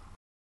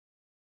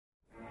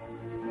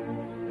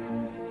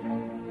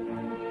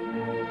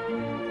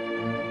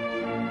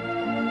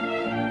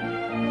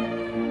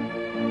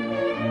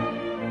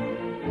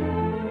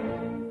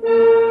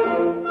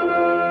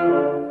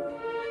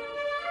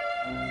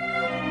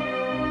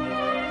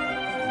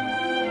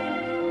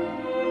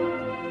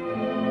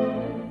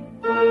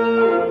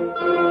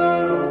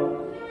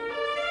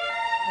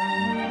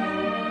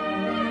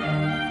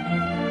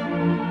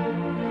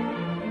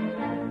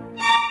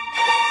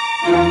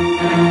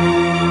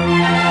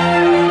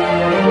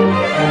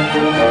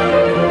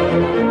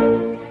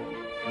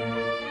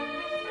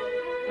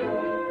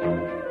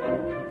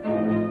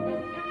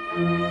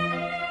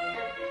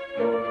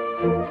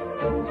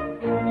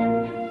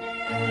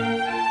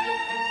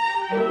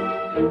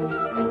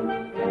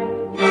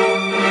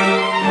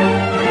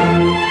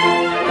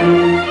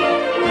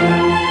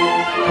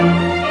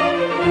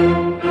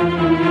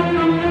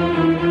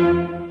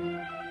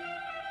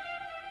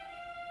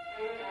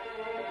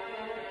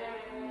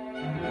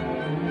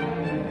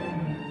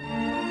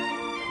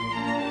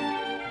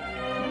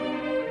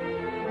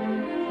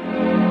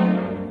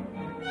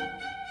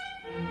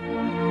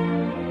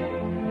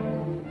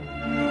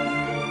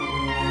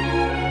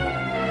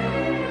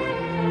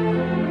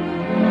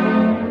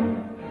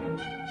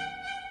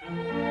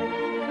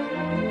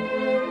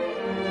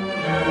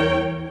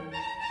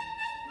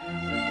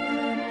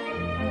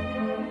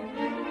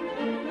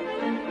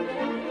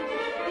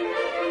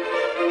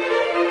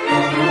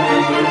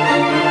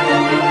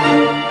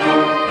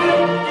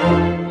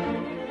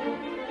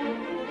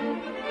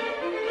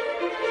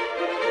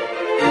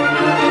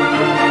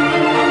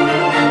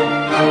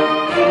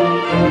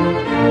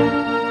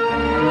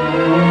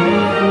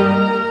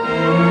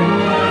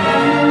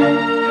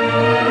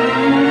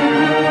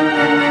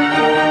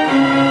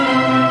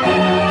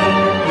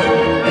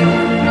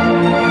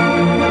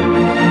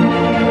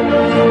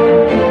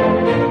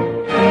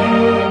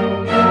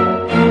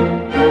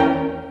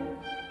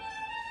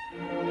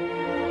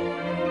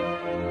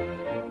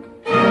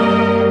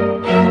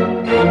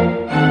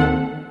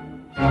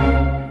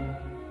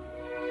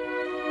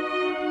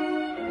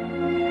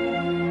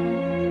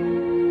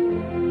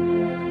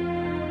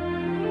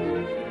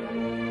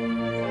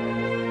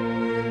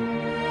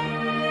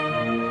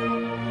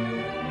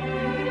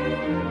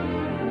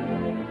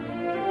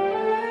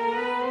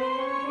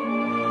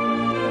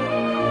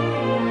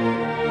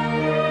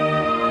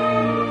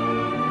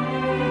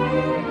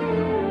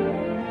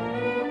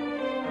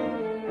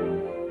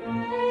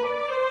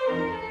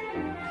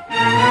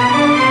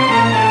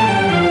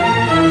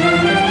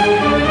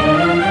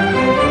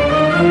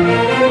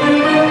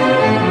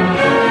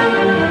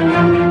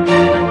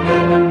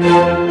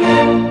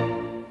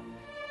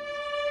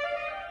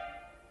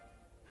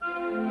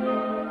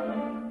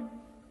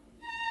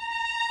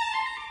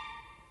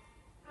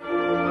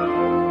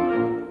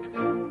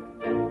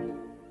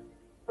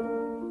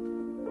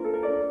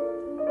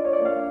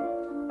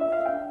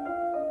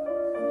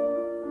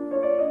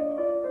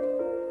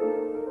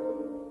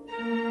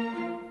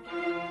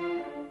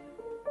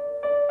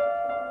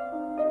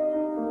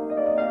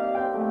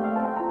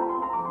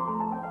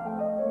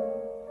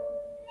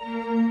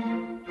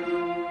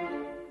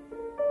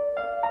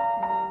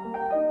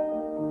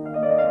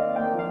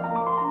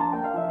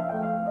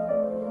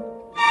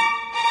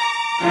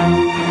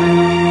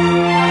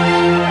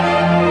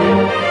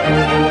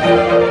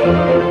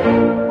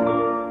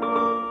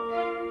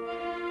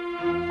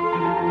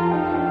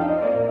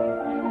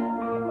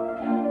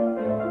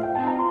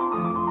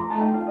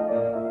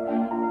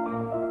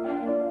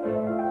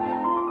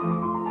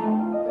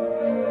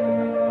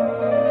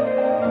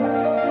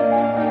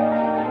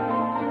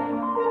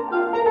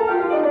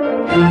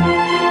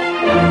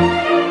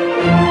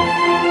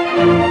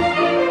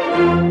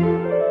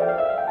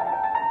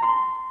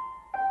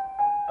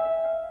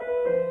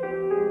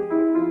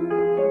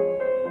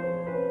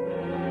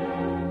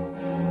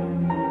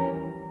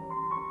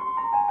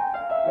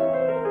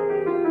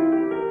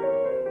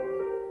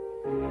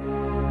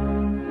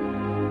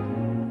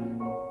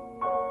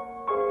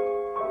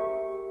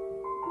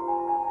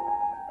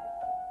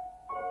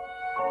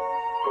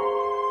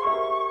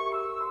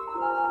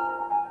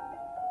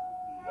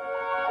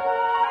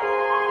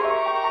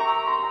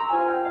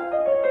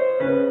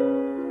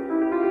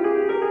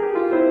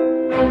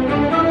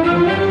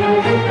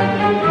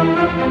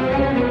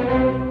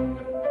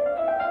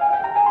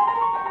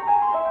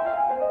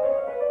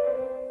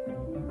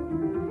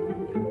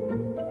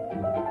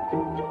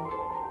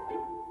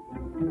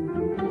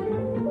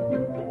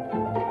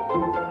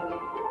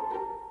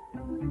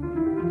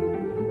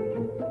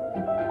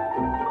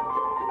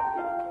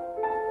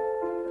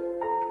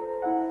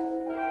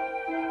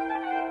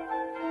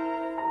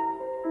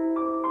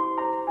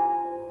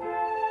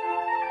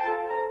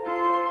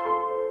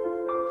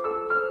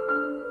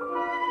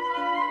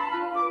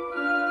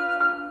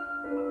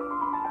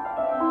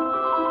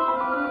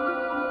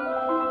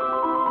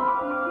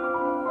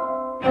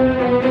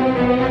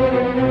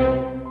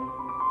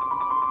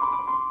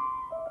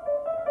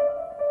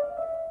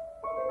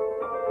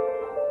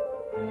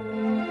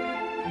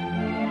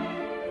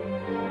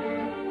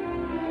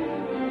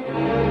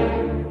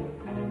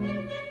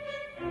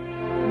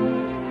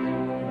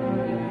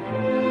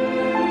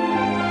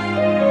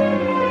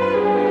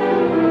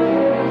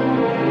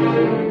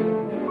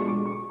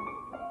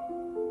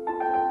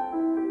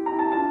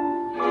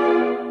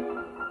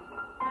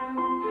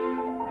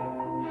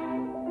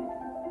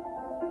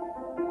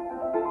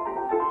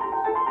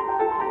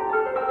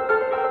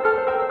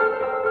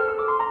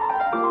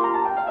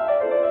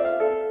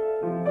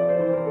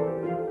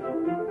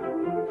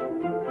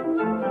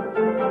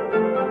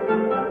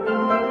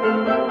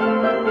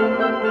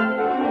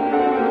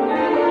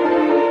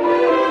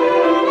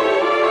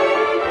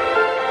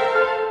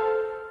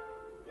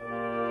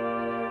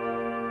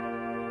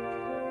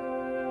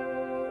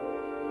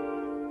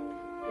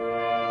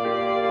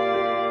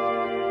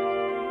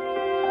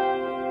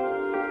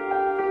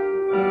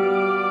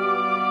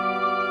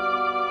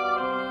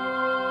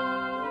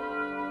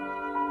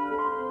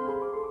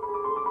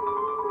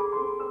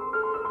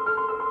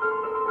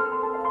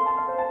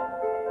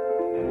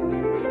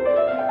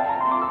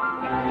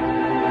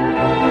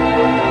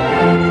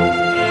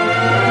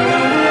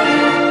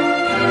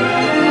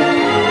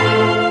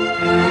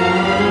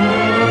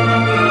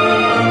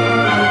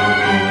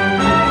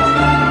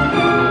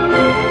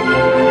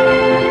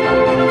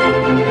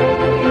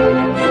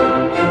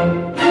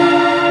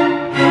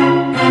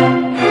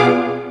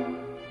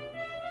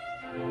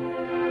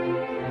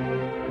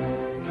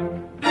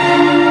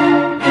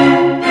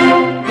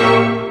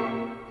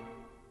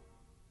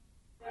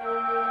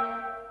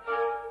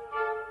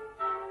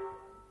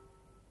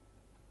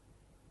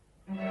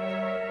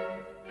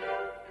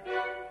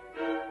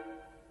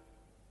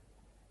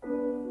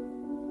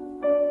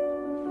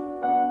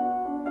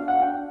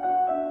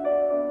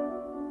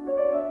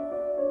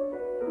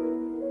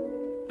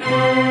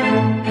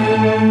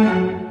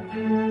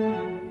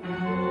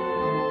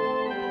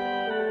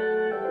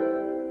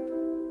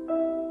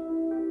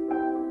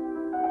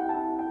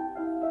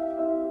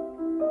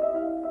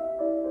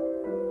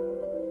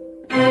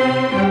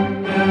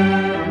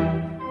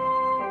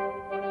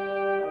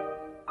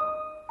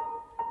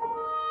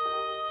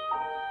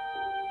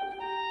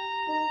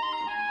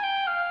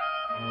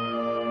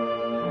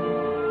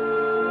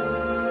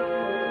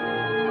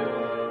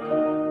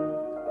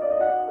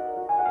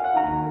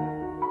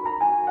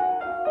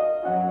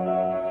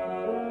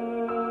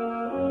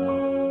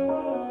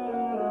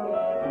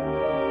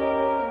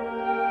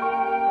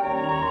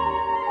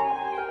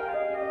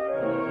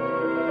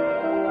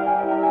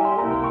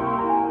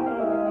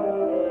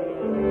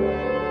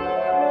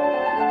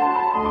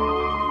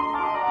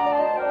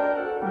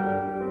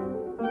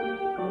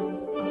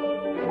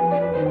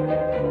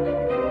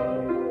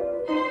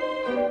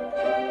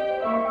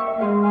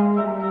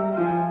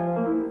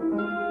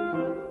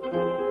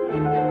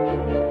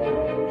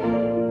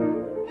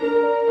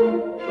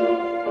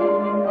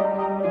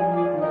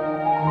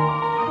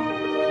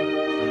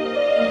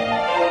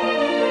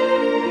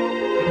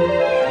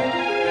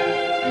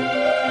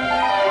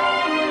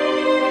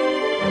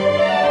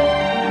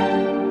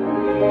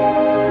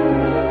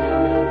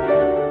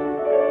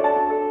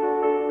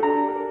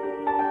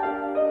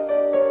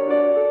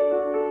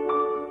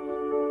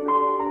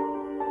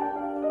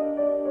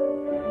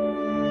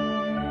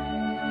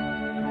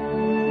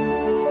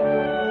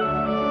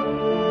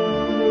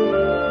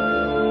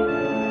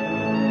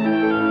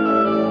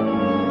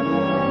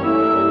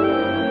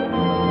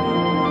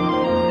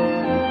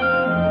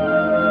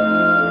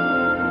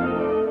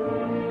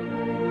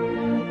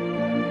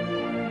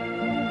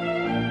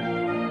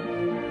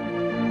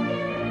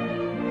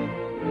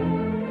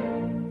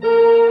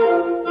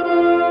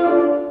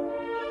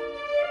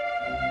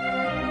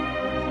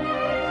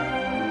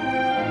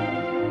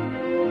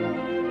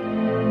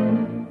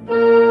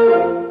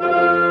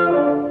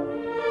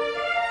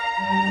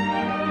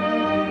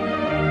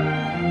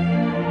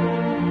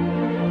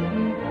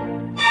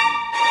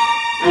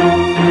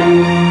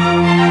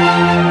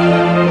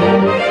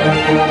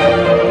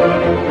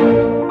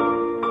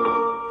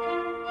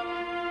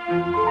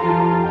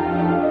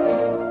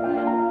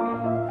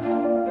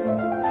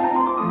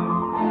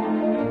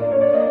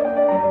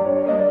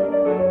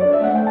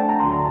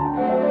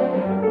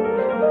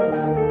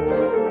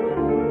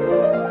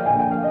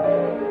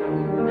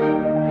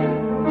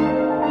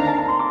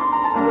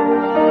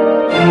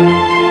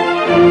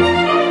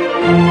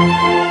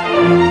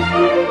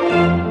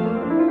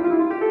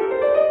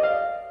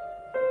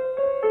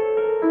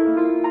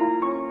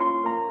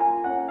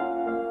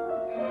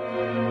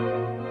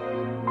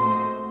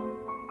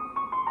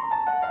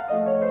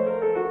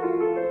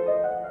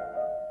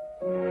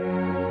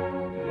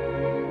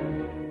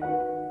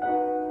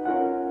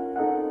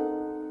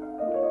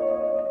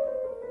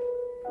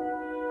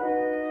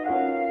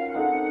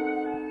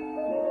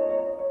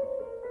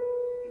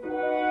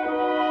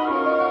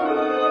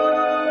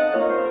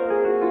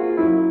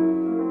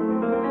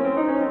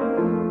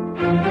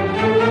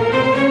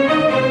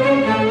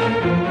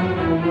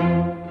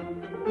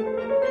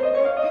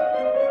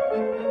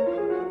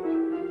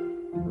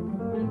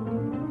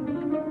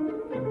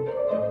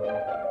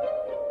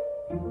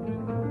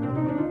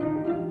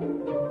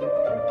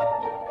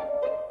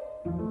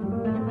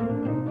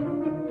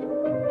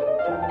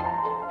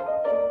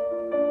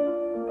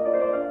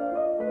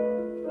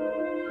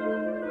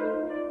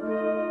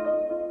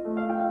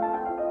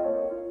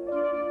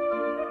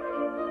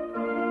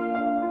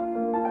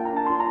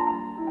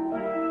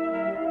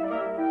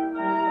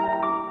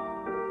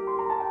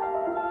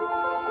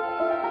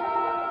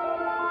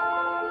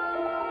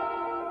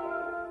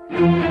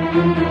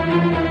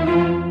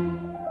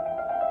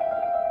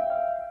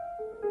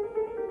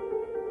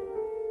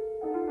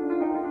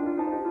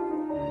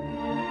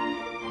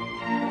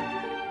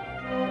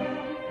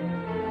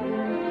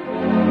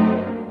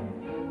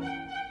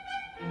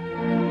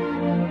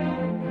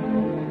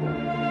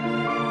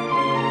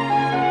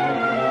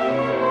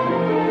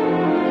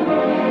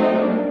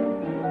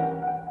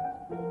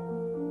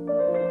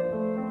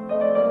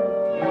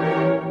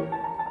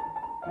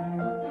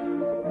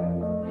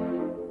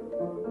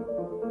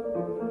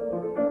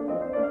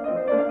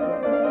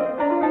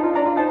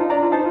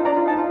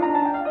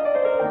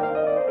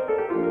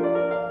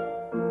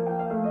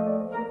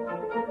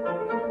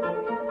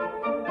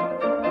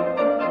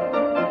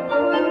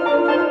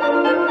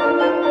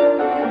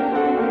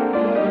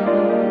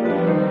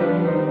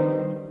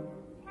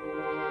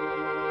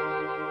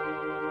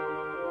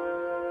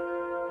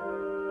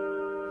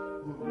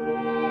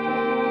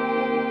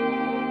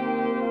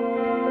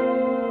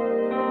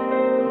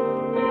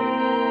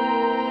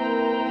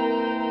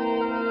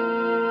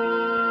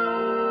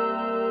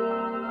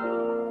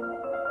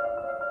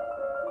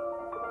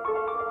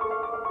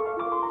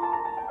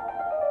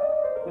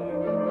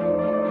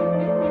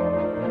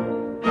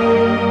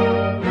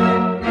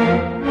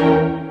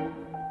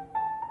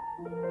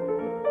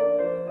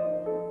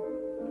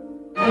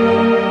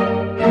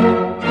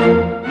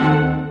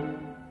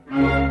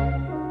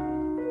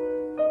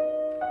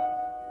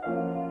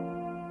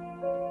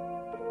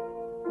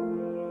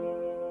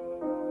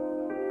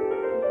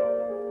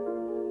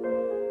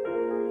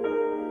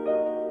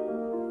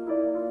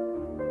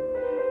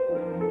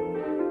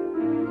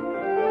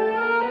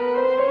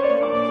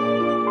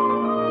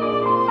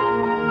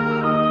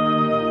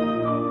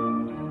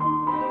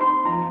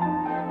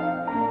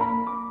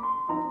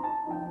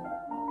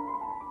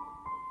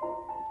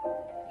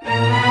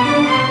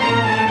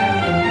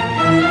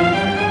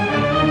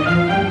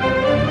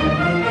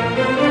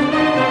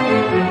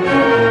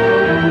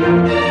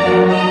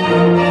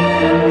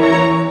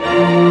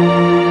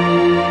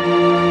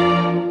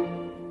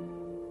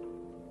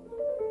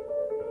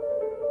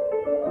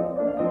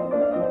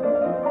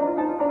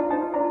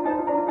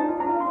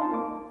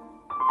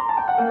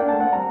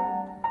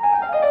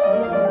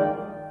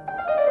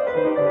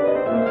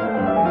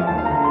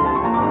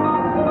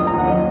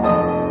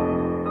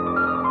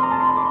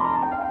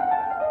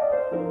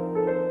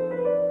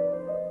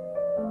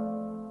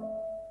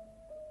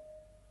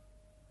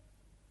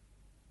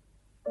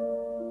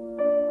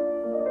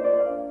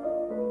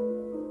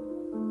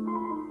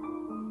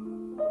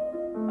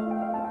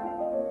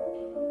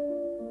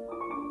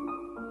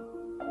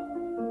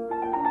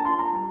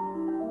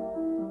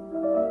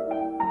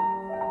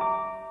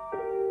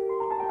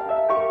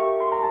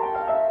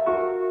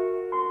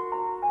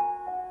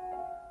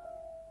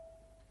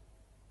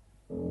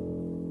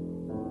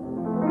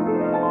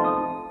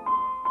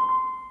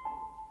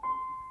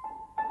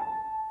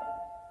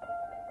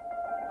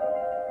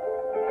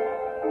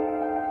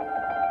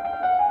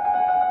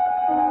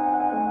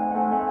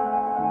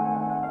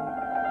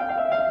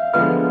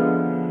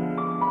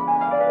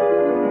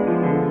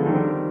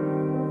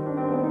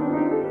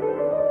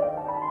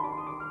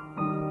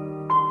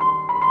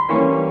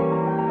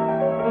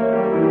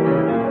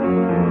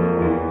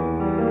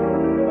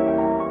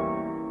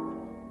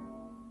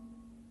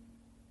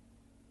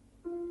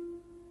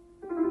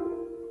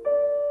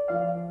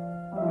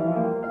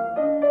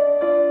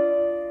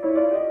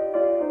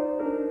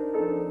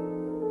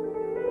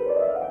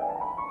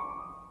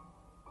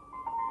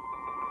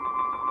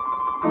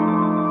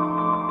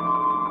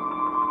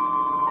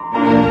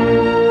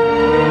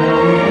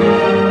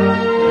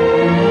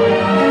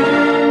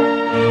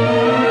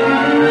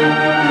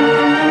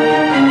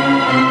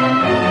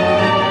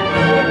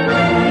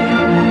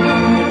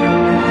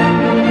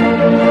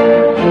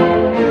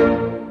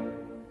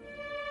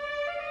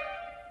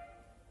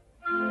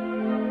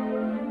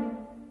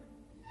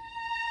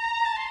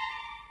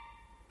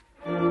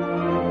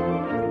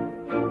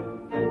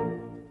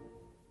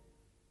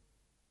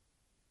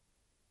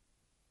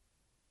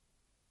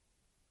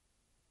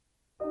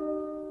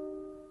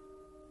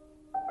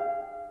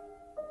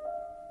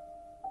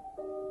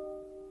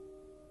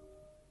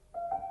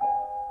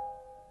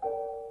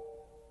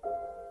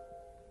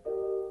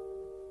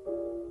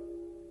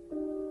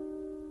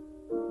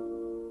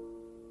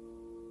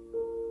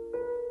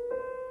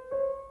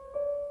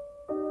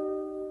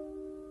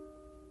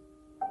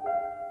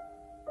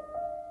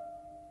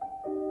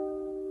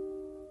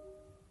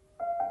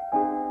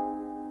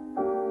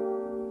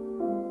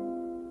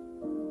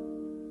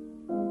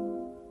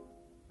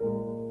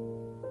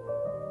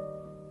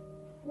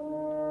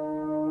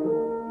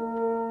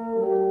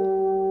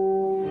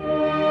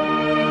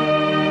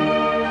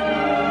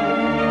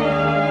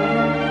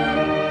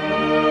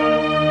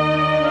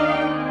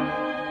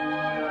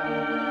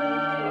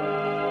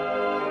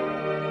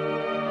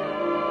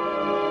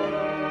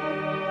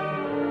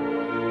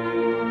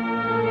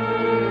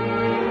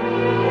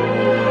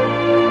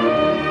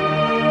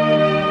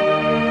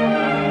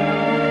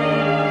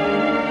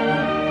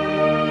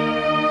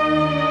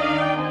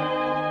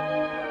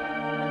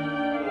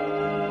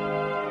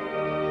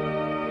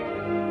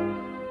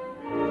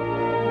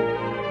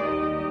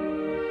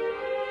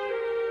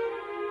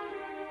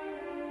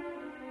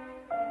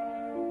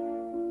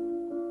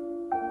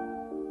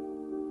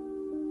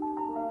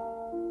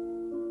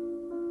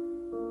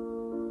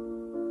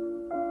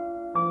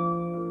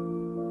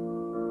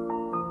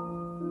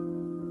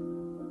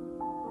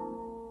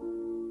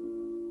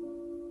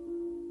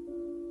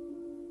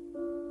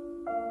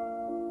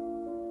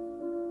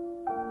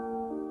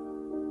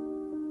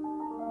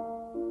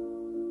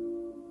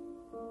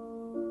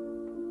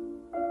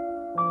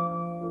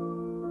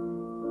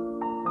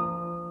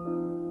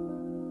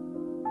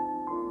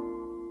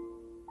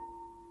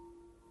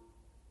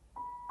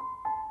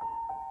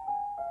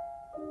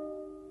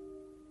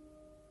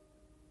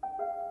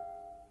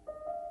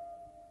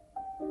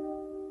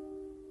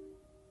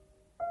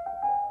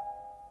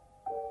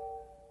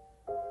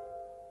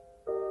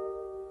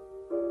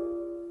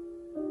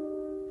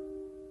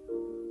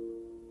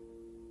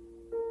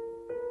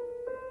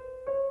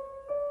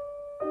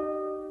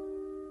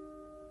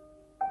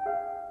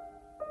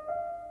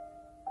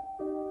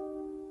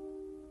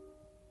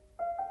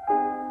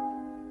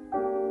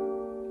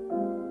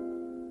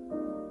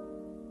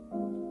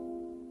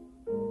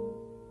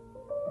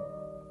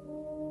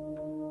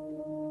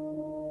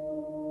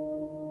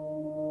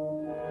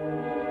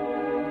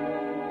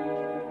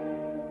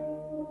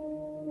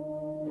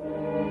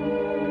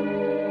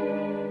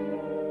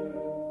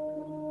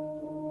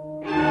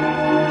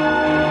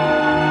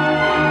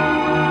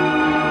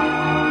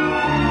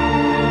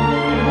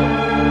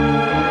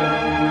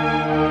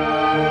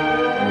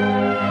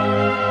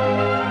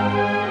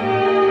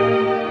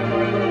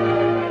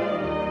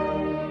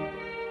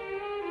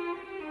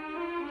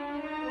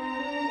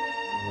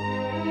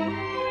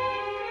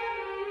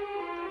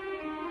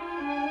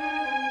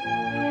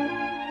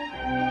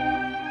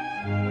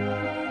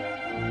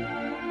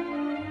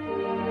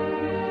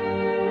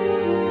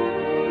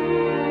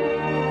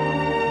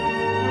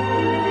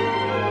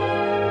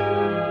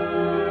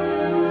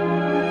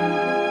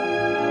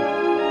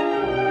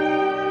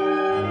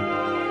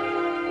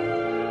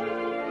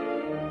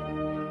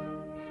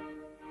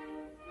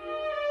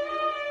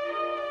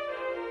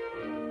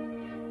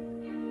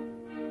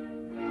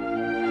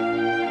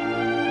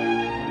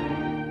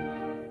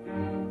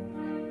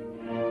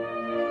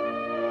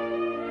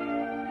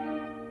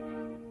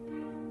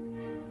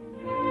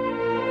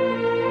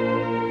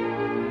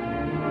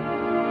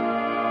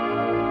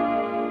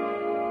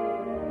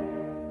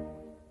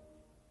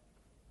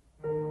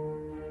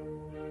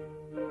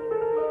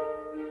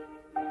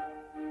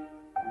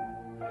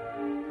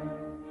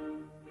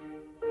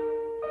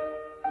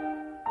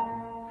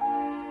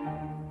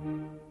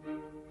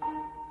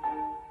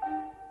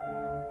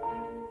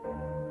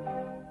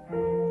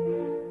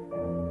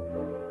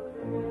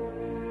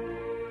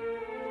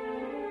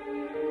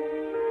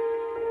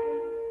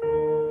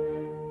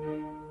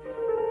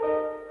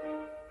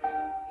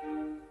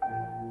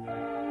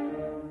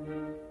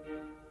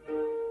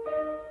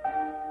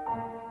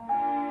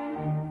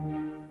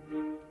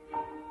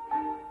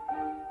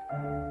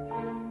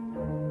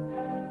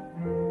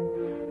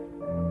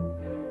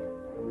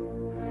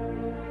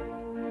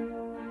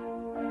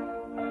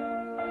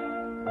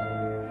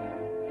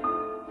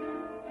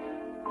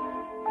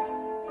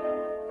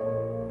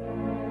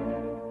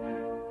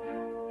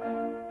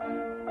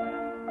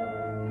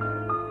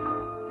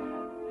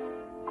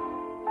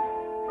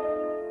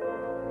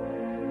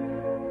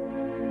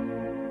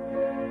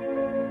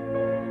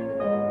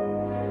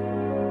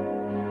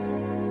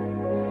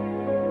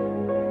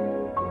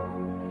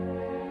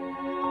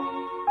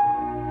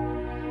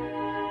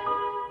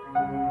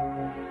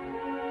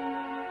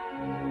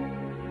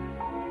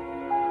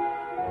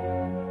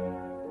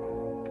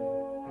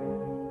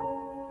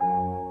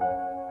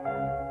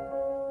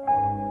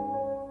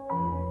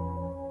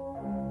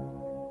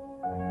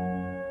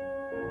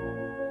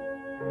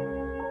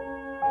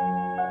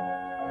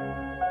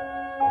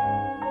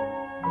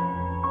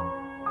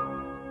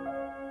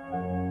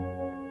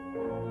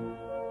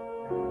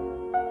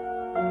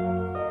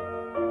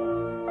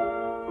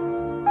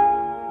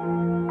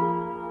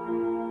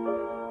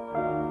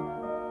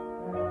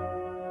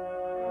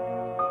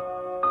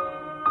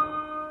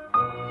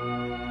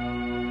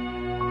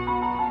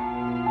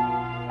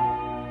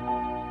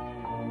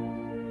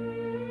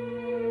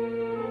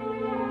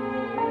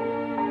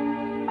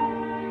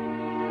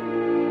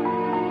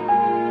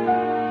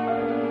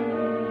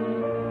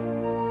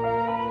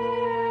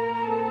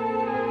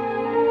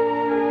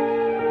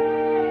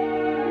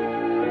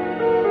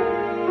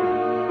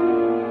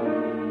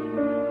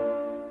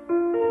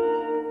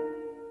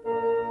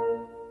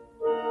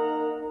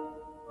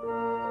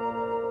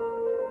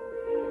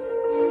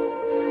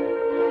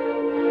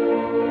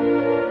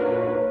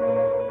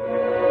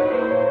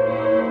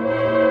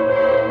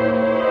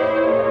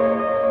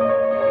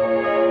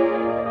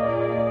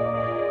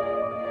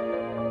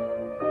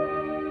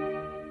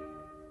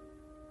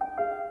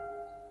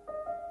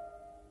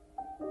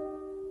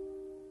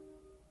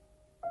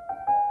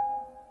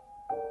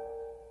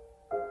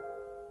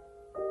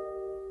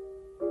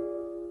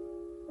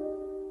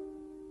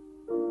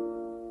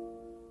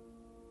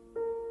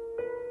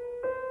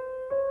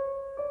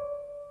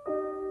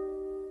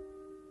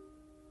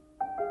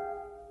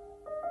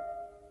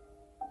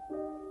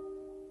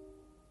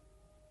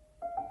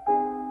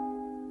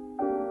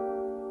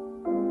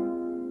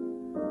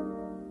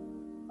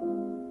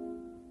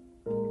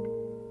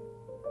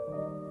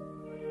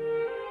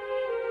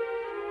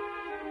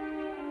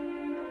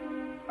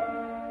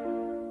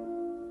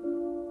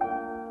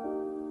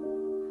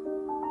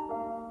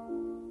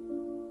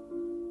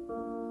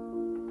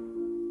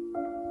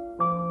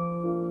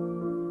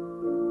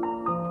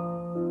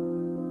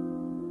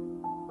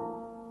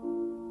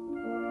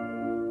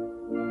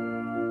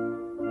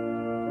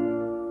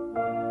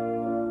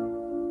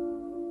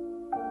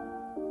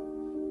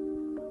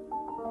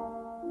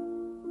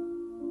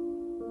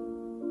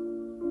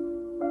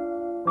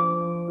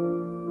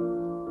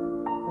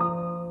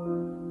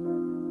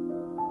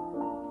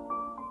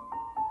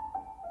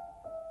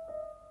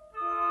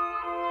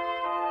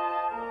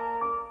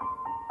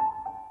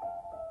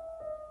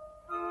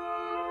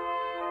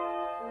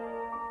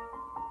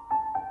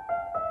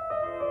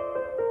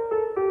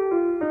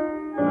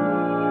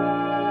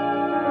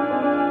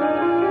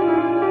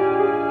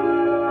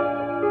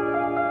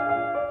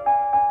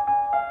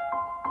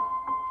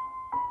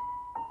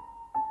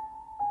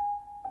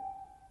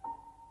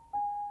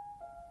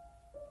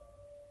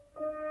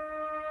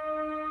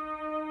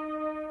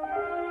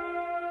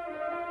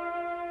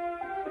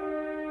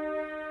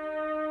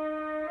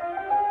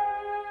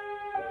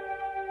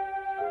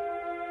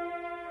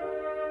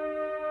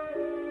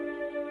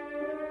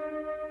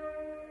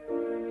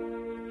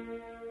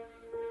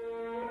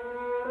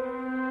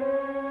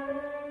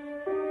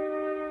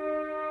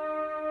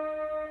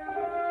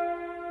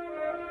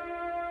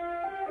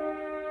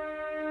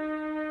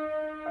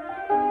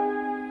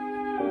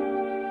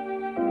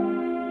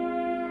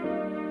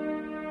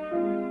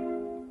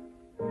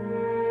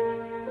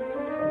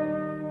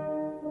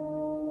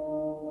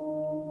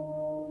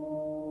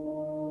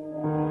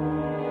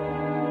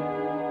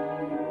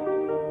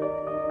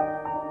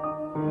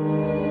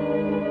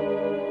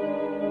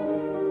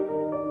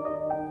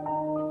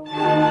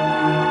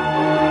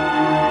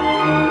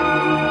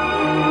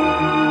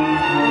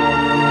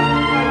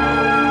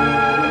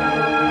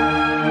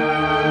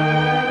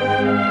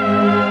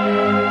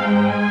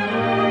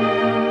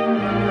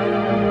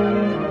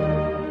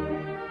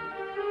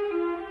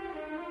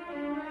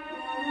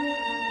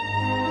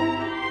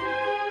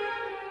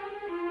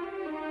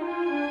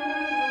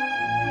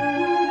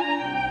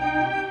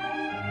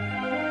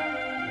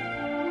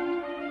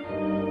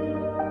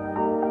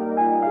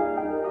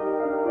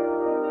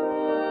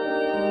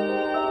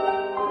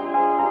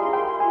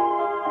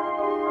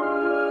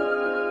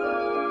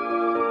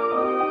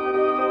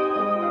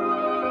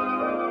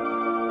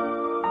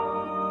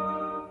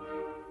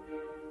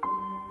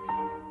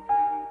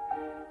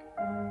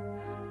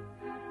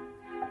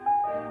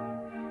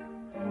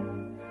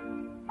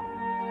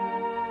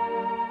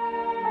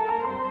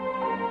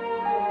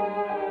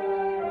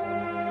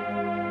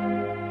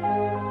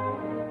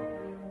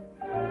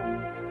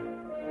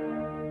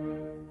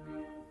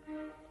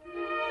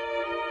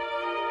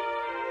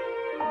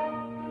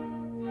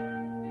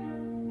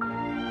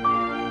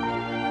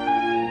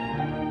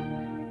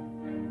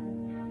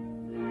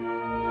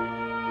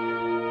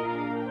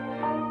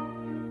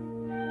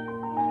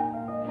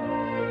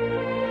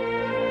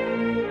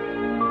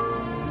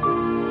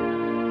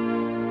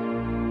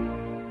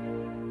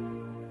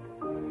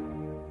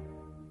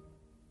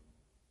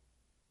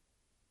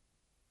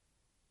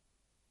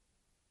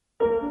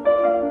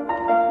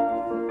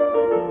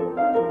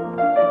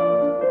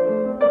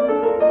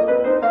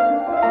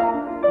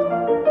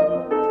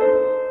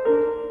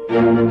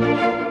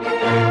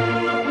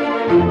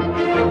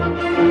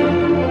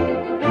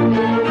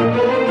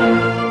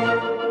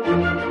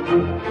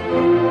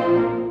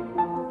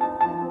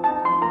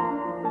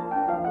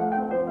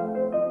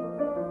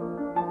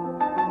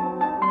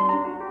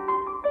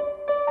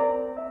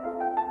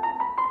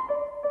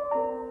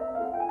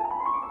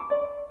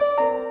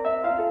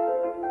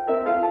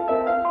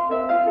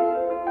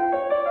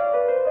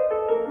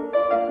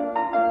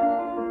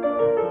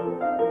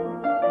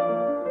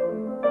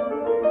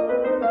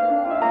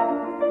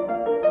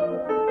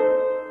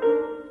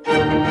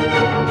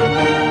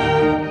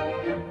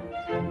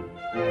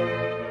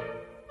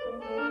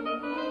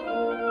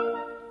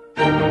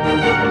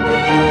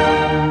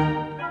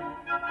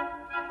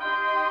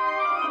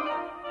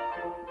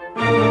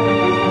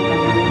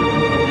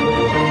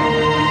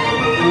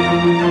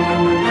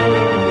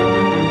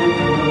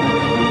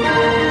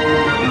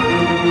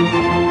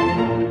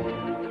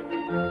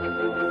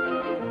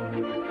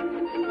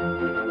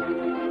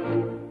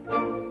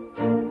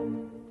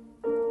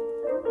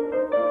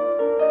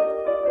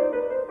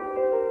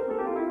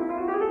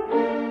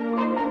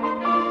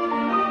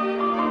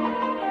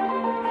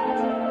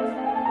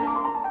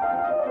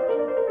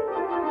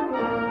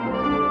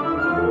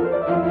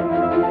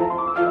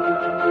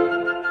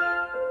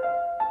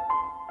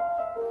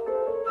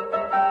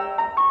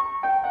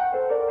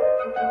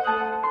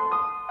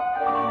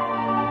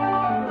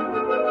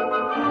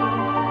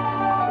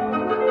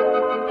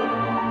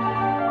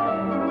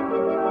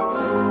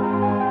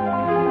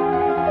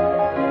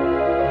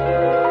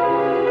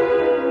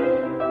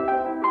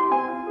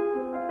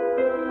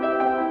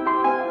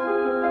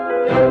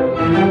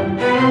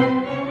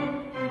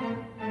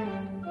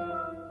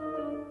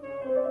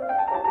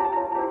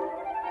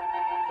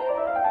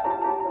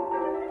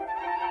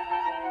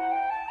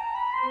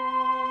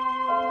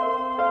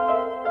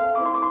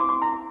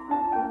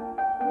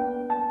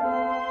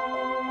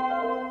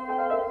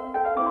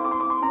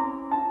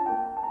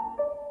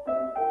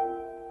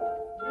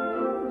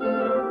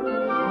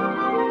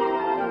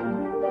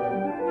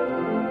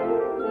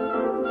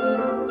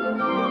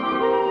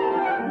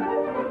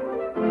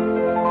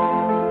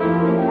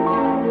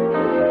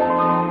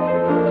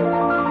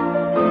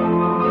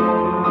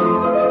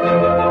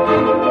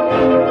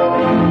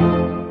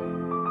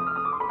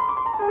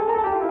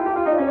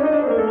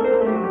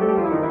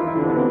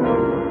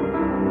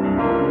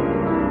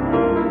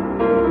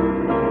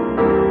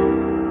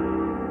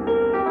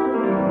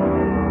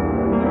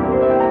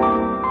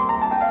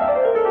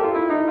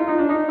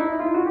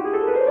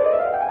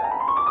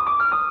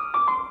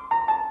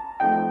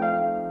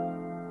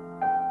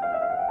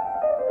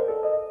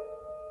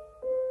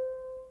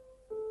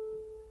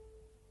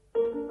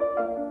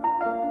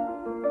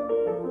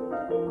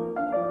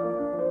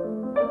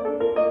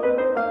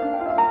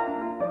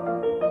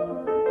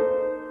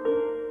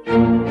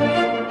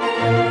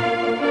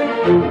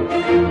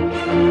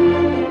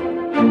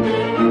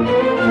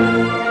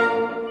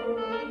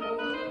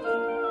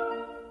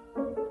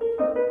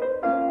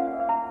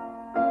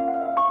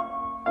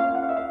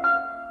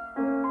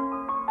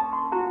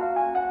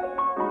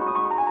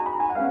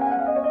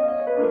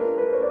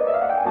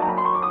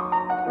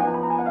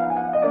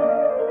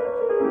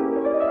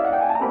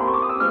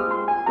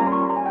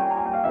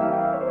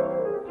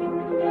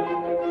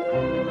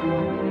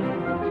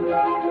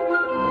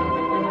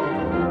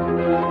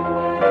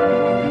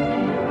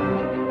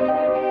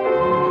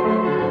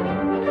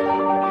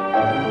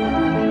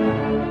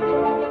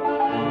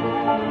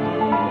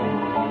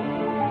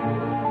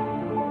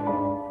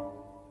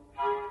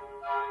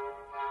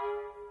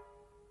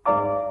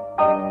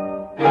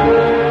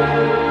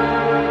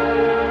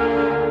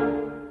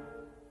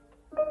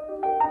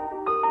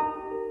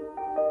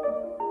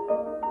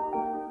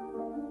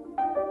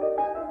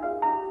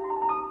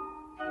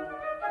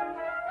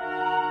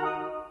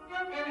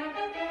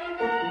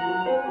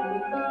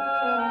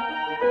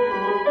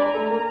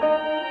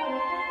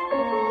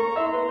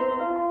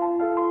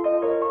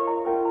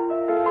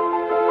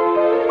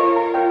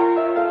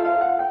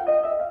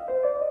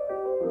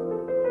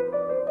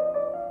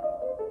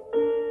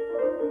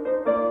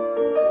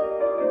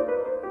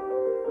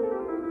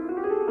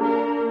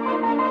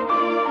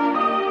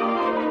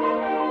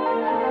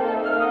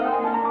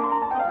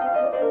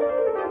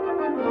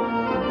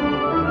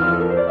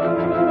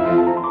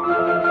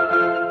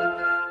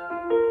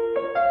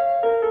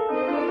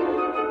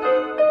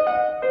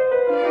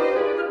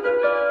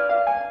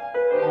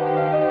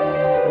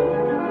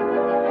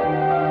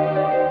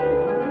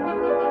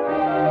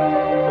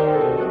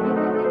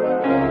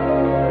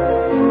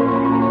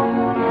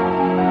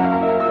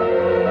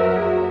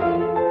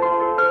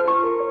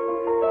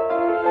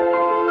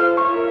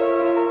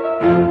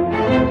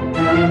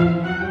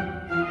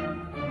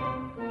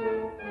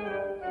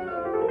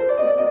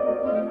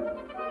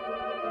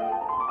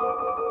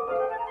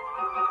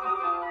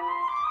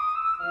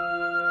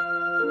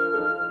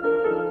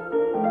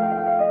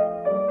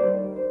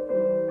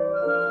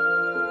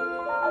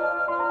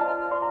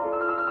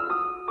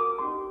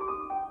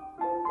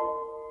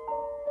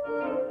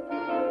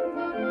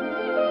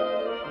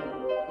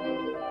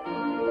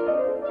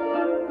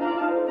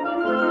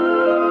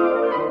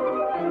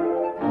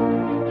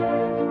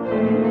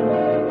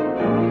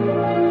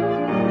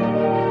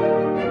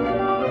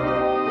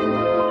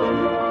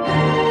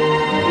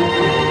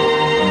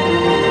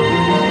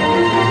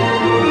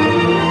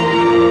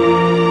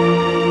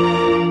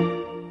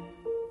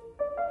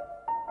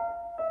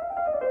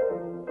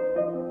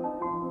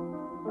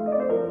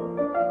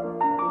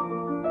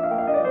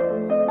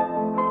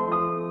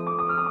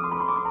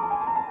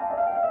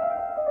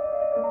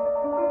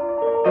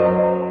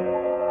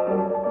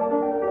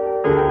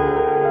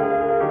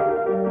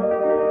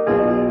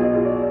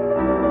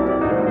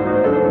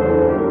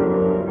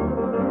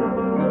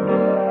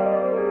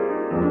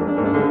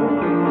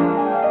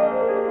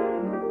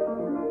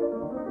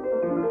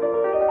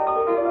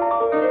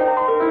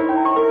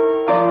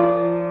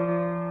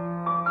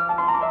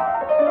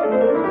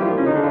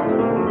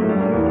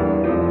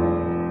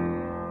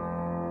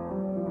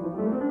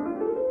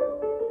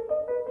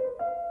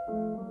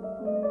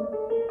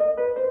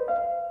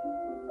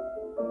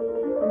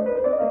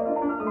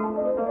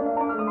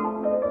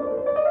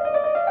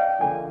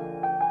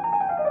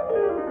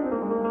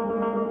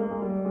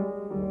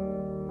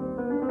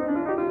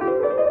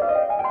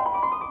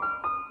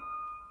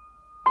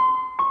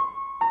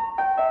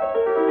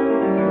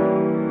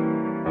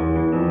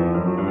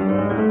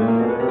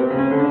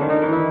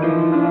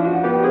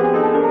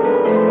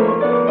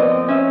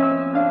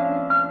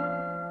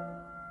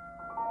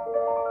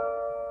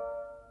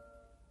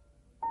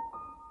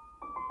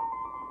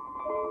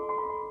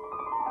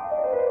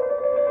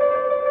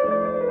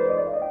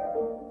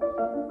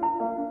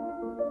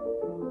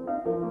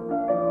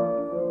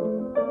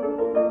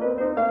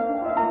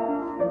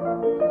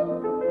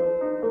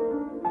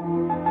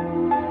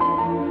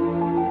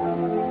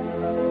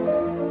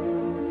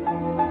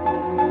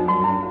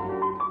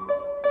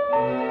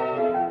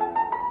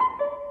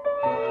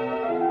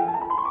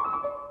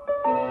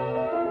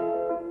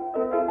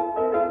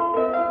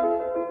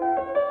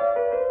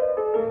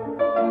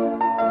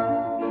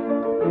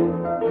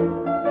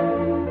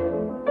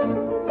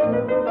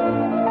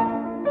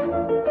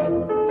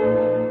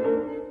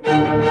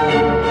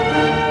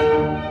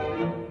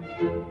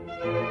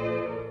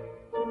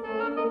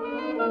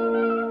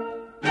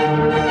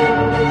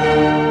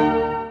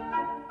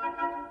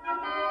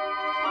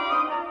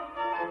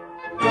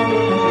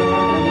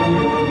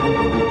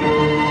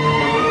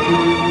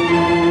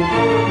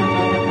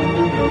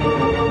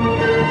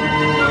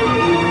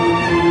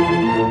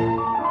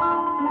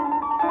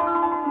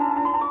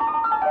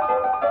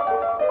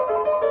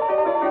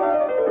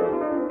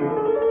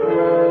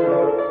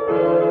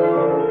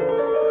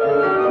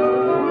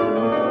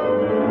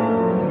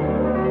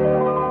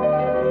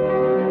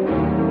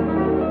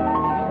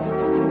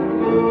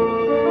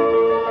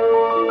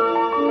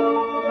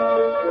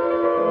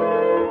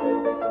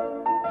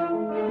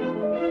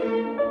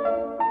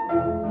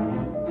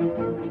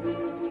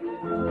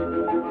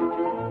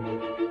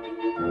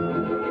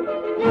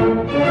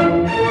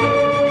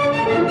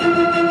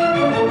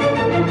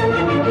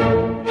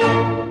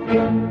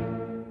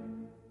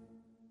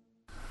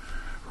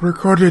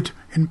 Recorded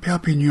in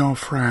Perpignan,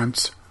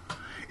 France,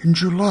 in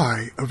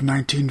July of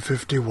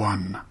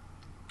 1951.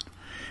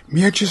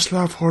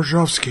 Mieczysław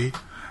Horszowski,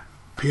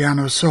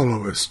 piano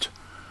soloist,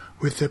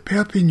 with the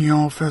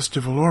Perpignan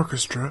Festival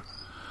Orchestra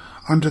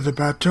under the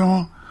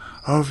baton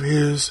of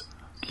his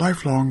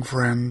lifelong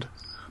friend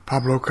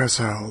Pablo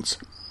Casals.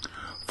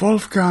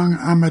 Wolfgang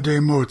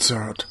Amadeus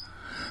Mozart,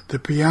 the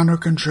Piano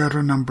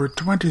Concerto No.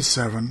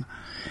 27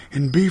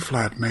 in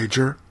B-flat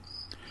major,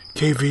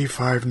 KV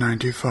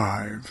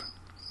 595.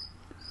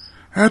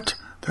 At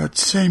that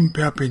same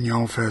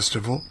Perpignan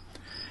festival,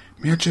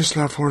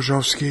 Mieczysław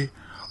Horszowski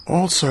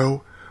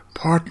also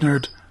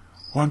partnered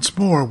once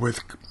more with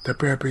the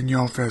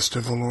Perpignan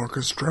Festival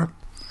Orchestra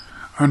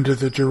under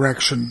the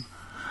direction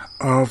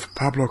of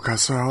Pablo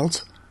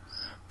Casals,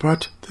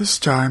 but this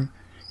time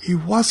he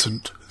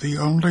wasn't the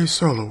only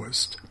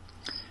soloist.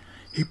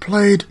 He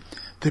played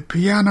the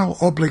piano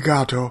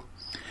obbligato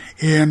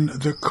in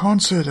the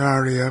concert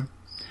aria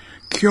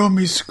Ch'io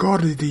mi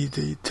scordi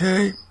di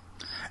te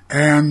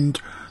and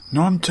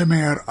Non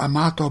temer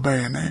amato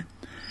bene,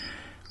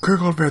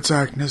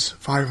 Köchelverzeichnis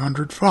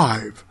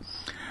 505,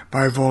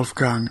 by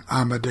Wolfgang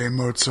Amadeus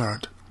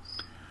Mozart.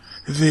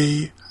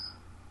 The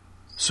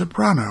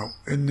soprano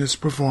in this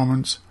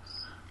performance,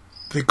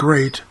 the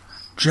great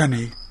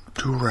Jenny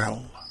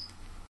Turrell.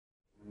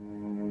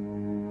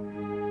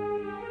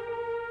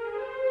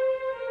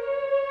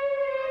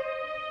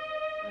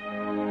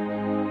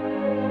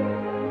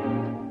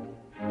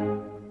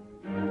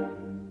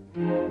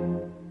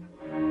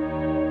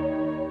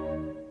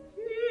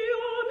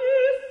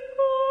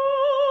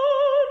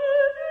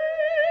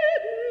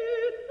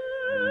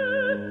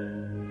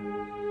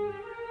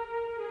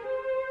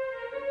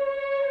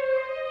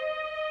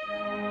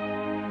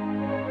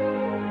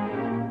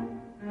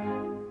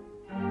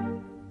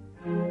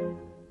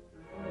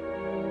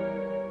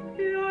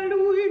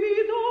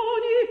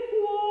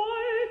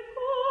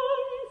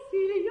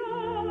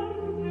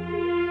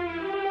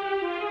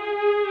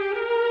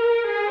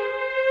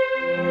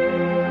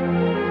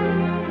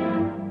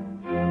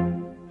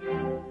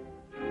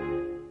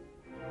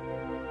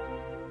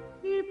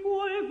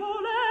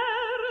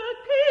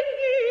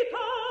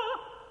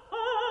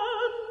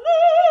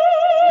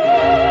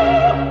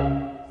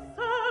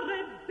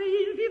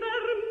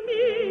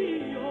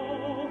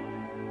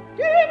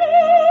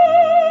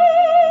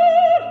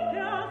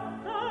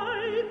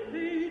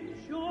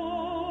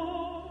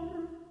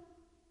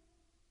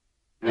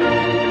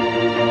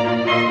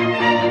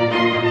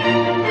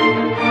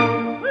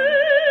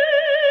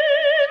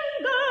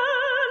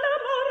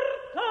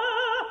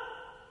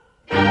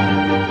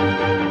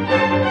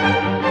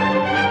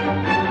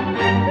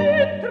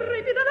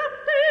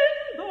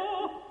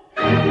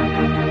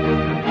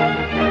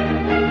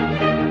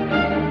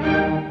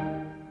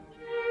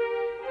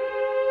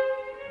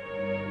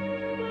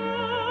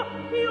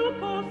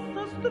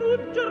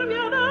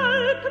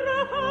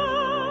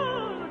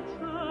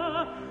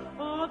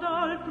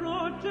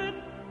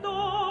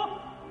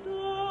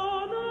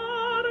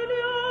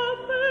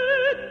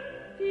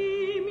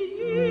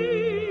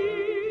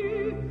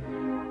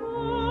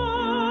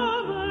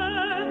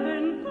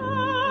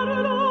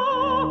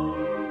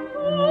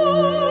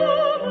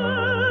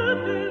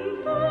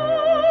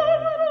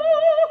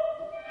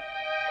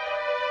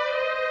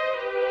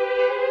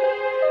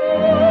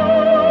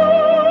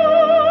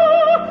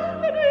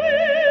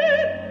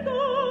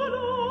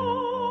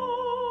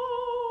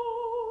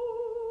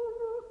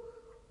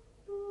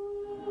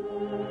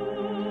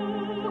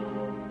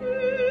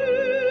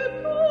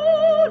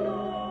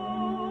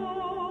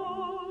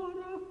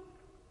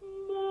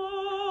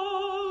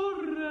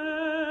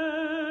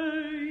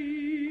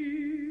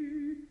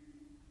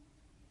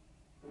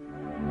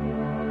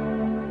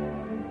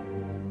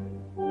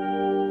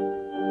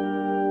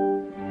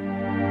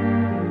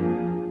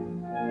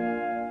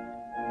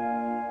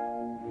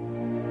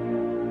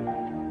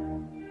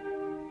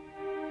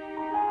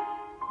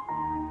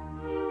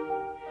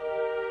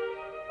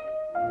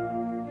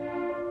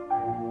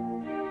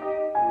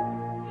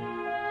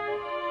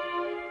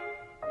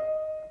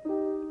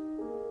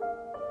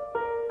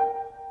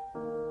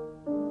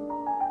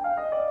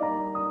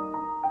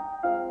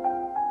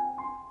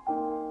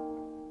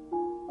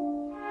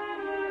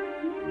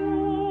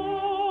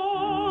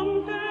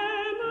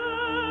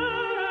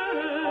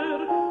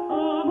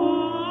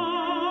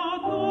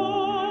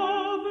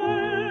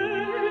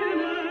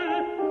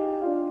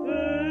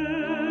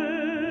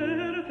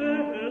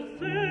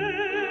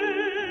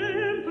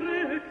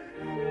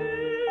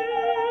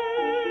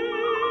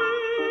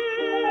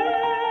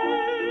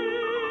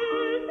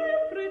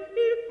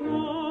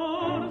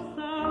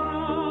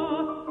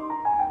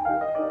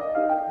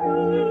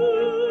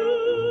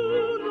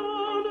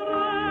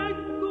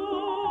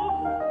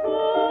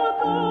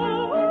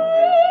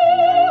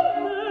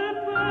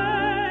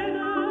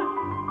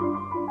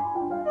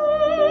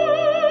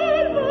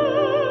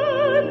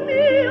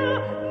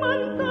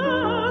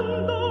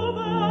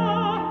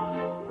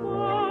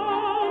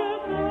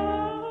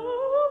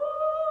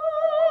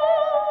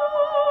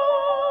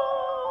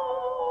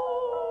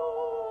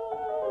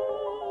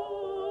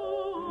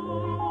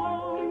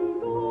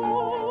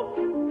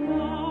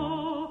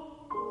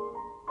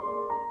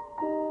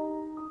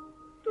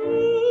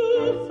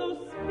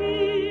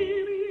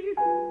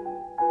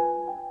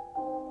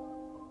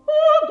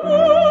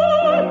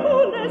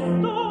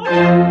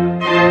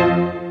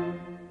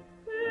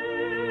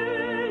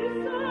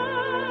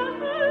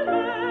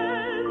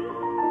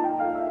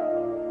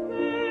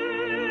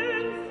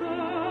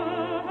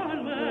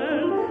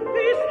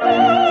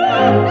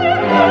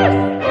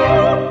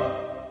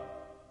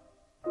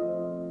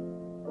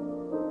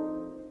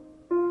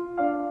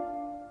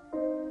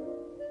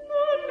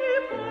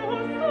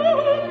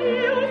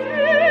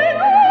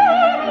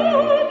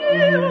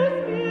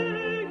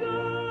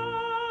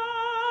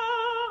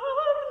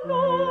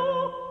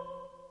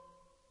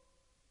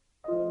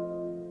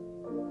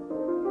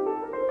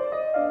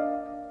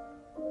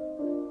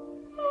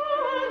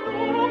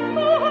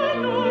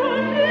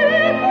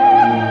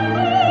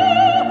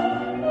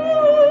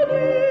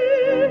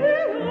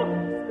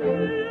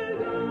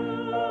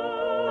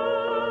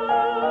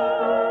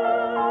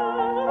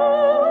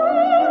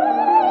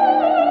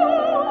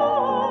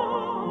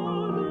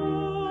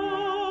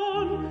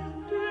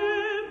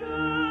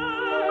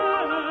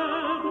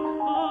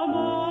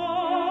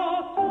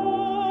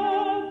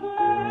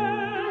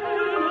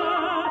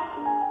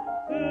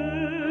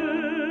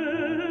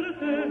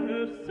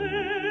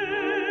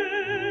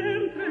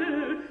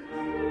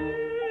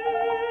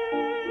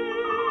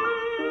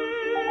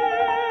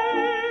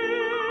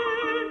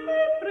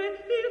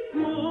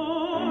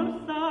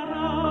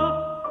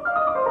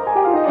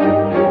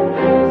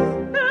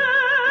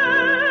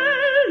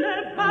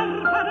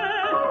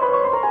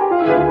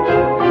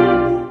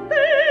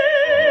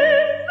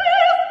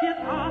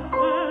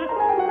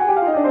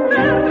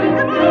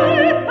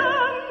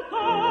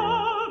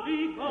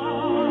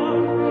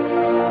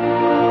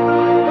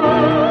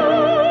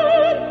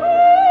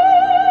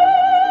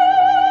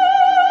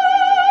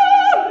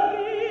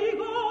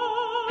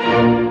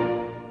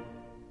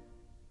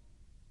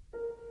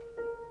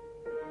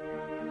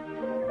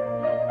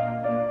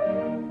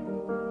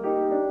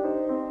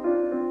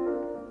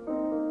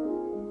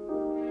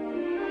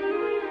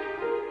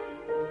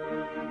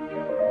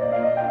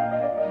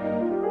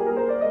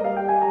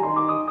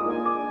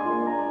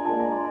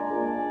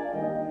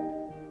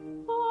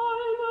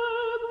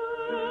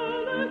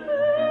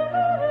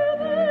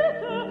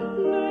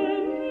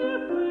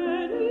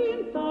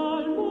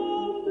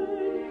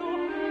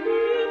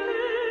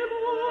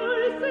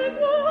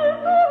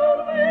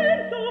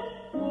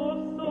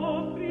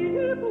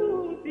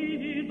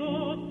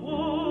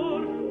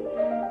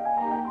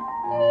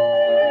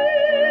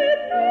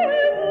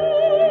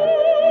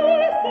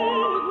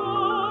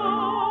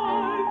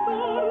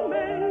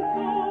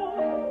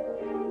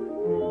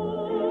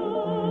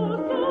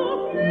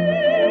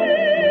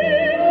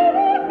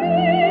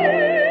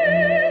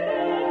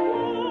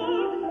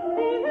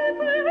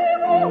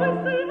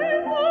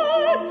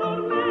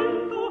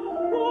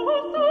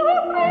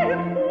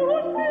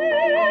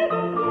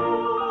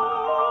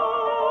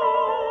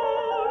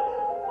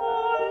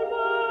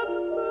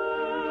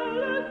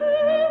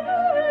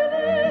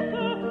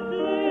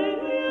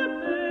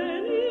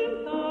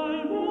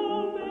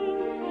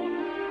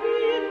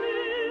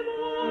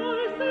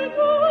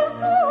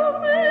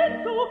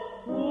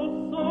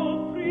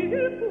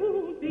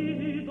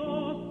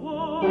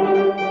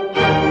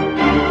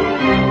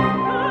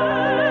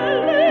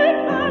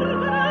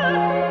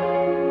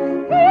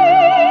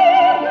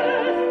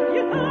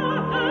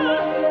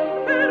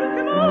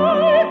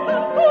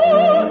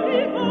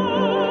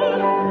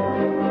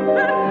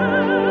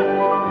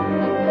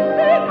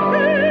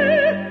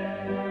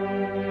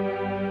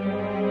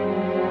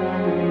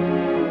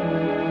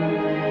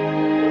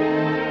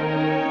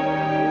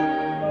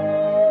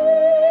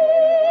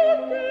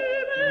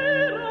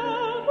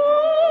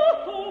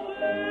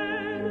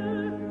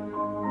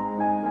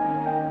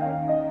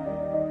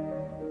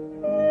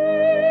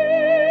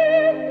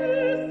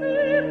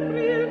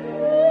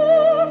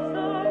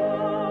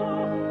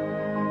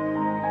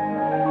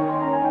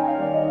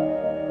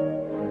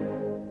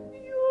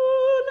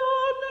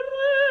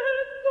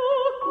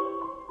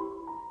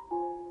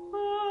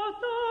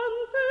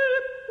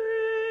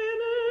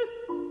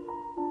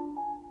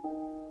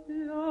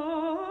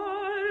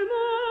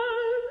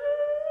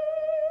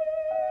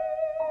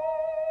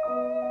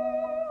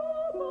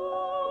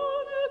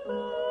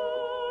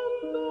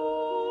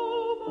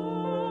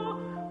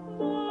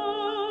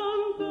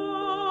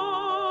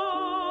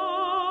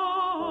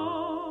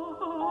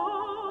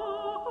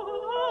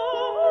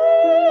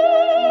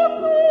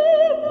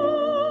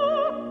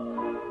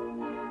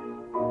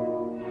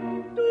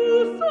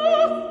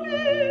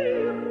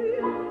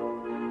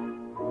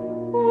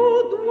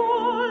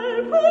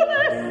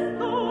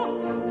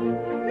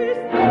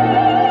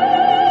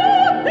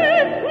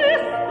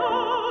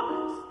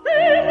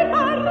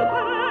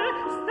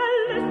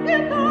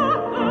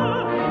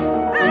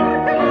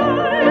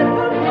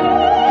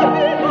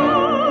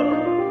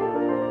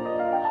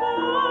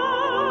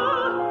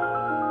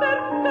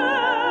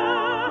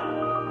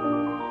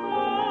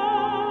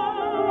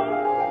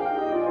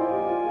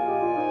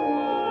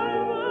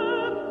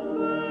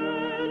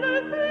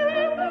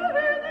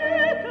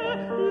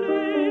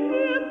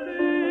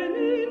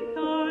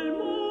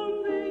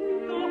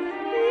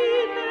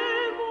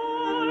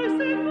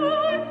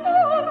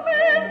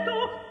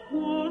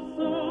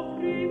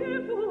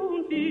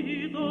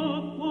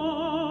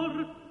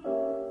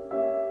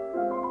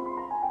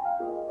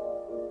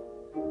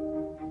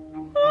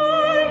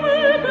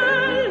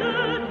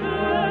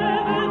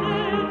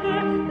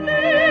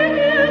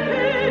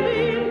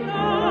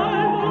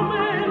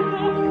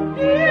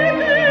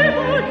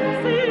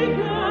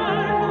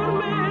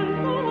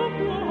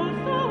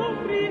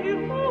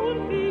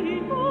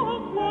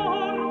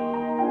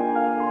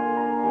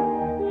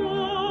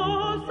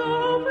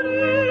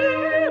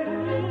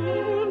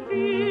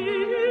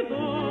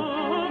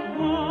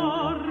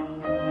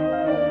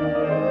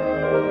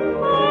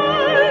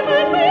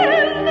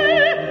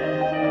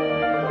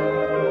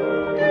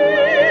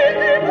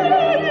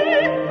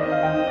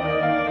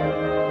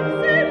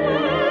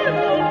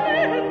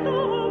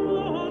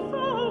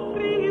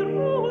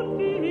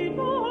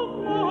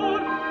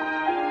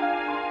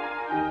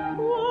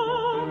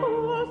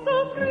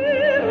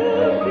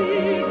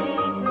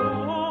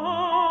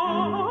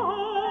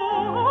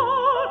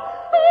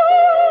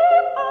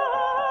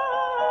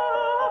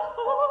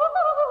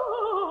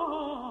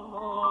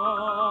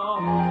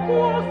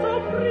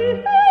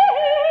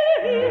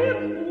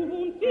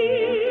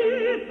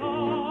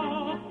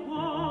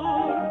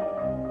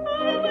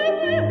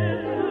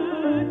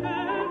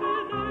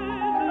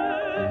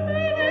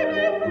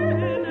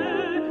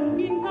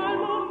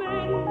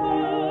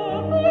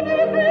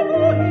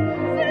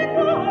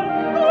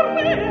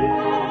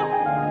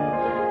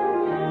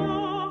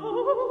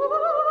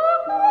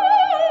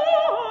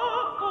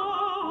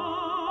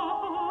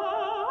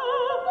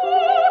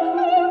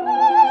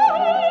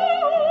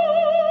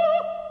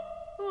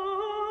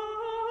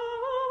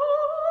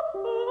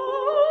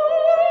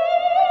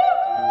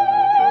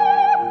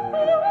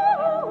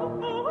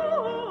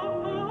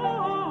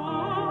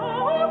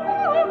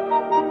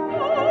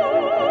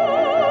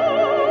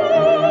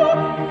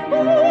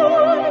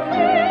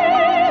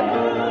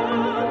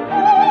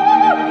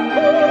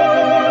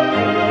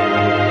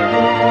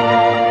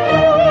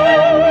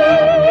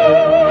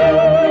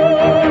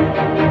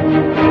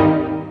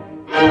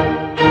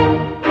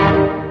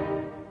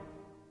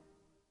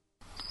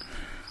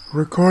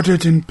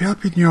 Recorded in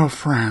Perpignan,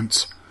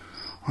 France,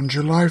 on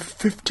July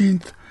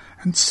 15th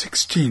and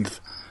 16th,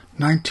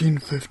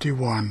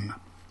 1951.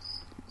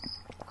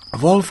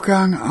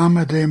 Wolfgang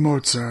Amadeus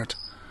Mozart,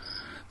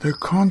 the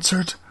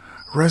concert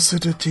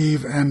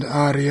recitative and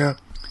aria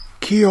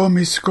Ch'io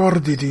mi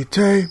scordi di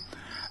te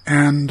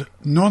and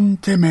Non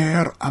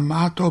temer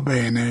amato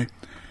bene,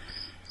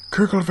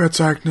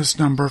 Kirchelverzeichnis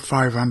number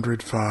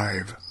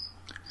 505.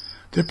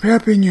 The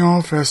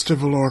Perpignan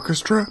Festival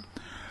Orchestra,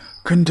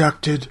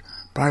 conducted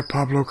by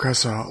Pablo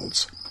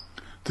Casals.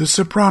 The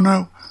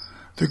soprano,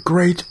 the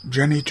great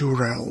Jenny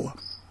Turell,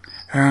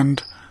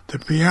 and the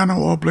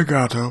piano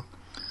obbligato,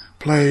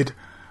 played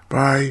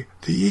by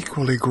the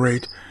equally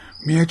great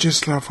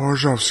Mieczysław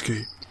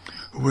Horszowski,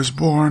 who was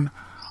born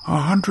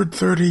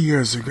 130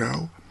 years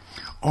ago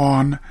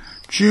on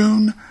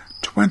June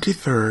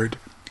 23,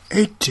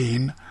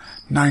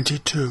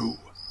 1892.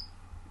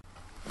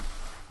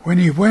 When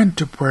he went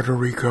to Puerto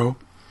Rico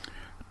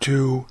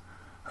to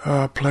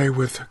play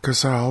with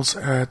Casals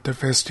at the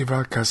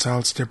Festival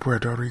Casals de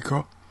Puerto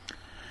Rico,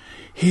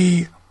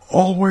 he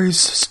always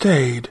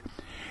stayed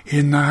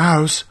in the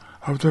house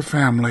of the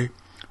family,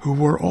 who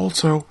were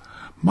also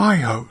my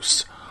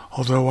hosts,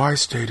 although I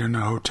stayed in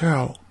a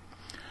hotel.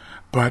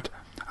 But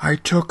I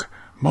took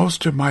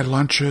most of my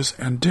lunches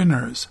and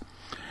dinners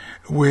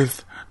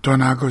with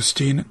Don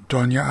Agustin,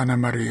 Doña Ana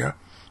Maria,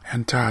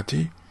 and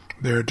Tati,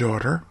 their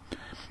daughter,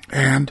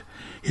 and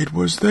it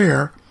was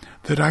there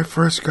that I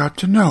first got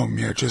to know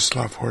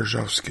Mieczysław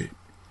Horszowski.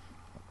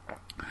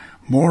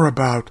 More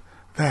about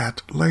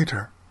that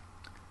later.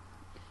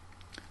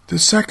 The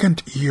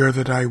second year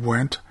that I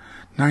went,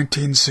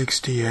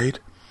 1968,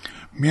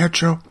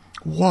 Miecho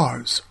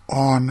was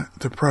on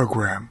the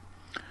program,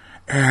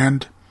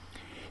 and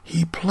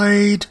he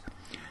played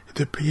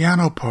the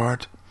piano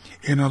part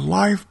in a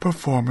live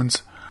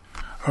performance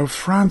of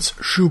Franz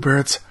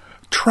Schubert's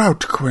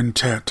Trout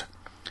Quintet,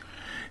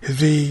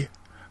 the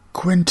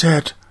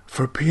quintet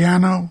for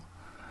piano,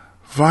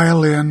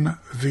 violin,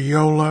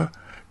 viola,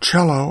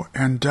 cello,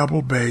 and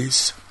double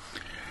bass,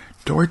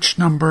 Deutsch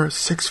number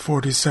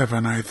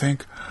 647, I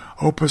think,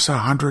 opus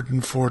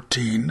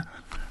 114,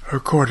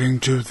 according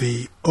to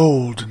the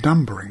old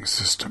numbering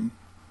system.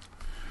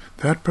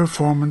 That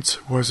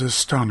performance was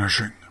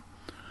astonishing.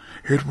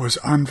 It was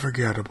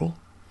unforgettable.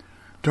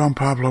 Don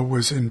Pablo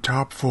was in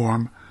top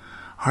form.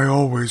 I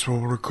always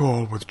will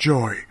recall with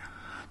joy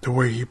the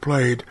way he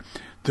played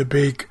the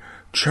big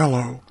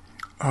cello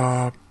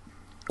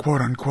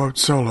quote-unquote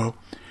solo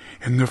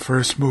in the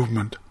first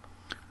movement.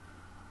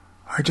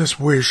 I just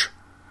wish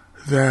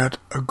that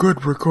a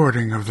good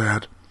recording of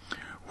that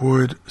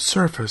would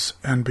surface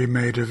and be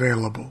made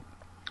available.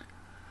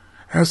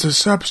 As a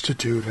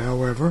substitute,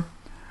 however,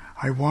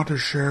 I want to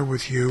share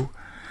with you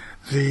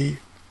the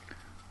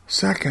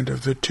second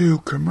of the two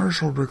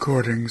commercial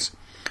recordings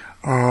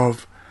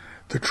of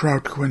the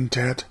Trout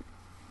Quintet,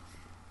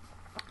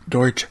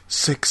 Deutsch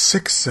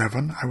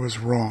 667, I was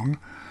wrong,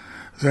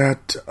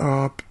 that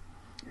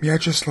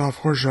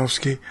Mieczysław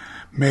Horszowski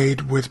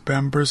made with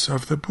members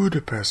of the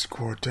Budapest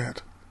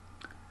Quartet.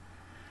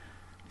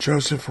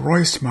 Joseph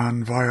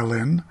Reusmann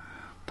violin,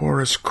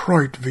 Boris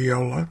Kreut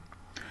viola,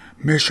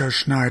 Misha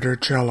Schneider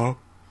cello.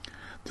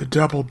 The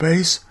double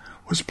bass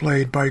was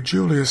played by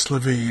Julius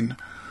Levine,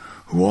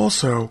 who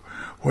also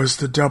was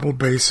the double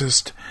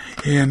bassist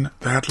in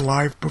that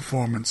live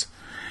performance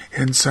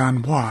in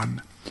San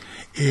Juan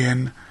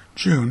in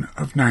June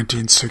of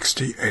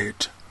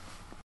 1968.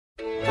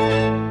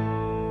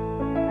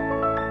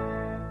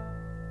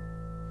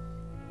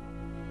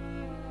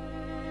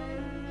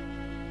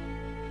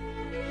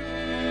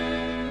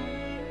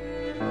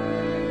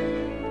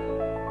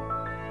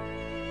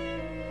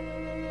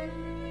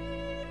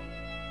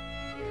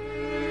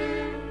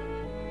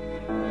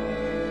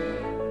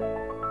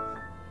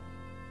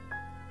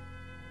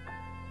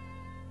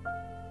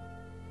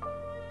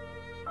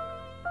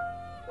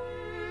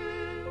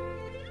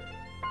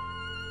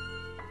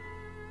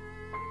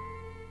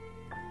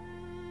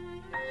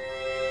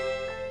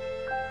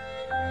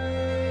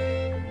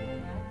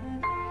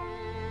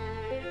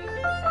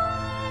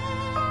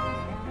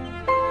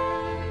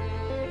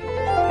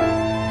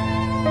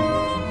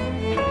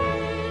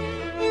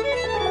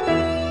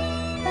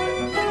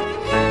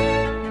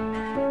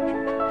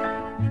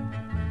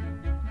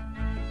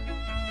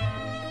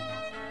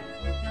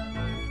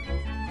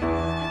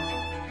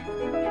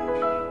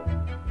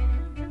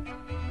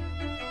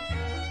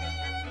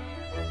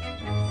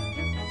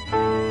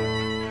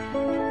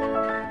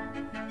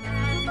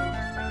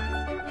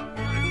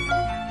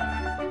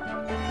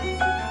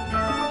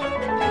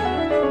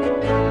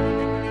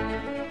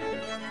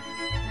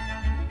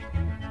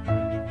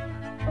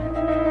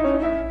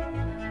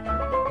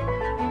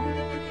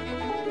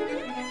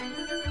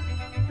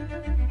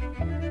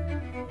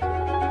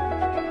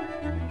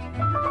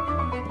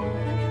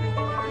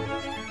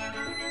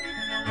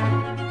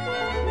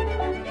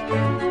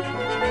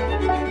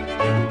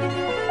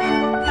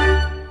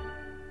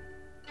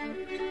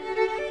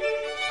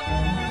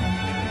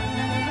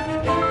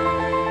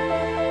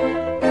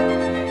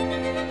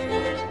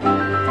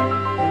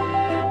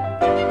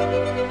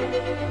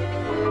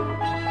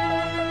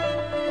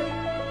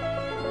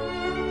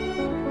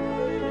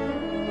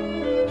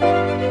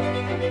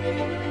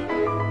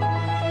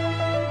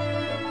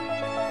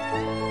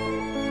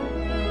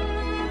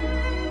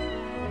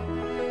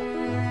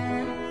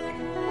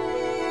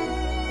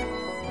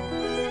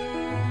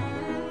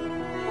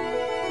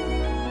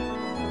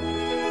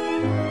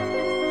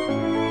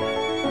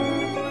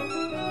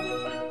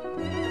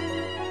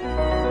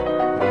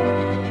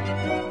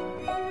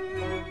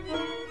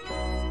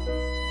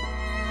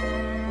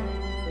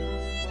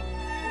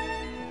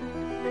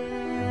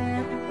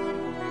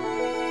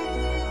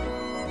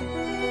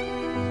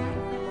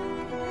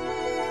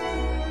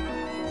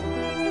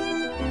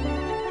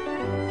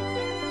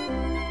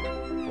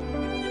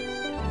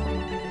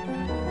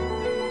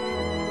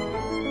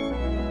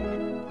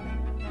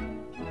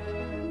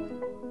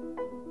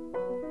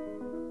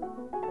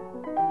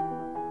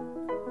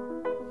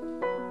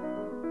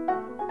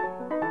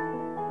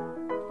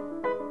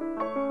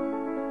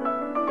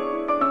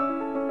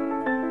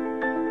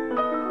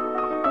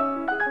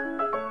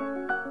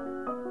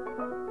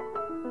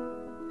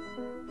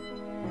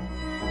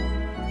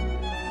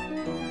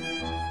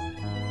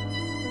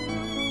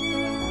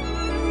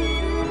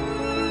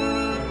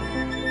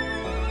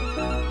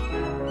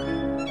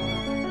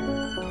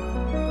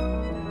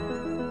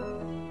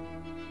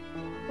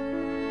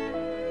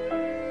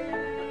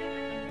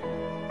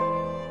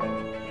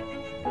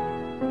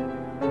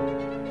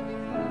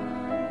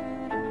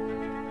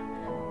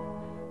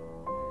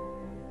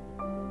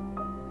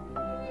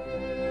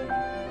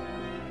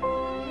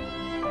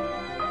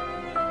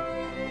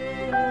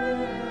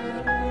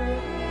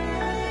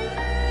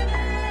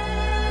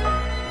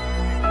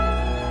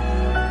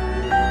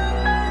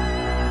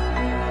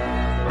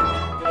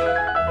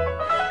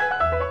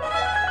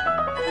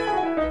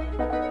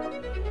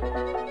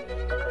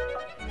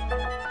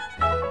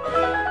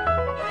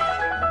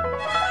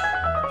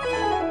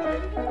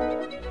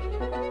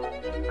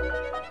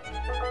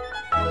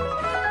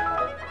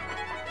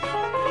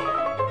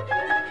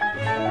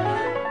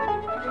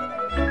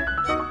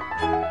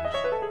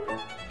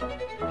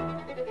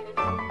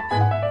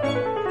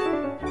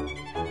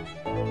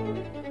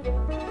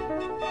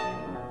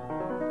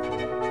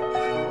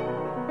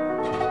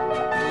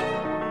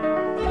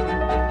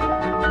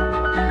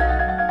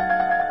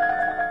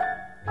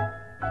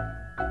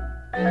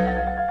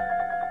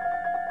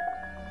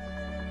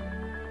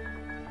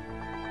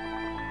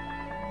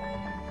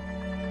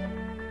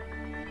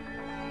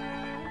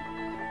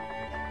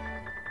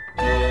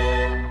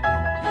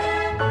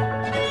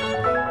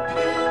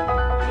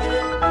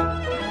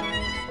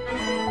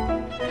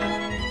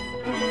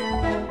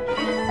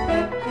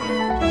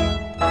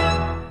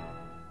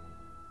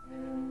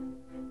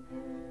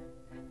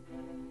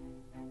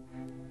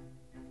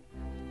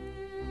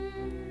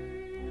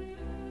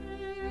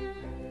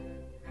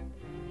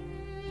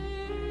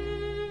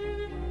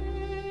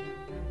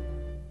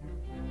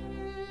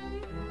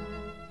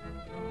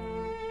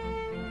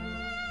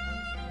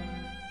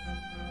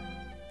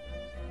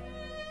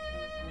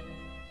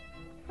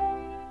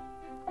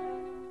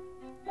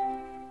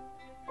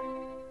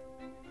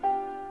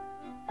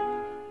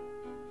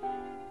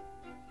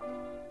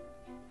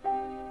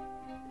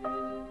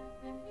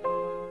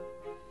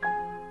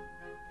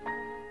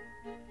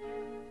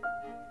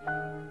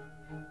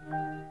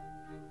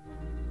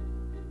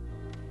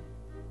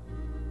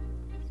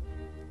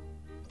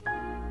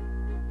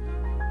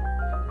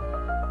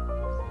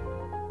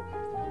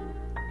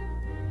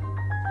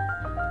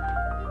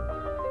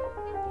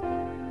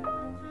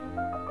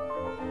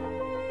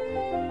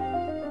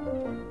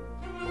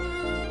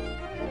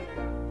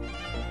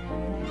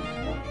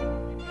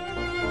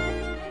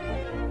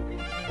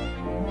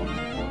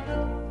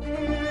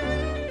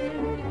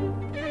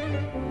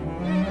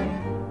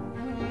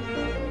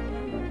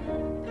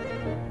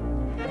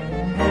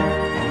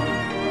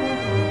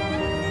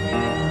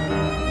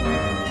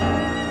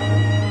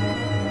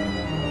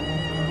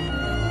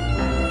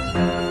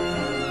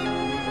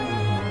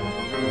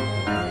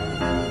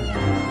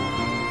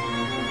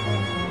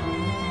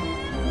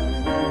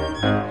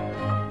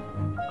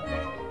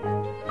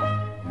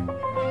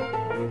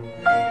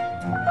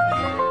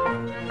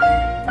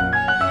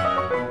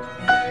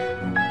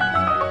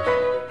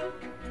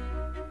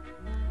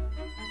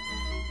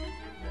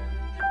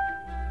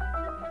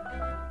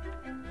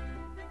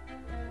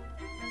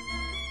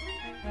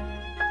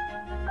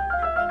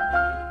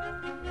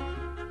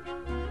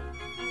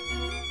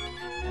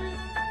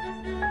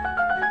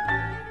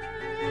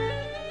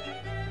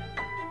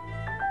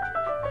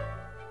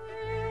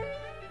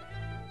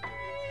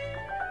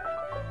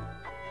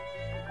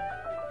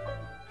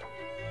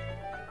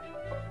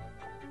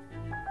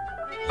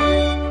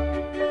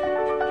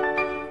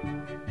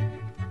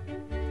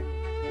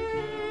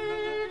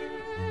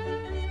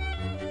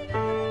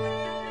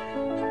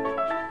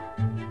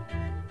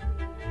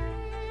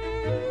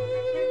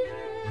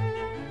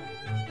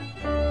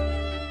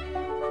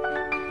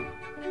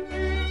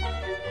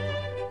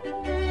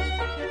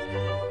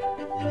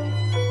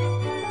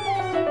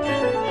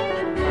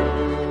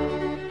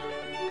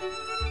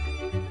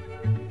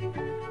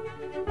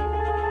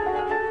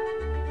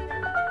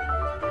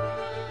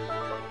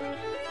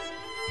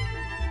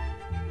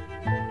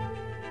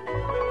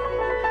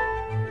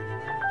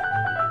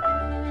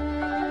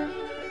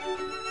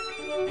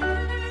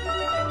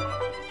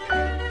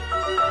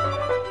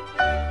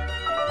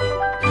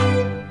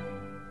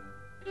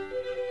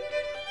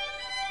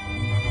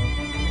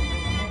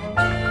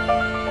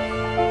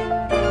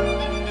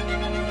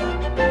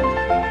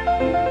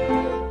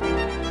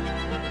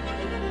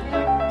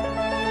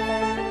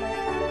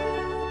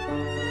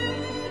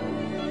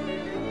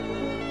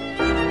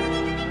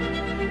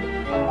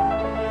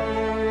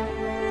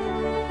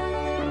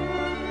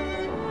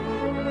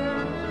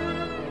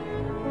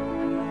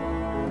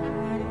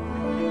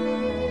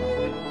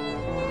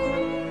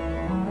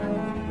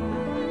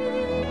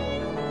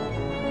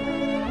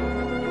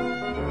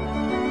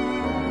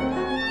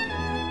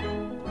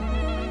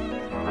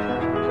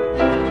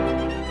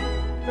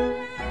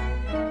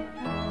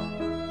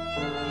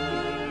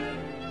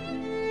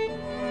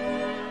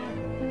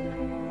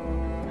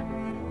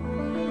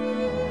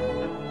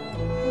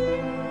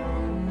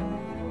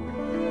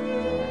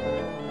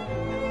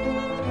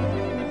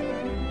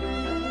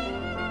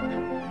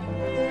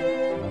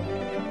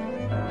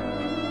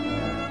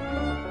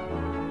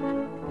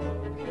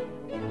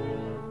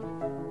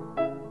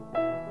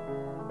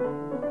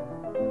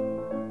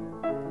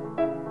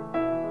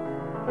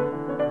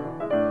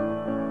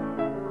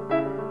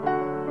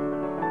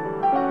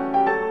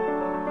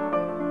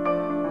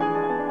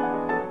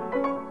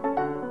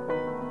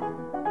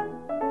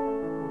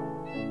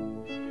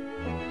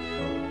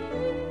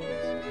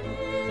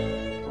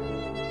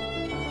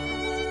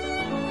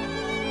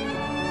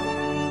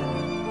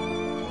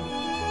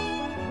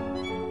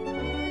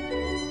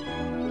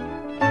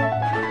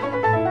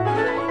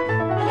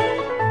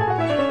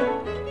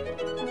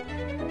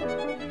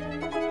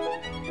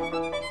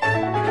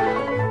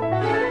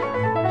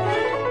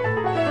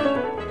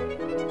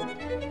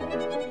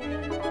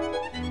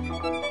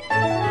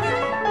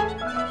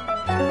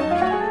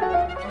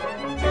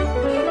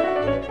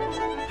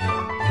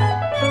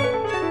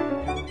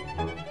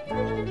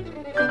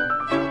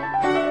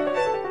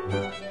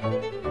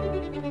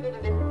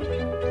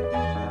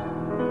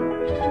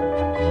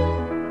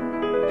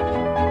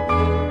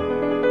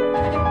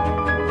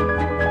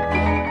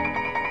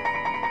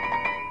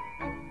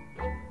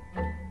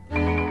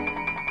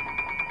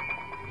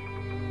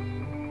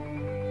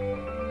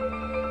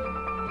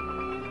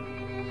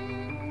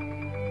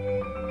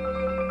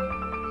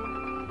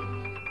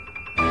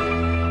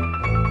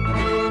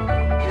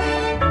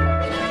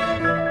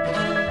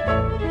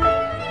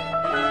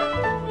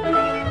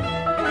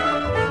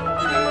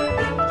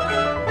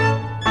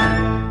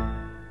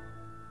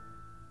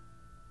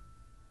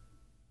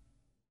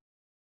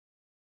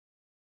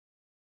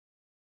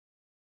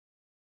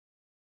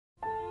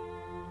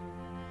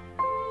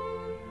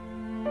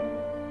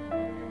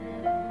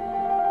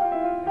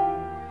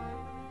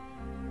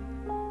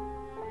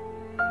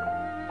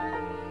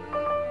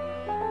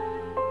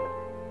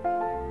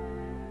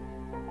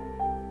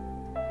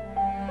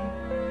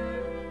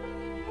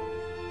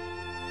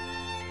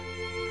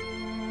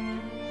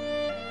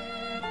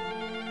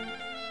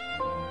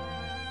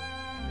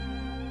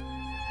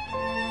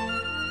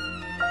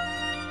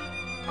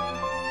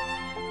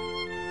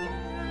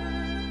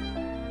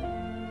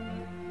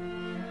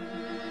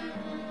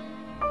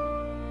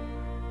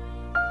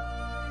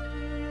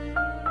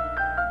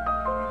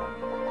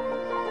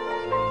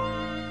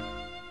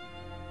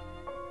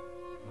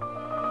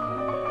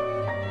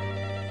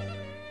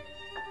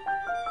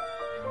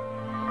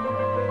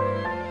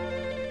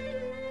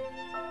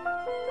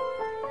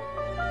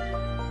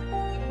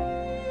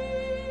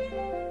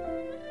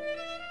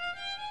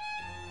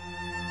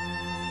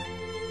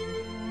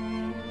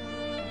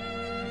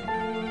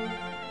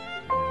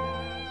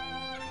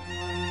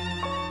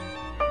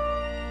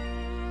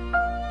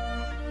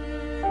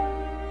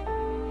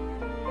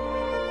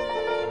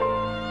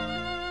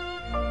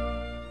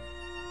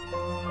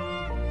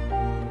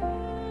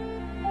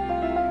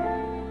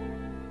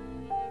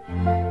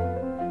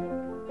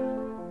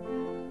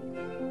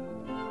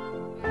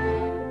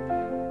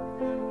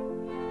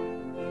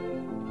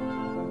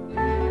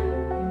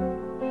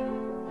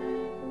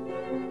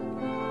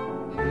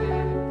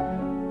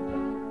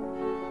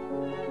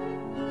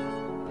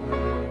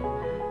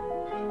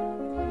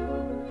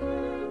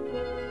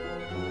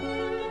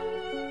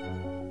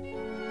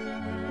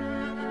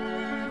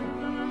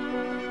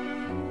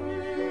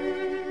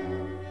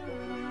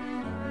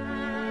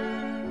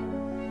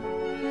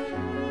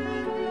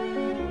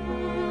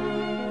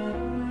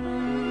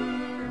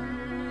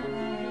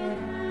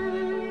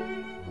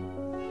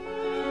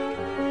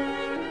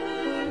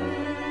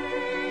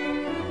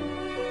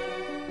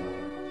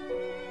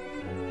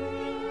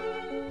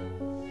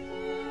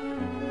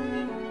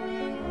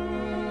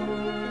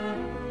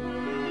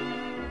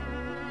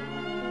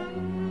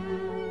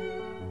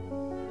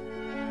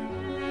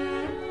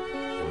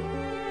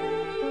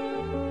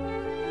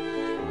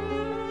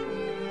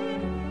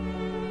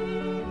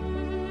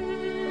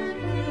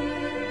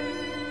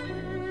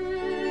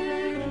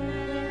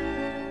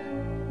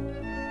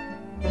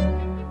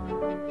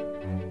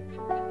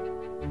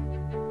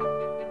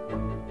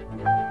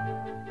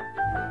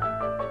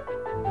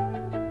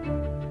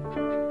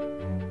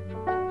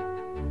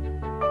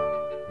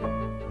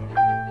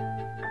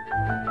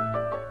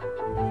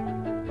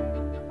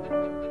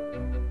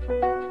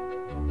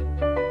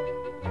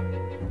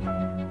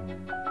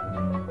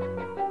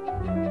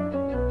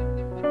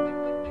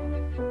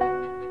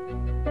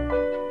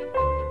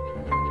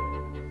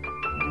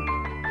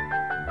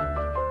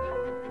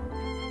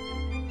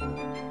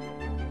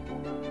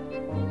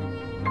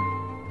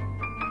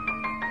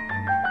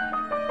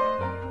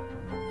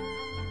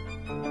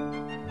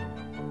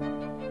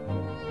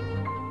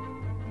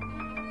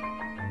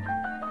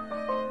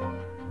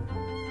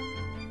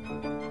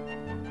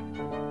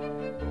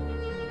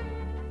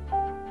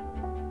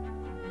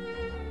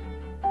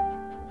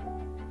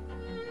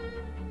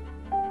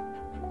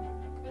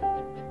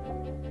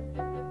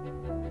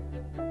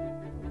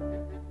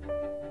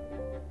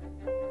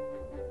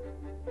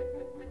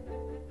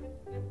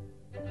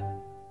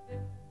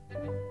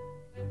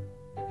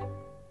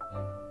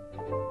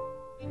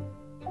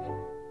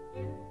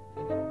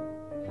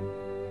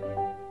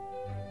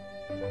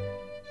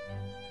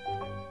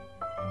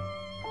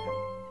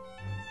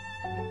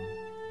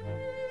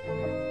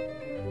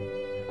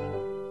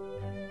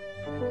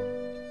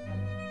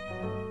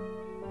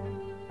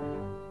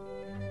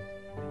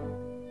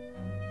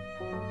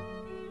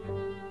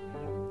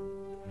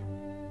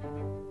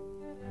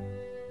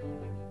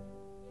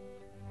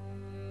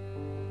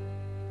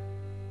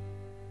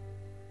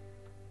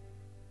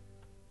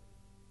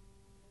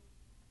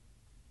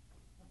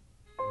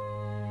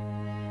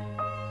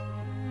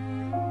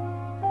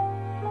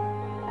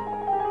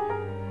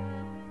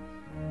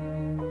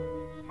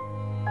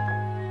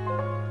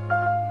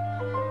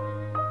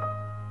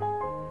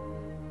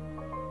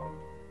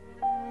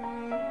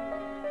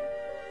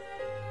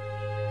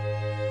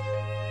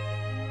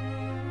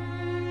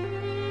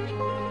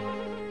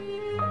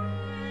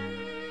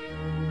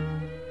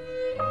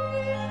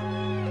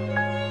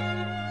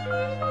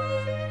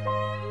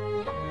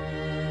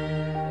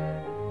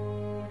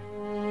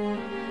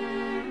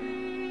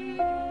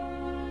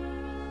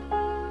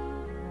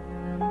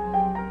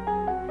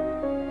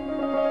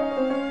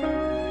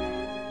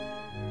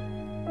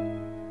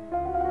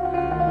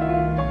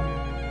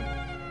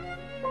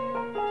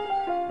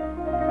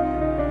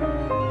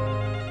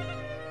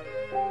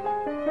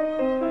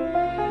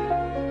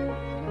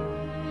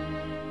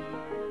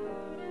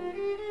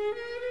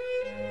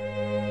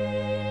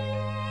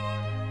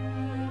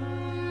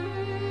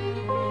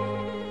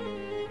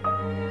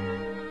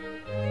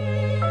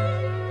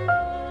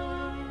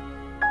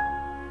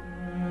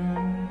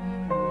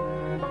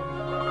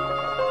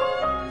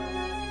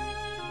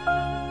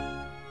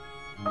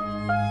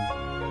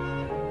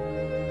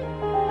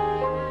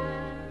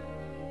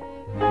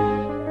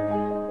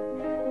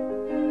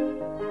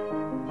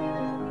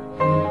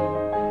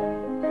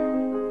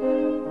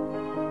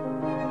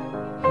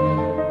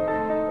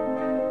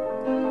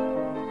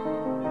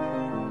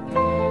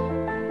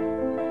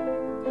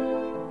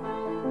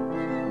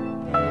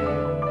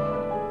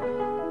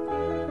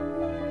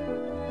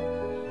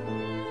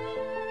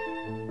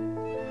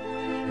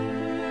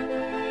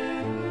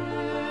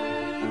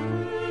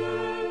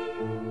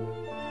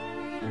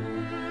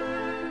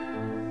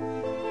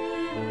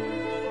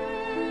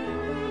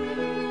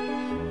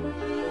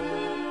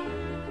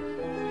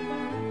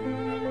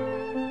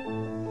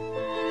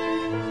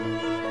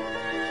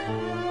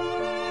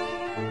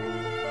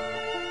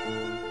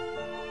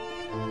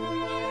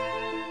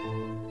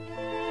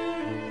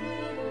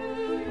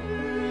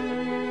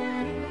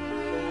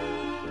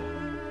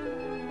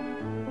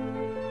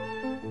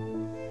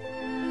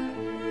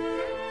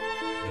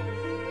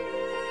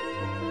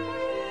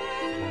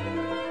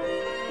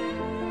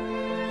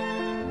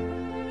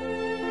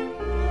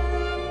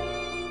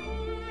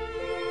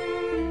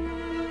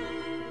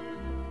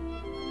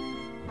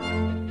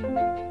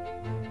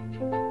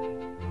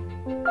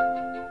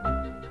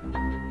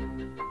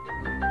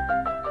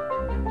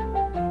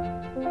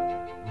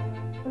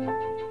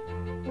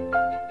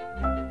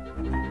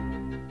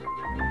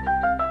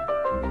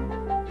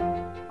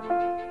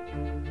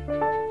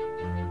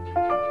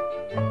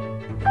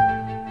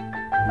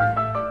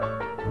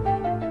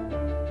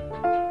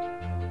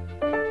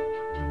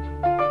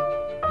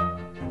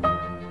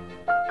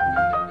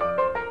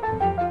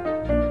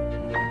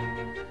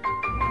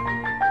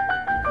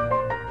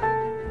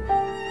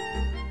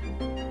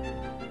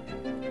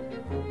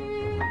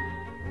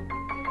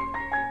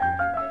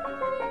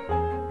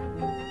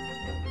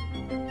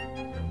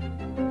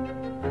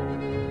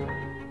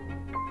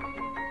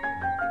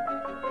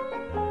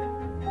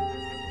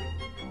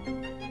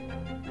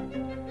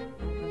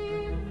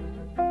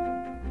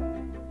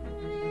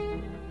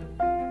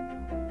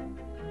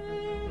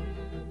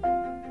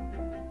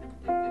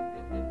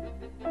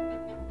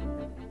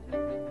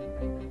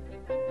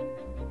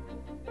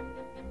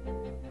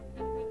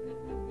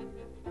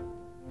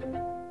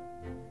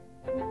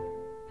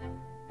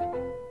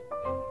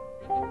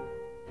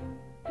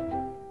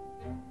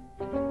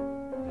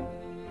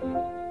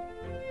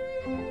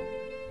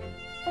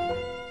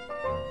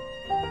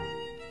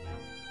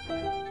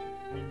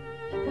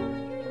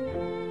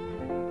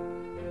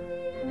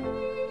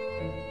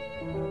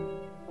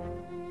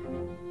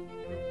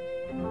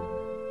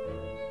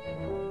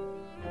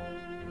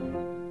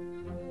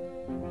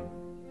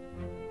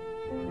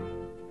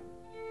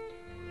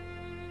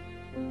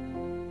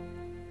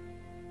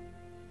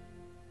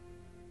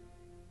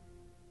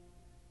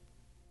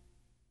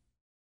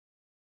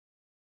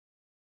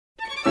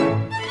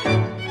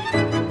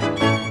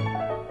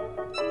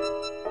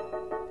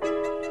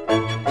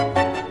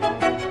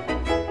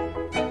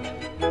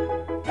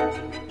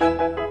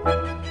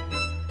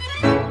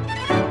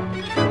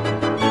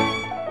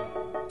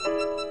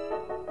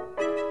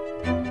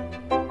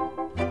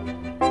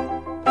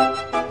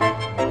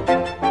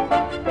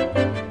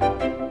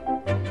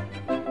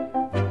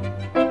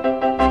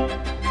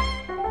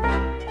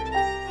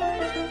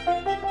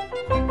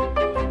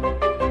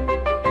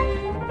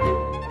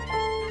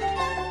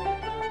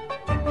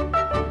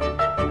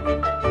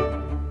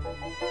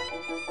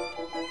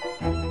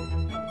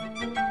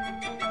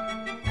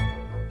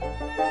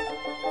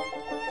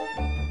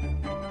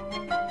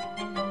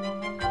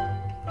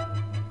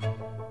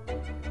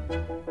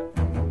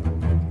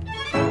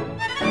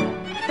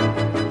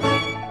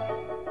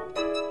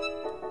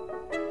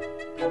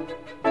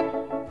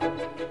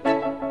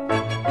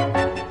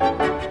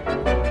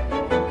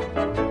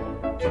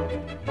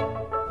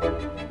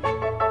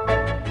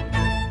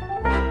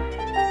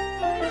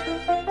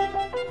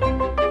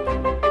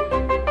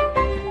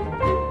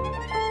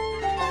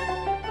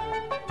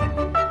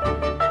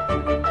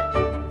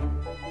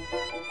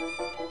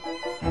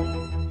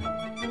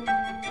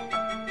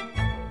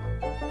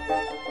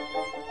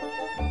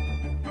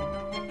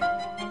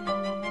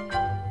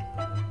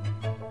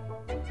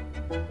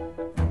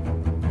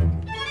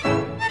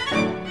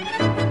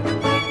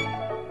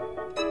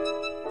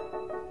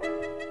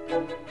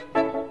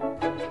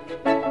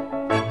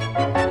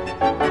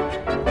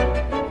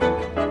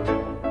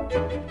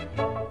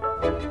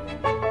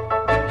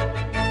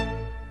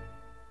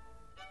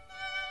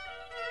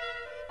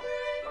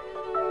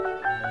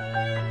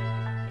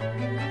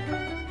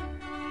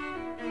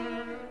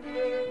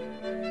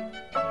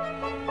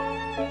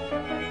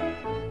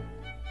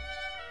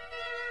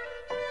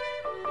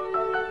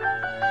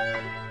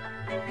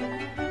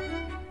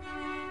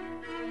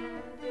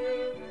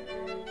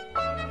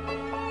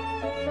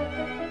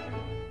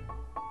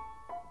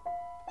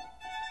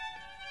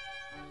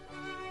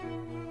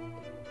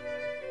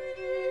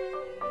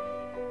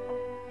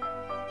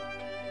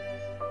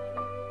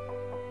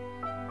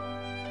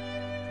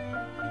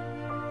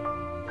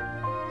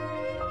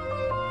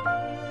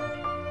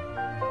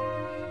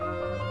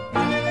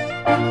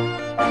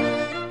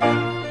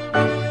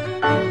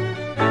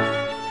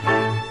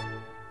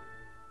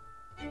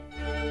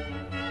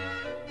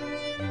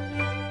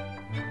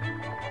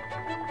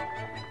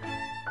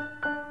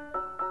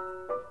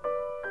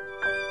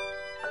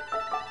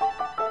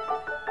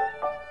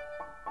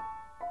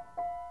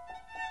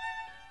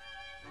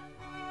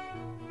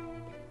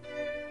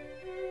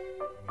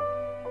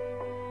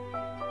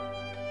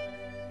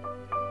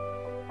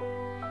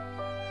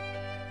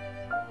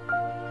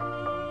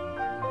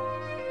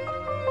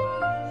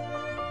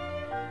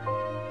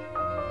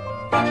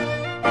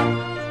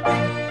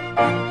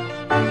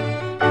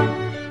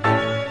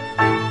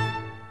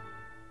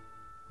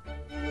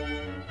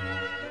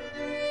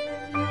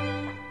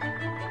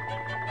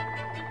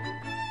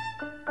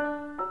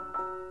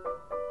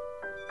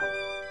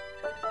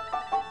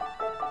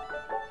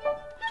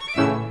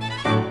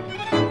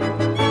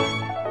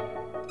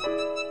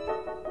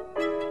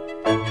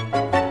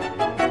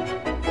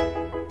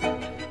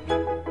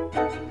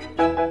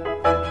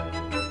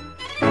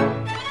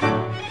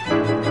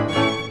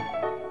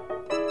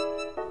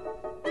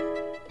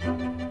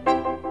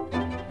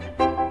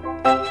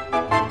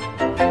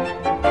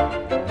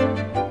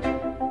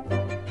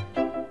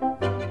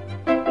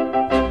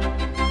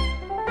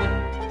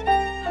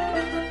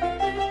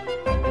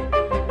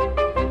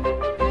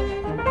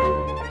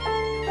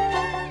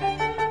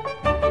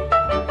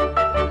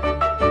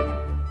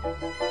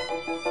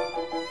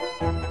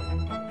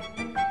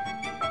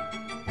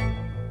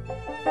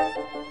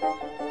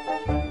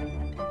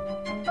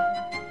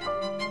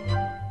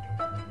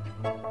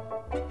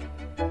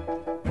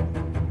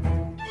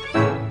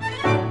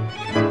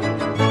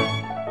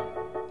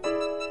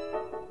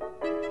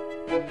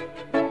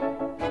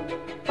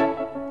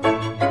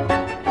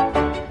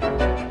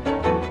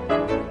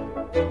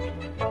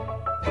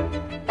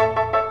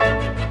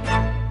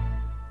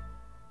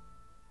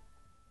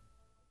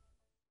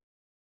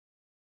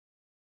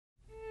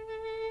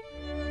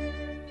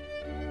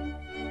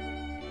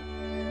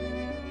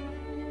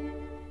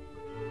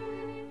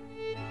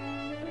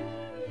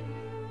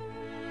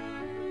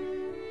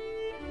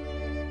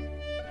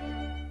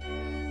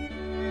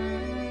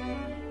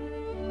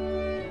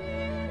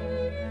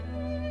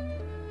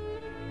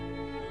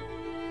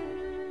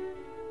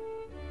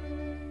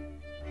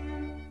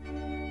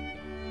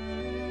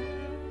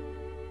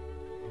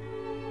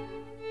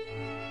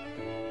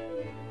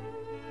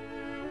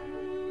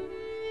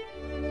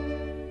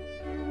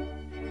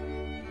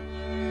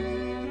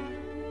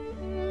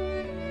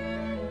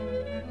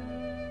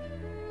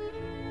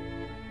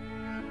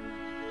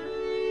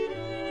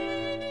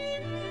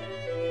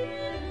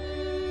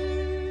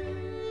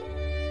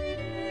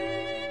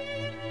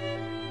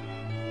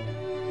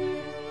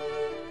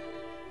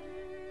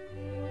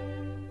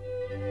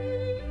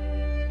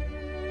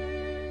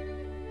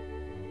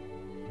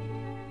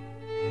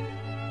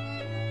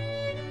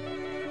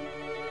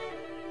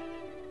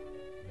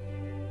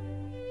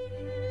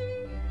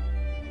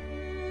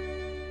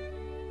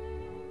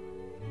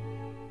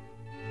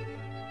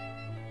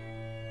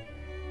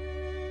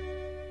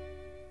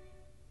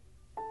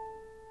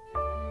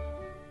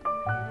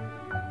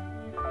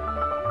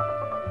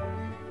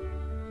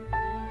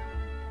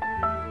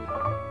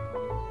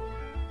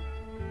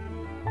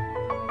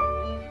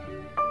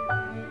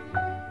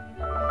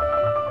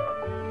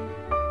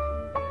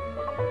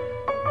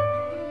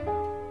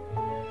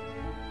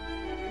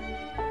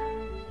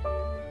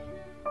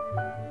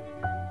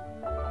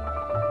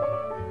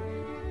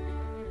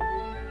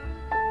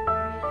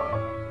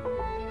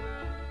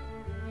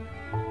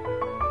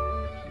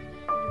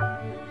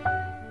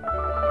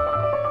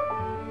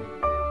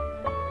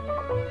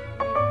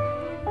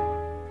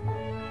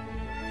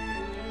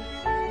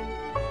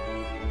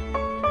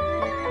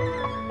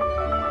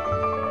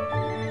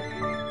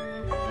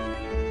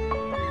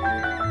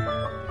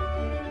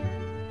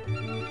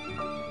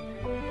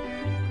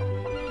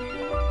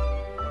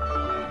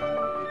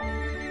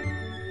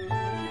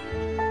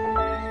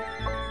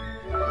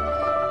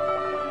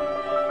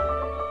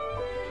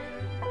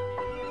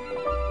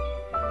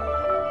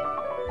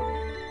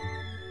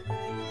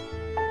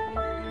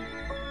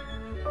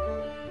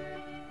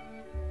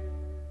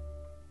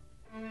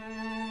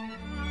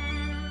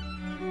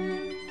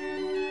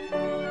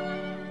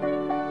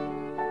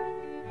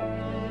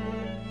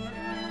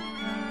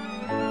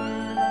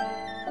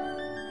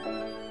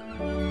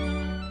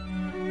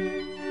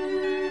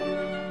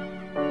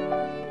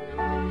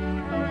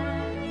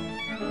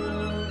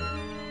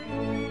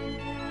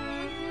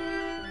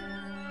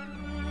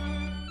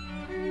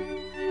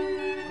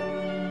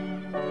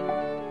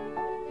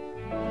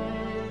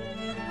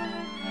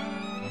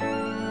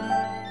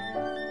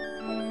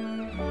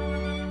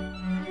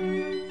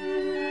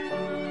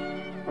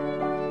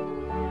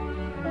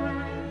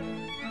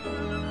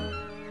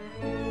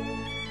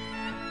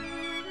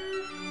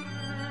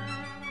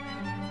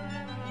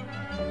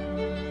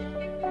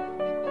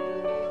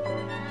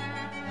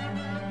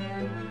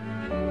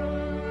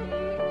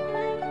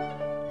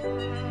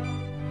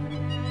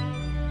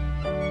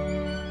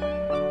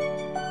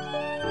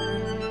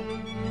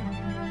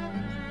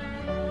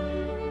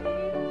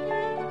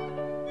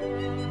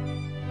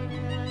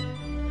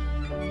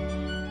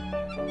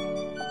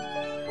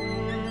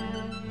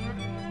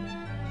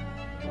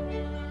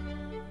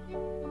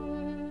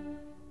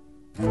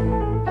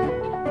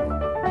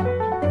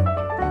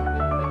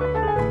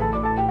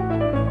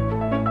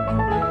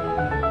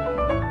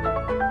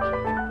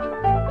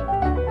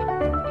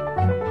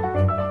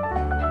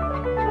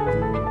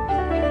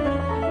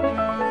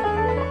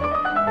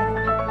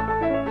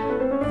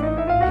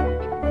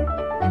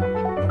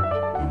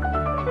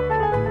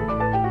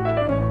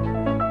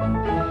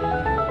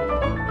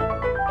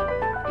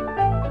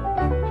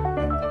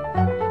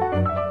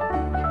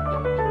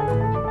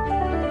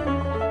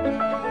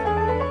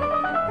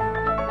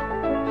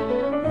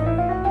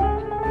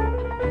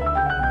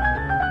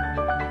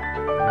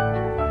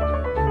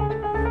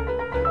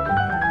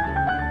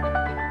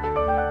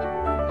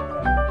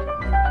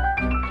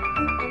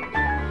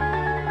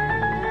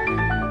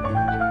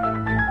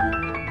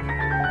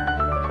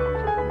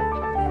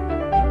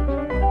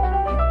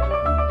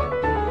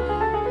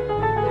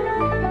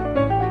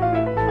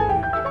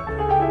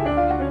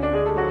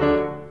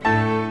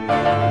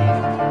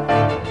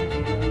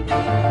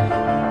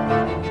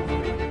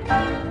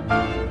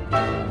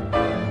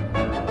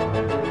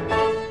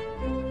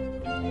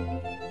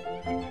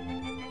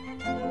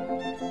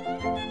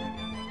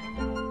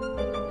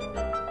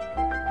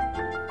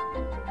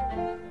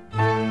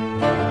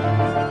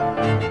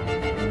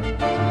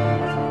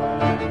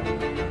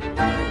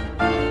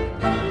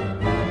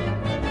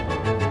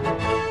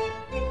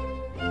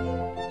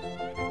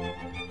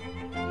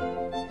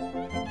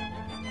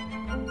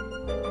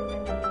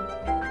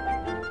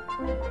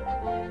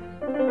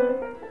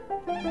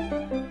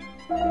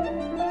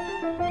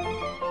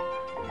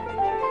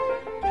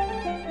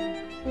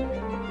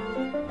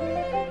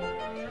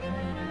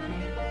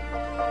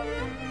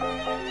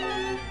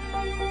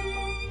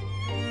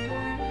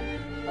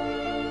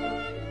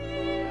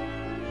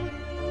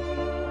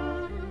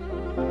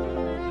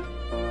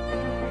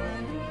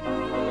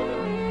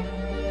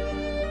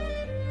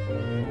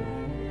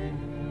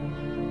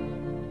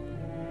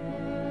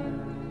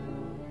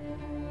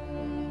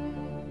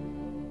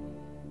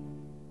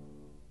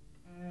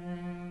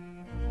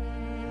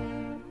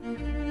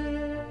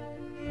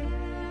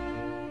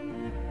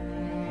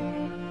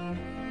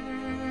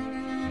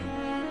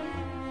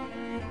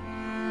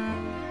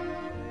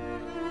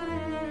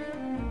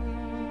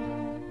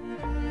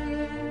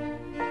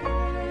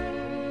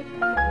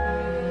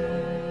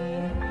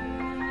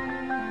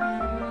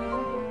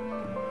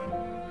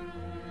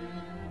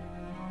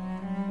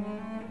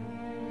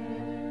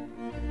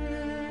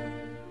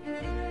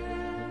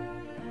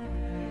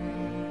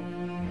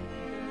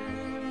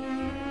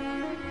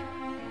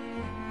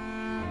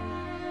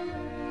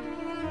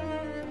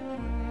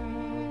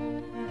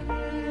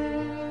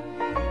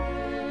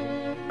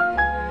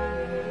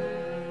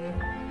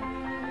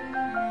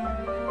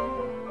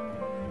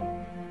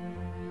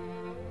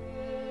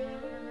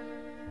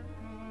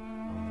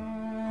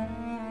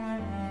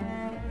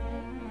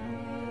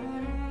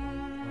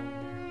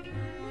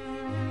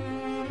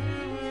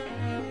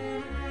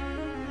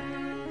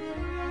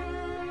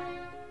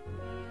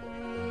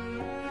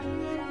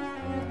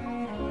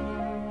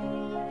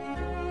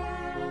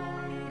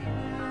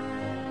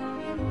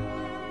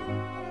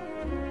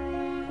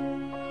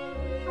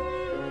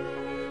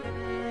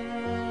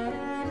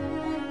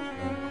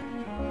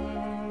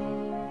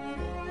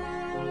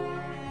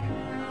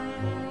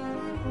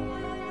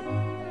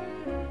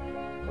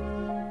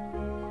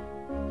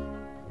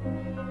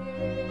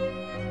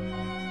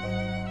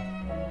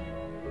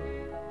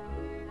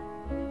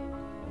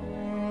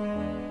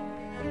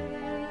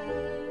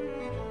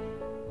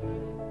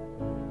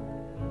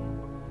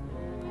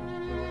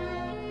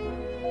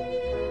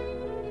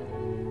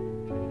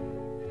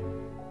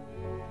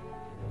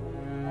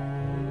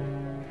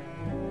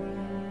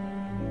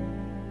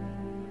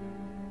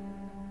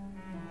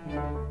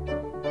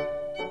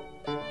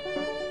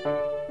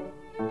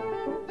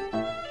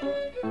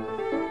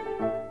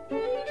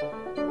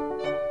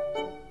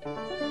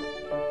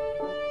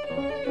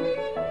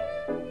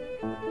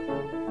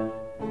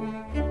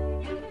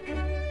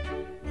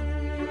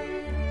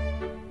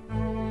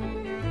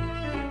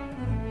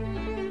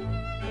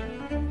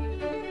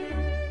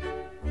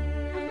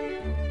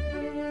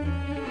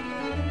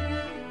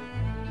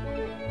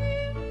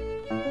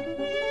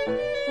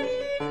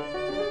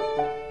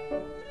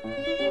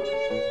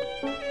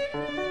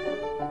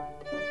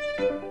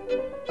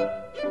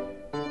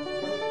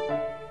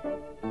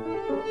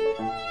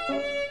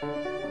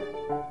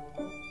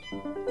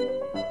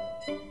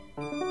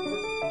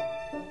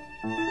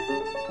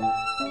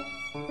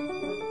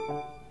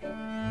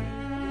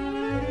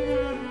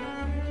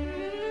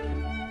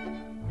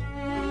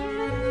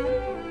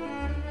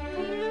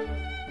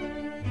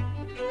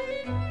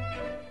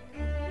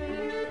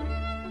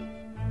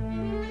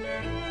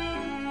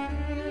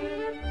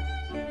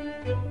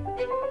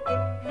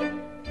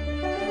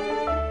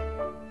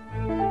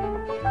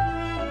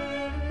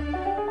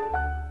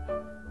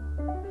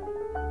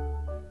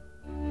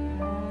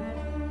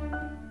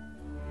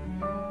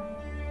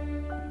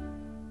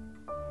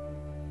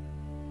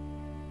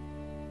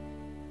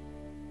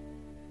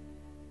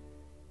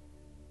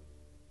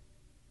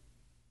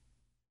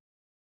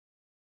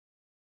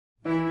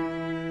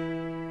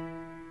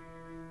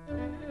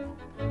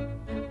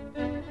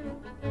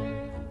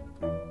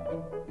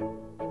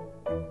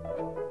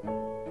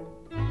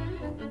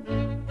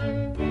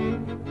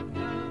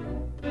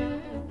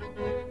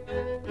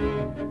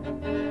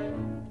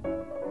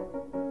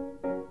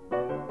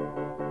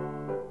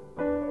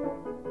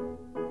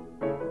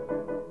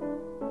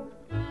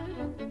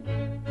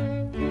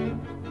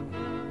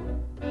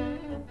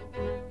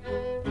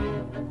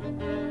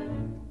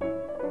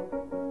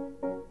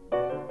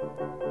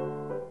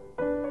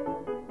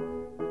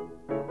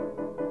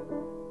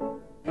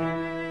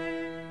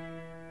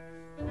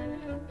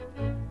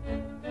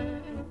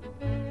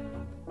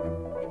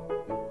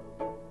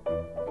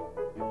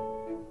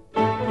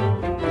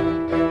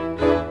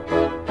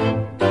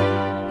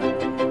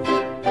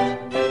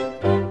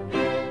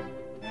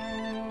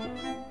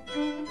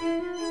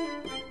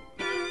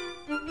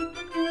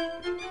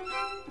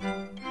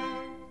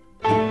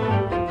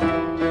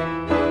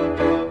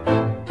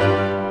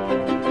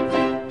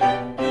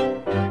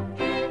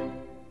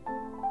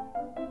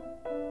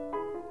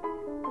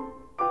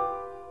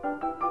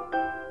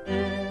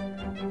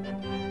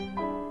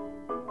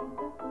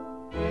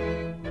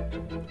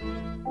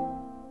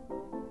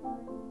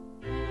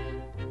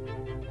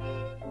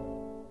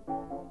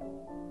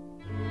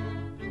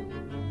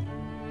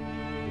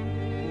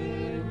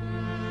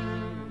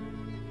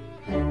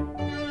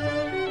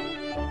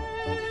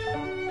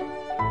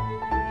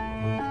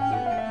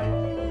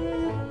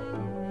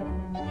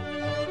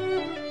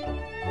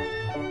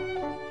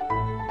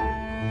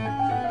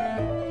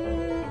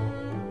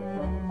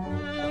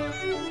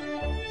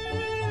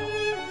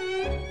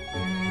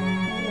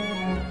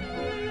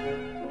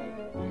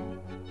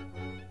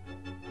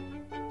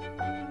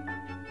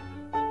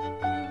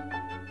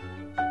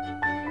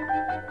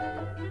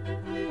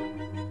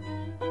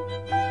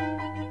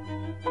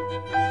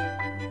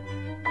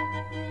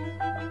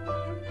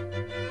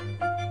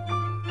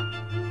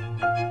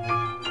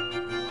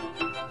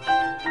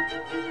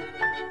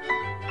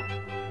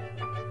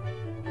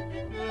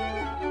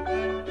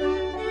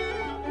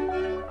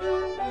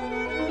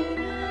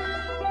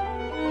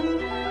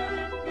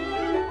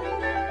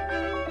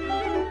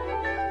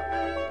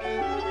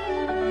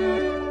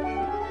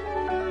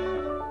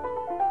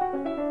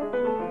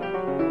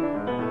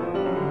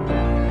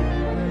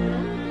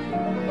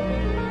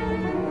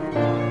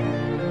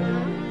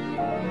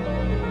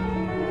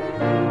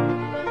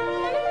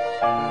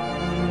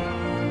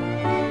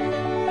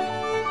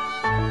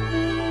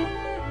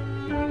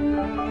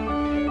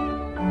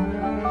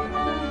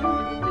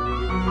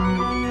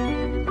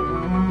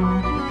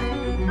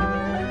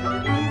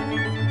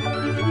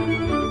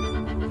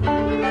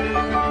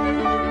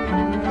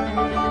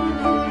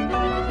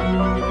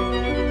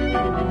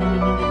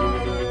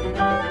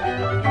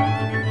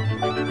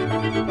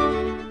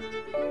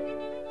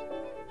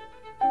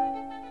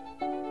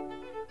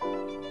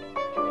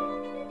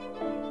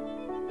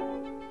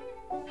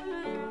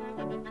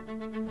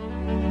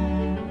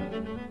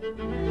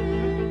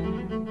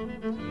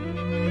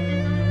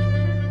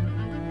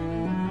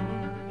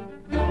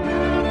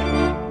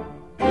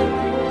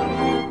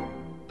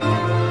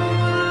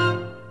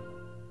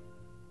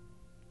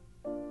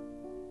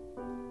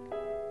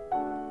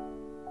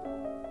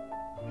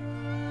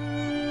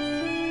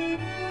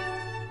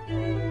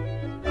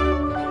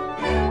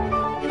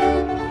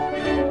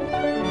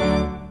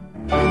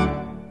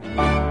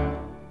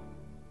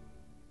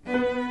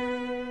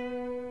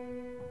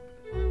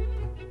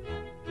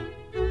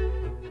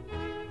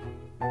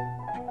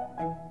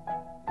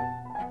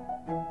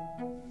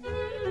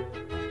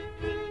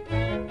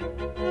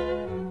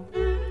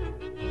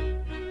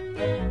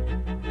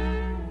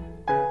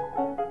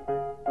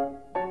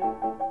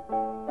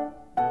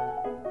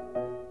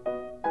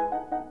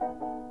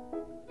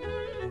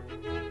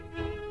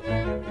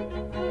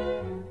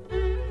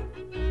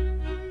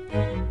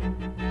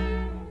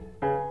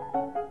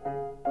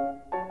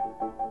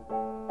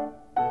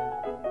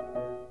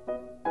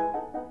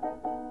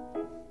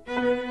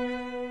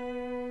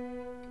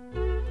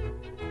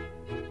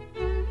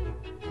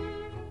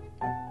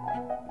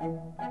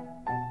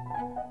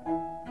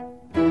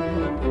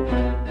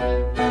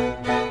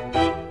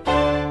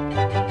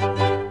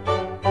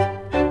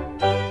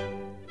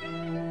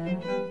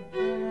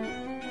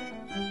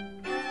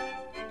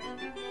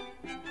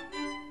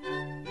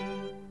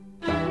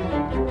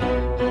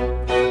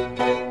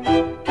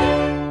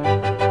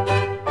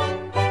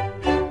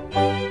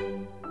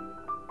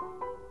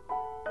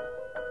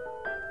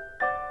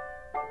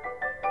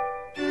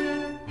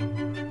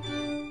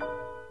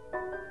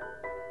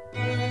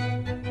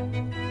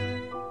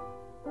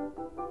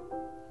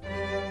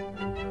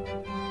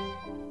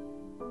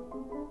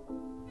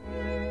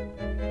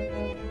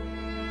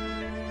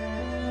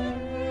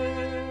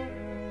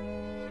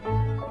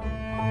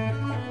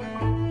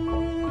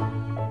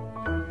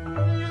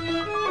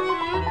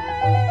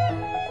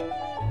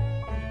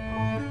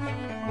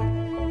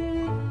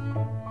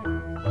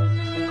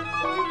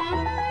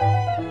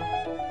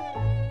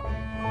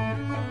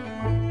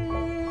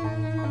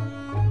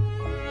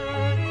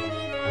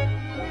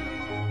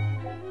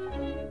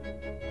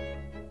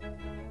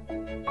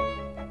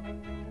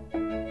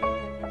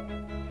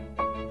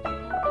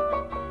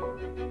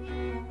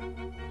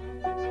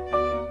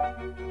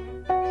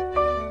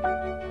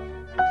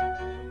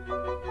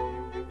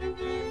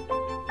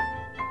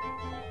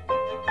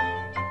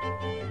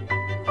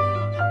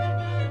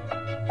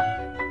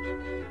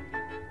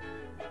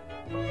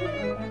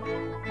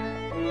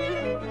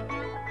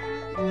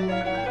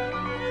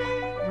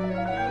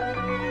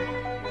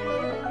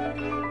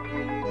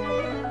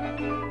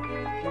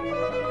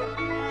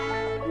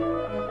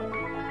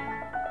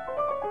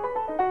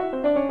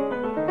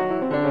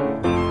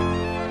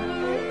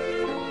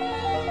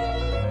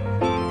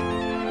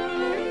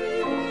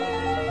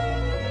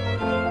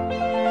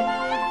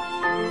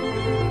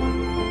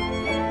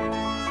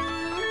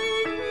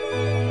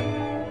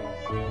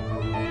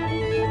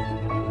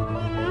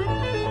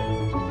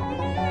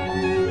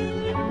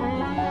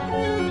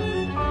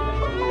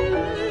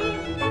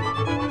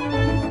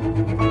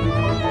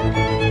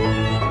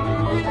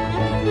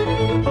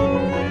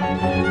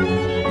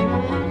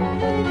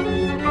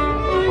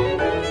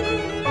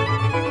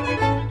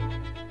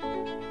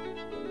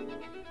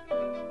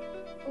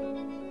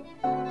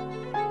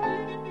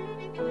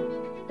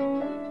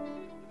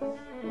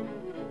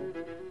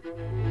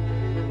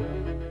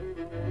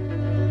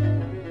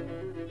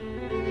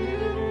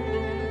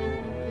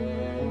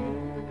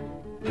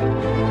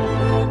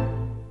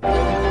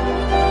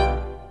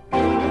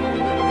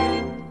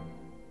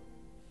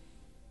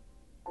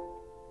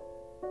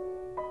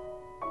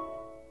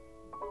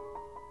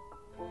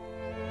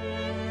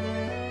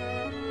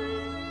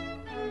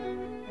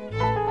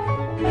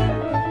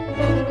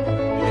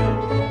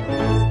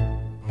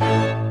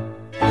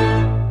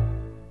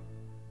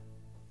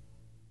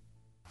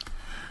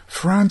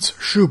 Franz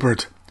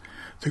Schubert,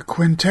 the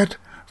Quintet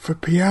for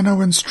Piano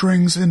and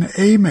Strings in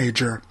A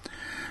major,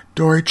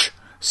 Deutsch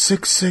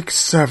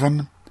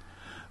 667,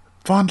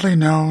 fondly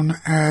known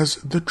as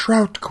the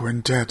Trout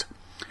Quintet,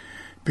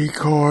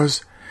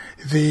 because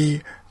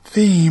the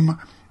theme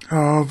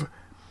of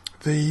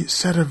the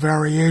set of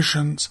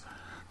variations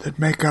that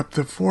make up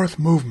the fourth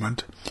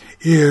movement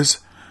is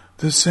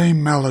the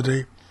same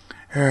melody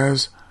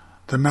as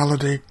the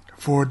melody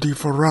for Die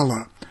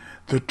Forelle,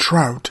 the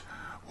trout,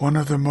 one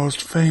of the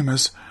most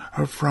famous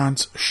of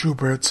Franz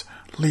Schubert's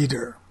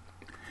Lieder.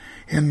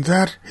 In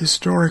that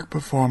historic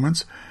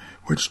performance,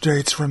 which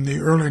dates from the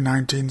early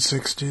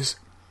 1960s,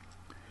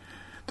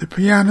 the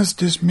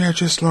pianist is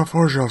Mieczysław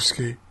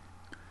Horszowski.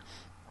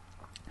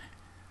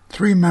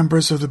 Three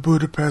members of the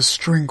Budapest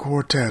String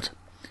Quartet,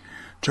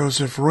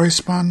 Joseph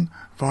Reusmann,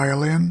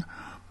 violin,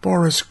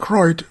 Boris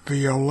Kreut,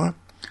 viola,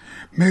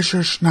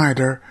 Mischa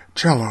Schneider,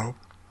 cello.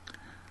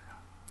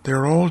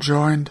 They're all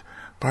joined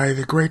by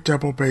the great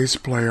double bass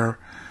player,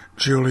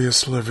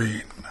 Julius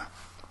Levine.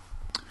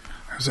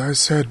 As I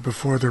said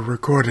before the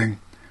recording,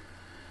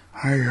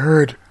 I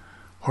heard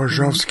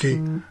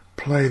Horszowski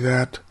play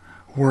that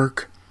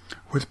work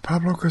with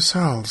Pablo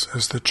Casals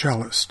as the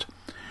cellist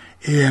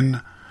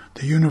in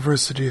the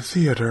University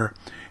Theater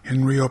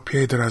in Rio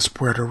Piedras,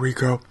 Puerto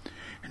Rico,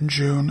 in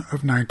June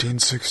of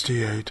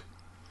 1968.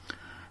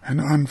 An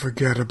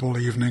unforgettable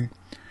evening.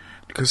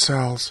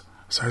 Casals,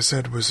 as I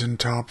said, was in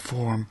top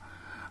form.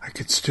 I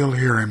could still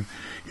hear him.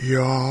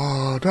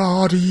 Ya-da-dee-dum.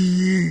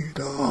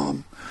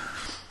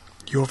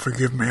 You'll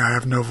forgive me, I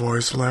have no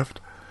voice left.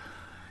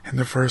 In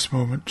the first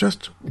movement,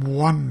 just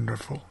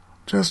wonderful,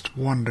 just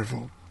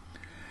wonderful.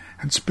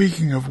 And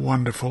speaking of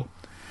wonderful,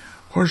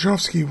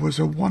 Horszowski was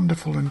a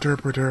wonderful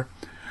interpreter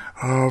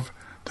of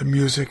the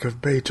music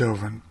of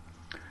Beethoven.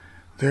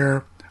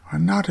 There are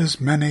not as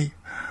many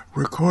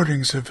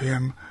recordings of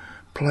him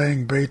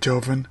playing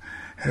Beethoven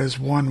as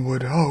one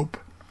would hope,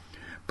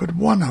 but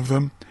one of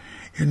them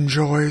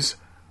enjoys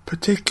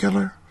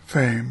particular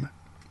fame.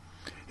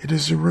 It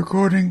is a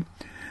recording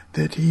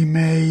that he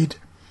made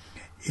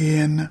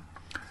in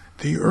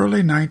the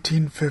early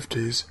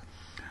 1950s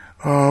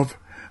of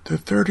the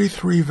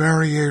 33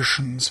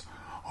 variations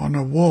on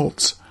a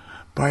waltz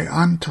by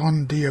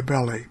Anton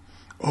Diabelli,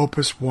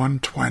 Opus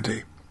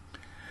 120.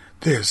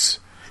 This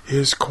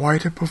is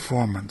quite a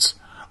performance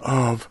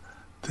of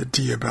the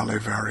Diabelli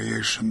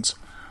variations,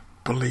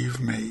 believe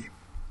me.